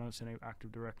have an understanding of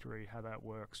Active Directory, how that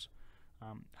works,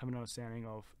 have an understanding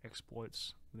of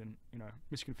exploits within, you know,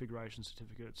 misconfiguration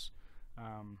certificates,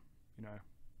 you know,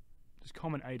 just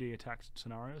common AD attack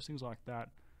scenarios, things like that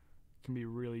can be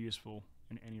really useful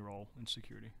in any role in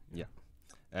security. Yeah.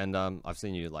 And I've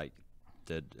seen you like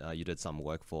you did some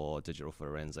work for digital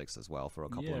forensics as well for a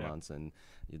couple of months, and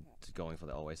you're going for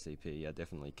the OSCP. Yeah,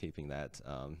 definitely keeping that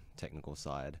technical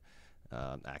side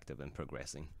active and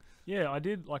progressing. Yeah, I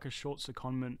did like a short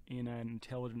secondment in an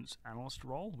intelligence analyst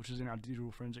role, which is in our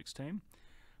digital forensics team.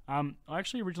 I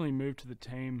actually originally moved to the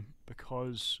team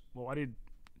because, well, I did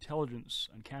intelligence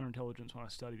and counterintelligence when I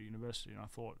studied at university, and I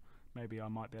thought maybe I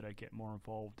might better get more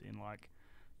involved in, like,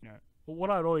 you know,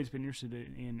 what I'd always been interested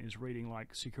in is reading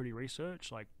like security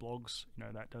research, like blogs, you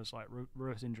know, that does like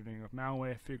reverse engineering of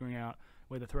malware, figuring out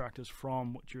where the threat actor's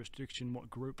from, what jurisdiction, what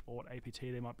group, or what APT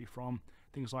they might be from,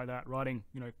 things like that. Writing,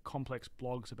 you know, complex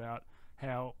blogs about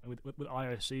how with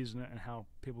IOCs in it and how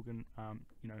people can,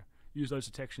 you know, use those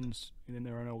detections in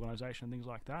their own organization and things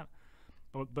like that.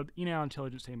 But in our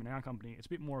intelligence team in our company, it's a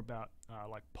bit more about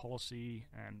like policy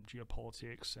and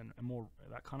geopolitics and more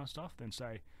that kind of stuff than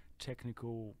say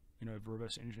technical, you know,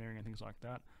 reverse engineering and things like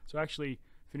that. So I actually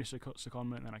finished a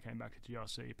secondment and then I came back to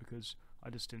GRC because I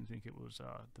just didn't think it was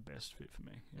the best fit for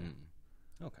me.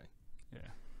 Yeah. Okay.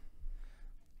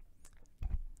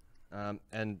 Yeah.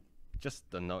 And just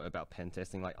the note about pen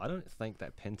testing, like I don't think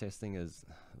that pen testing is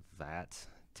that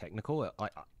technical.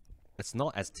 It's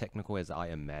not as technical as I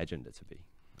imagined it to be.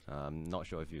 Not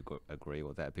sure if you agree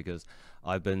with that, because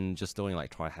I've been just doing like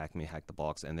try hack me, hack the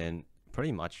box, and then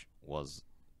pretty much was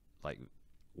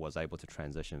able to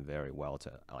transition very well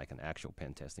to like an actual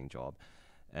pen testing job.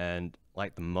 And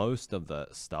like the most of the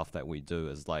stuff that we do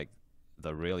is like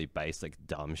the really basic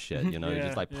dumb shit, you know,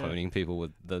 just like poning people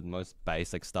with the most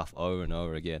basic stuff over and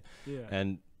over again. Yeah.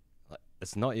 And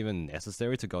it's not even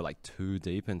necessary to go like too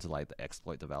deep into like the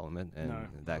exploit development and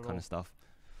that kind of stuff.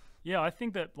 Yeah, I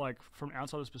think that like from an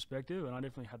outsider's perspective, and I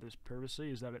definitely had this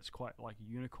previously, is that it's quite like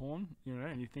unicorn, you know,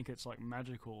 and you think it's like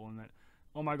magical and that,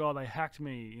 oh my God, they hacked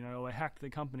me, you know, they hacked the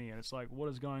company, and it's like, what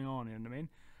is going on, you know what I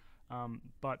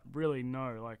But really,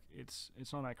 no, like it's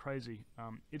not that crazy.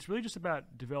 It's really just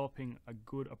about developing a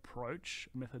good approach,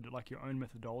 like your own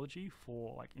methodology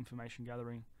for like information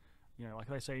gathering. You know, like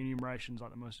they say, enumeration is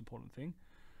like the most important thing.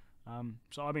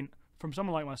 So I mean, from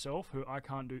someone like myself who I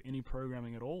can't do any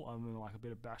programming at all, other than like a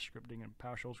bit of Bash scripting and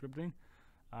PowerShell scripting,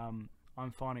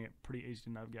 I'm finding it pretty easy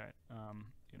to navigate.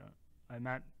 You know, and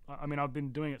that I mean, I've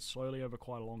been doing it slowly over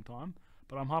quite a long time,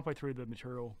 but I'm halfway through the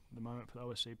material at the moment for the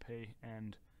OSCP,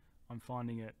 and I'm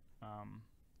finding it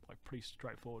like pretty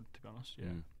straightforward, to be honest. Yeah,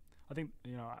 I think,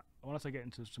 you know, once I get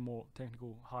into some more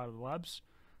technical, harder labs,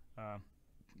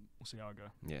 we'll see how I go.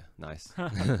 Yeah, nice.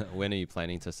 When are you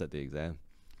planning to set the exam?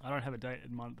 I don't have a date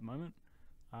in mind at the moment.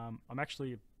 I'm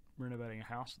actually renovating a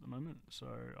house at the moment, so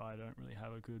I don't really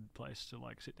have a good place to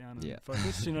like sit down and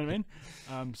focus. You know what I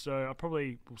mean? So I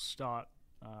probably will start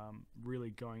really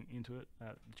going into it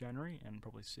at January and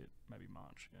probably sit maybe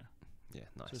March. Yeah. Yeah,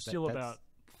 nice. So still about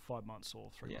 5 months or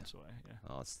 3 months away. Yeah.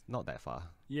 Oh, it's not that far.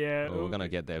 Yeah. Well, we're gonna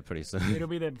get there pretty soon. It'll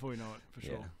be there before we know it, for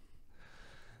sure.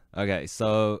 Okay,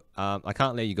 so I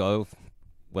can't let you go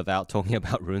without talking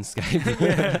about RuneScape.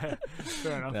 Yeah,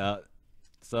 fair enough.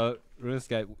 So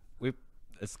RuneScape,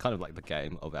 it's kind of like the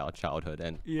game of our childhood,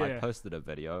 and I posted a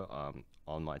video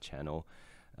on my channel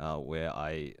where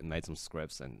I made some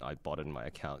scripts and I botted my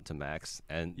account to max,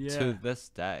 and to this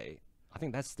day, I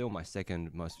think that's still my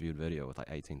second most viewed video with like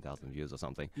 18,000 views or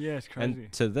something. Yeah, it's crazy.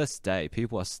 And to this day,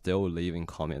 people are still leaving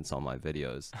comments on my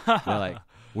videos. They're like,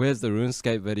 "Where's the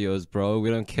RuneScape videos, bro? We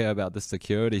don't care about the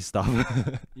security stuff."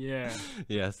 Yeah.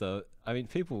 Yeah. So I mean,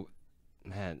 people,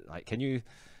 man, like, can you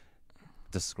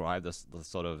describe the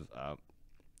sort of,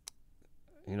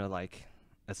 you know, like,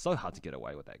 it's so hard to get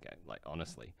away with that game. Like,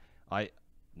 honestly, I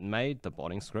made the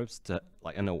botting scripts to,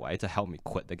 like, in a way to help me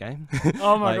quit the game.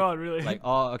 Oh my god, really? Like,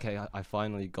 oh, okay, I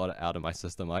finally got it out of my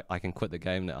system. I can quit the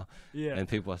game now. Yeah. And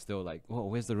people are still like, "Whoa,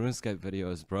 where's the RuneScape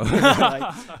videos, bro?"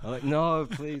 I'm like, no,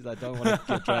 please, I don't want to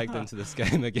get dragged into this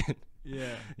game again.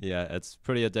 Yeah. Yeah, it's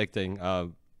pretty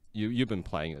addicting. You've been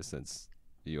playing it since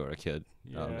you were a kid,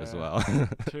 as well.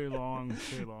 Too long.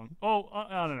 Oh,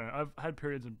 I don't know. I've had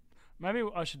periods of. Maybe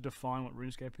I should define what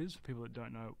RuneScape is for people that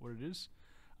don't know what it is.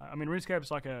 I mean, RuneScape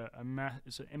is like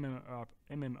it's an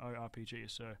MMORPG,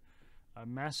 so a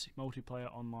mass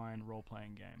multiplayer online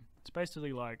role-playing game. It's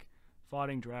basically like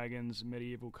fighting dragons,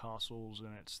 medieval castles,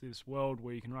 and it's this world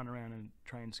where you can run around and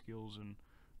train skills and,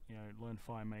 you know, learn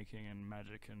fire making and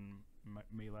magic and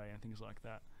melee and things like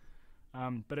that.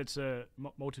 But it's a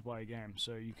multiplayer game,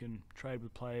 so you can trade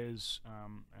with players,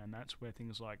 and that's where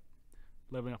things like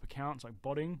leveling up accounts, like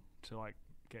botting to like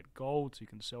get gold, so you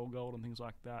can sell gold and things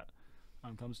like that.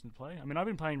 Comes into play. I mean, I've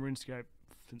been playing RuneScape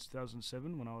since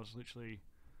 2007 when I was literally,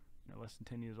 you know, less than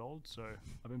 10 years old. So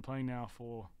I've been playing now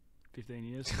for 15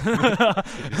 years. Shit.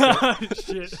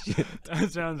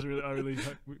 That sounds really overly.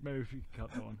 Maybe we can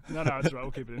cut that one. No, it's right. We'll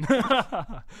keep it in.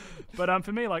 But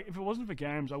for me, like, if it wasn't for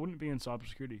games, I wouldn't be in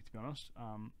cybersecurity, to be honest.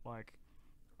 Like,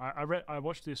 I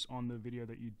watched this on the video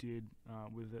that you did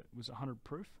with it. Was 100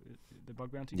 Proof, the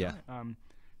bug bounty guy.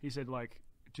 He said, like,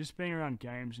 just being around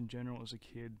games in general as a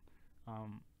kid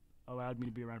allowed me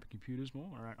to be around computers more,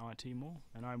 around IT more,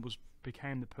 and I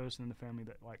became the person in the family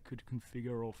that like could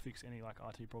configure or fix any like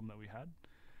IT problem that we had.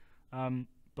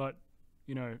 But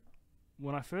you know,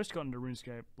 when I first got into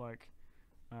RuneScape, like,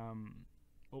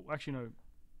 well, actually no,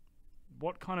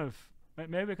 what kind of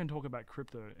maybe I can talk about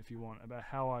crypto if you want, about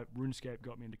how RuneScape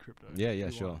got me into crypto. Yeah,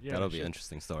 sure. That'll be an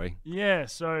interesting story. Yeah,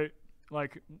 so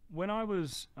like when I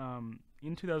was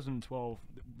in 2012,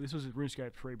 this was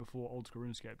RuneScape 3 before old school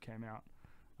RuneScape came out.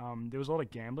 There was a lot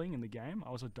of gambling in the game. I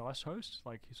was a dice host,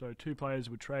 like, so two players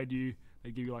would trade you.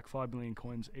 They'd give you like 5 million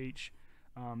coins each.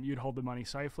 You'd hold the money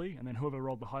safely, and then whoever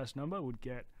rolled the highest number would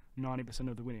get 90%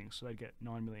 of the winnings. So they'd get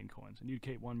 9 million coins, and you'd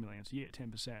keep 1 million. So you get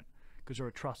 10% because you're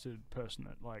a trusted person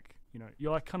that, like, you know,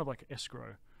 you're like kind of like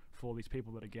escrow for these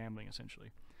people that are gambling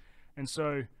essentially. And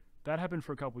so that happened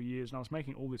for a couple of years, and I was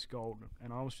making all this gold,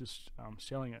 and I was just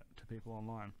selling it to people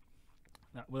online.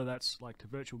 Now, whether that's like to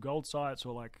virtual gold sites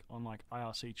or like on like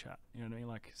IRC chat, you know what I mean?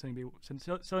 Like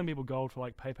selling people gold for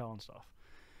like PayPal and stuff.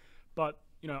 But,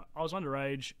 you know, I was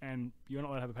underage, and you're not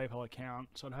allowed to have a PayPal account,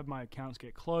 so I'd have my accounts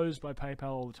get closed by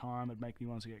PayPal all the time. I'd make new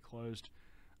ones that get closed.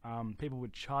 People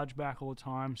would charge back all the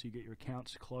time, so you get your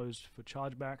accounts closed for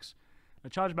chargebacks. A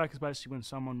chargeback is basically when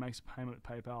someone makes a payment with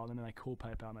PayPal, and then they call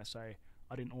PayPal and they say,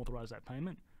 "I didn't authorize that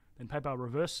payment." Then PayPal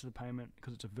reverses the payment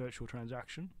because it's a virtual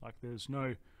transaction. Like, there's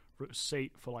no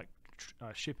receipt for like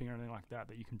shipping or anything like that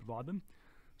you can provide them.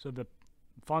 So the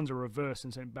funds are reversed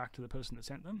and sent back to the person that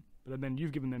sent them. But then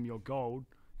you've given them your gold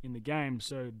in the game,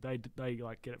 so they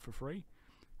like get it for free.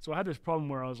 So I had this problem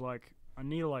where I was like, I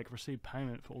need to like receive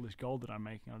payment for all this gold that I'm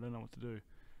making. I don't know what to do.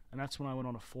 And that's when I went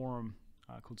on a forum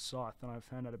called Scythe, and I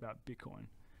found out about Bitcoin.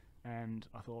 And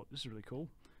I thought, this is really cool.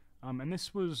 And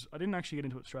this was, I didn't actually get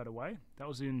into it straight away. That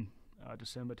was in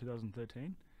December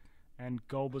 2013. And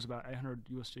gold was about 800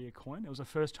 USD a coin. It was the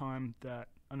first time that,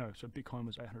 so Bitcoin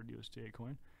was 800 USD a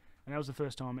coin. And that was the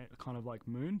first time it kind of like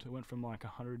mooned. It went from like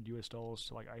 $100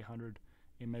 to like 800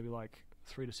 in maybe like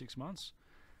 3 to 6 months.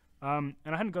 And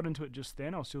I hadn't got into it just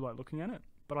then. I was still like looking at it,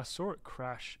 but I saw it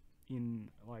crash in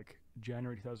like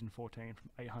January 2014 from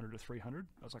 800 to 300.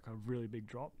 That was like a really big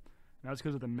drop. And that was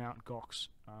because of the Mt. Gox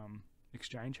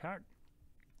exchange hack.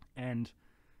 And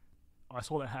I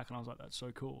saw that hack and I was like, that's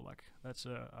so cool. Like that's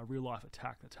a real life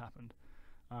attack that's happened.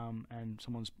 And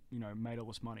someone's, made all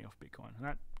this money off Bitcoin. And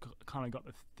that kind of got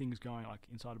the things going like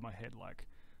inside of my head, like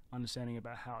understanding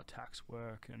about how attacks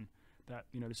work and that,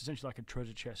 it's essentially like a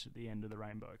treasure chest at the end of the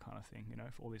rainbow kind of thing,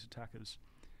 for all these attackers.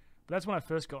 But that's when I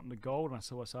first got into gold, and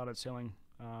I started selling,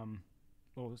 when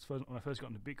I first got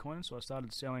into Bitcoin, so I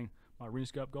started selling my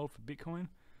RuneScape gold for Bitcoin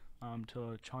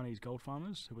to Chinese gold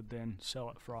farmers who would then sell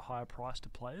it for a higher price to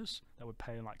players that would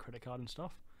pay in like credit card and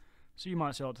stuff. So you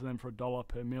might sell it to them for $1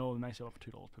 per mil, and they sell it for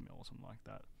 $2 per mil or something like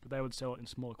that. But they would sell it in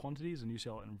smaller quantities, and you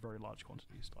sell it in very large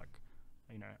quantities, like,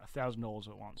 $1,000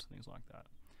 at once, things like that.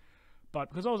 But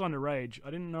because I was underage,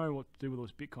 I didn't know what to do with all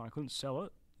this Bitcoin. I couldn't sell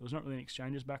it. There was not really any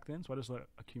exchanges back then, so I just let it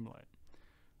accumulate.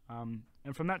 And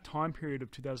from that time period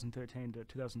of 2013 to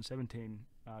 2017,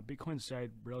 Bitcoin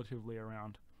stayed relatively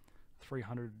around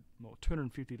 $250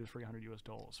 to $300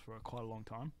 US for quite a long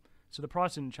time. So the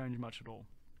price didn't change much at all.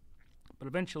 But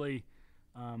eventually,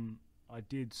 I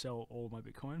did sell all of my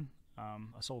Bitcoin.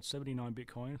 I sold 79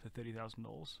 Bitcoin for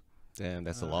 $30,000. Damn,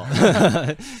 that's a lot.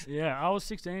 Yeah, I was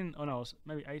 16. I was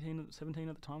maybe 18, 17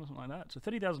 at the time or something like that. So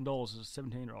 $30,000 as a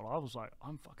 17-year-old, I was like,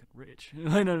 I'm fucking rich. You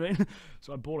know what I mean?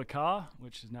 So I bought a car,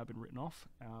 which has now been written off.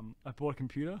 I bought a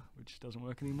computer, which doesn't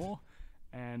work anymore.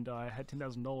 And I had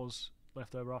 $10,000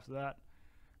 left over after that.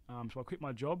 So I quit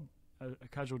my job, a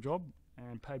casual job,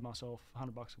 and paid myself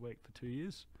 $100 a week for 2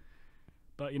 years.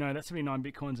 But, that 79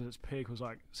 Bitcoins at its peak was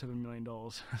like $7 million.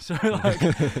 So, like,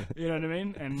 you know what I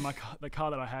mean? And the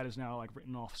car that I had is now, like,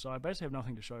 written off. So I basically have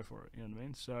nothing to show for it, you know what I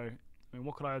mean? So,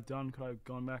 what could I have done? Could I have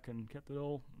gone back and kept it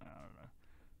all? No, I don't know.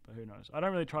 But who knows? I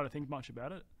don't really try to think much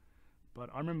about it.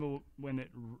 But I remember when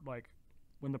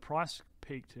the price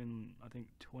peaked in, I think,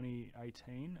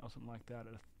 2018 or something like that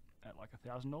at like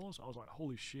 $1,000, I was like,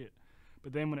 holy shit.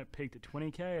 But then when it peaked at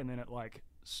 20K and then at like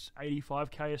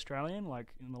 85K Australian, like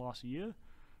in the last year,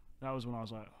 that was when I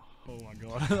was like, oh my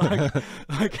God.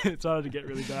 like it started to get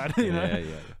really bad, you know?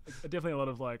 Yeah. Definitely a lot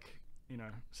of like,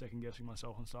 second guessing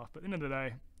myself and stuff. But at the end of the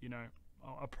day,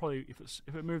 I probably,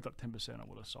 if it moved up 10%, I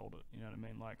would have sold it, you know what I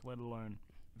mean? Like, let alone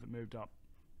if it moved up,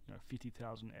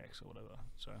 50,000x or whatever.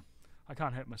 So I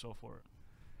can't hurt myself for it.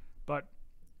 But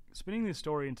spinning this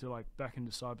story back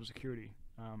into cybersecurity,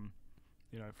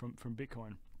 from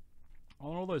Bitcoin,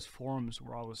 on all those forums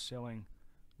where I was selling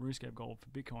RuneScape gold for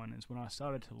Bitcoin is when I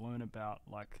started to learn about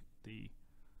like the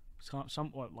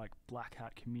somewhat like black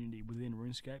hat community within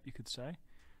RuneScape, you could say.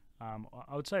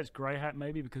 I would say it's grey hat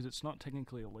maybe because it's not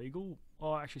technically illegal.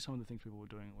 Well, actually some of the things people were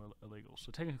doing were illegal,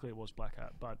 so technically it was black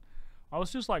hat. But I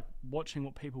was just like watching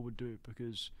what people would do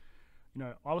because,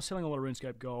 I was selling a lot of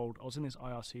RuneScape gold. I was in this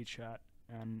IRC chat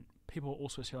and people were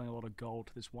also selling a lot of gold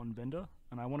to this one vendor,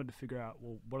 and I wanted to figure out,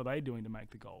 well, what are they doing to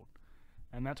make the gold?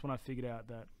 And that's when I figured out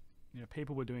that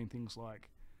people were doing things like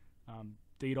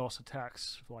DDoS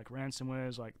attacks for like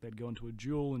ransomwares, like they'd go into a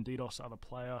duel and DDoS the other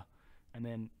player and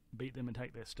then beat them and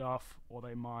take their stuff, or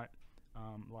they might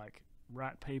like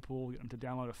rat people, get them to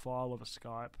download a file of a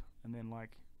Skype and then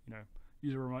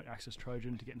use a remote access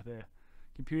Trojan to get into their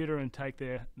computer and take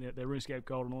their RuneScape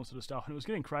gold and all sort of stuff. And it was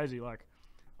getting crazy. Like,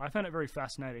 I found it very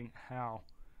fascinating how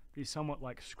these somewhat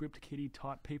like script kiddie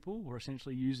type people were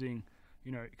essentially using,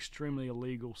 extremely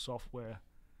illegal software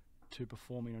to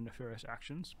perform, nefarious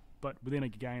actions, but within a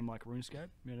game like RuneScape,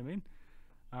 you know what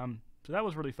I mean? So that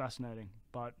was really fascinating,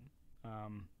 but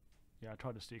I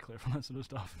tried to steer clear from that sort of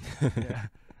stuff. Yeah.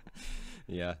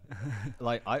 Yeah.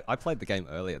 Like, I played the game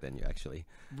earlier than you, actually.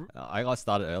 I got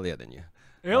started earlier than you.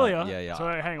 Earlier? Yeah. So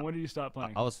hang on, when did you start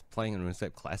playing? I was playing in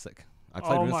RuneScape Classic. I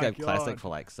played RuneScape Classic for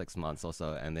like 6 months or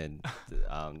so, and then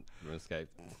RuneScape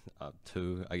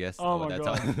 2, I guess. Oh my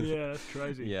God. Time. Yeah, that's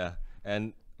crazy. Yeah.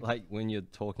 And like when you're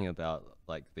talking about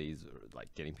like these,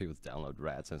 like getting people to download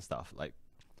rats and stuff, like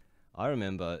I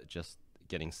remember just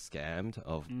getting scammed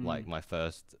of like my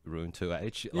first Rune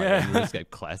 2H, like Yeah. in RuneScape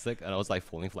Classic, and I was like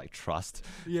falling for like trust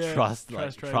trade.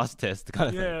 test kind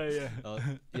of thing. Yeah.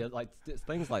 Yeah, like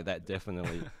things like that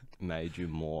definitely made you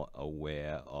more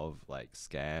aware of like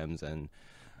scams and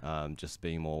just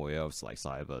being more aware of like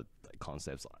cyber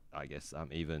concepts, I guess.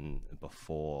 Even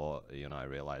before I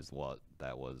realized what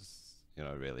that was,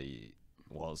 really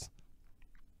was.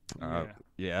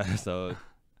 Yeah. So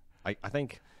I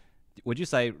think, would you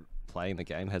say playing the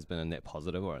game has been a net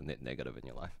positive or a net negative in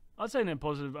your life? I'd say net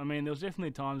positive. I mean, there was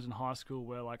definitely times in high school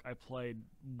where like I played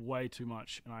way too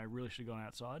much and I really should have gone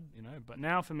outside, But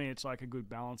now for me, it's like a good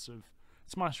balance of,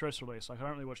 it's my stress release. Like I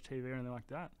don't really watch TV or anything like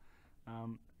that.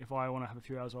 If I want to have a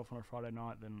few hours off on a Friday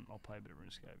night, then I'll play a bit of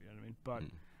RuneScape, you know what I mean? But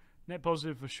net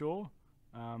positive for sure.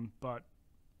 But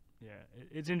yeah,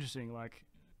 it's interesting. Like,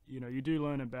 you do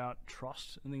learn about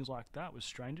trust and things like that with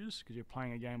strangers because you're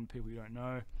playing a game with people you don't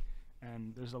know.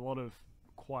 And there's a lot of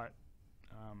quite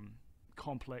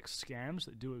complex scams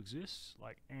that do exist,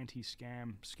 like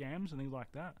anti-scam scams and things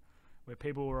like that, where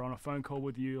people are on a phone call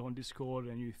with you on Discord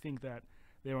and you think that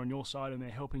they're on your side and they're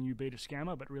helping you beat a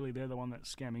scammer, but really they're the one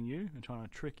that's scamming you and trying to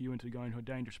trick you into going to a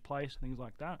dangerous place, things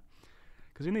like that.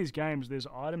 Because in these games, there's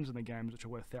items in the games which are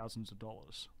worth thousands of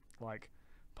dollars. Like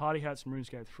party hats in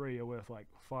RuneScape 3 are worth like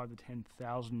 $5,000 to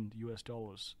 $10,000 US. You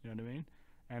know what I mean?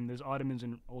 And there's items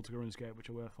in Ultra RuneScape which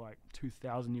are worth like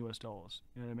 $2,000 US.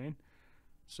 You know what I mean?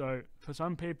 So for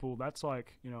some people, that's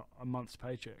like a month's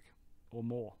paycheck or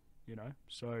more.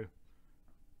 So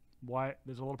why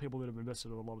there's a lot of people that have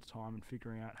invested a lot of time in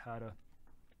figuring out how to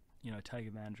take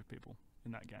advantage of people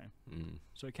in that game.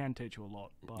 So it can teach you a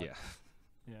lot. But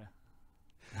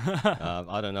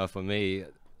I don't know. For me,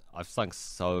 I've sunk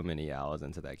so many hours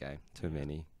into that game. Too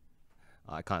many.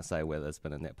 I can't say whether it's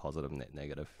been a net positive, net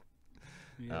negative.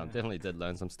 Definitely did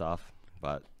learn some stuff,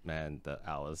 but man, the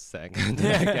hours sank into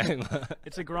that game.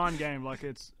 It's a grind game. Like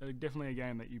it's definitely a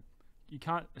game that you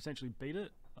can't essentially beat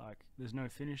it. Like there's no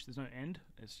finish, there's no end.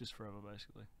 It's just forever,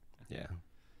 basically. Yeah.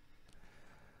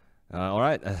 All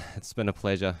right. It's been a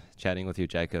pleasure chatting with you,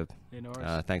 Jacob. Yeah, no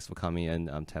worries. Thanks for coming in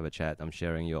to have a chat. I'm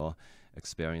sharing your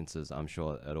experiences. I'm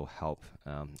sure it'll help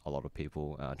a lot of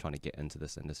people trying to get into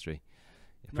this industry.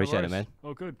 Appreciate it, man.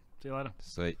 Oh, good. See you later.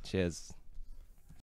 Sweet. Cheers.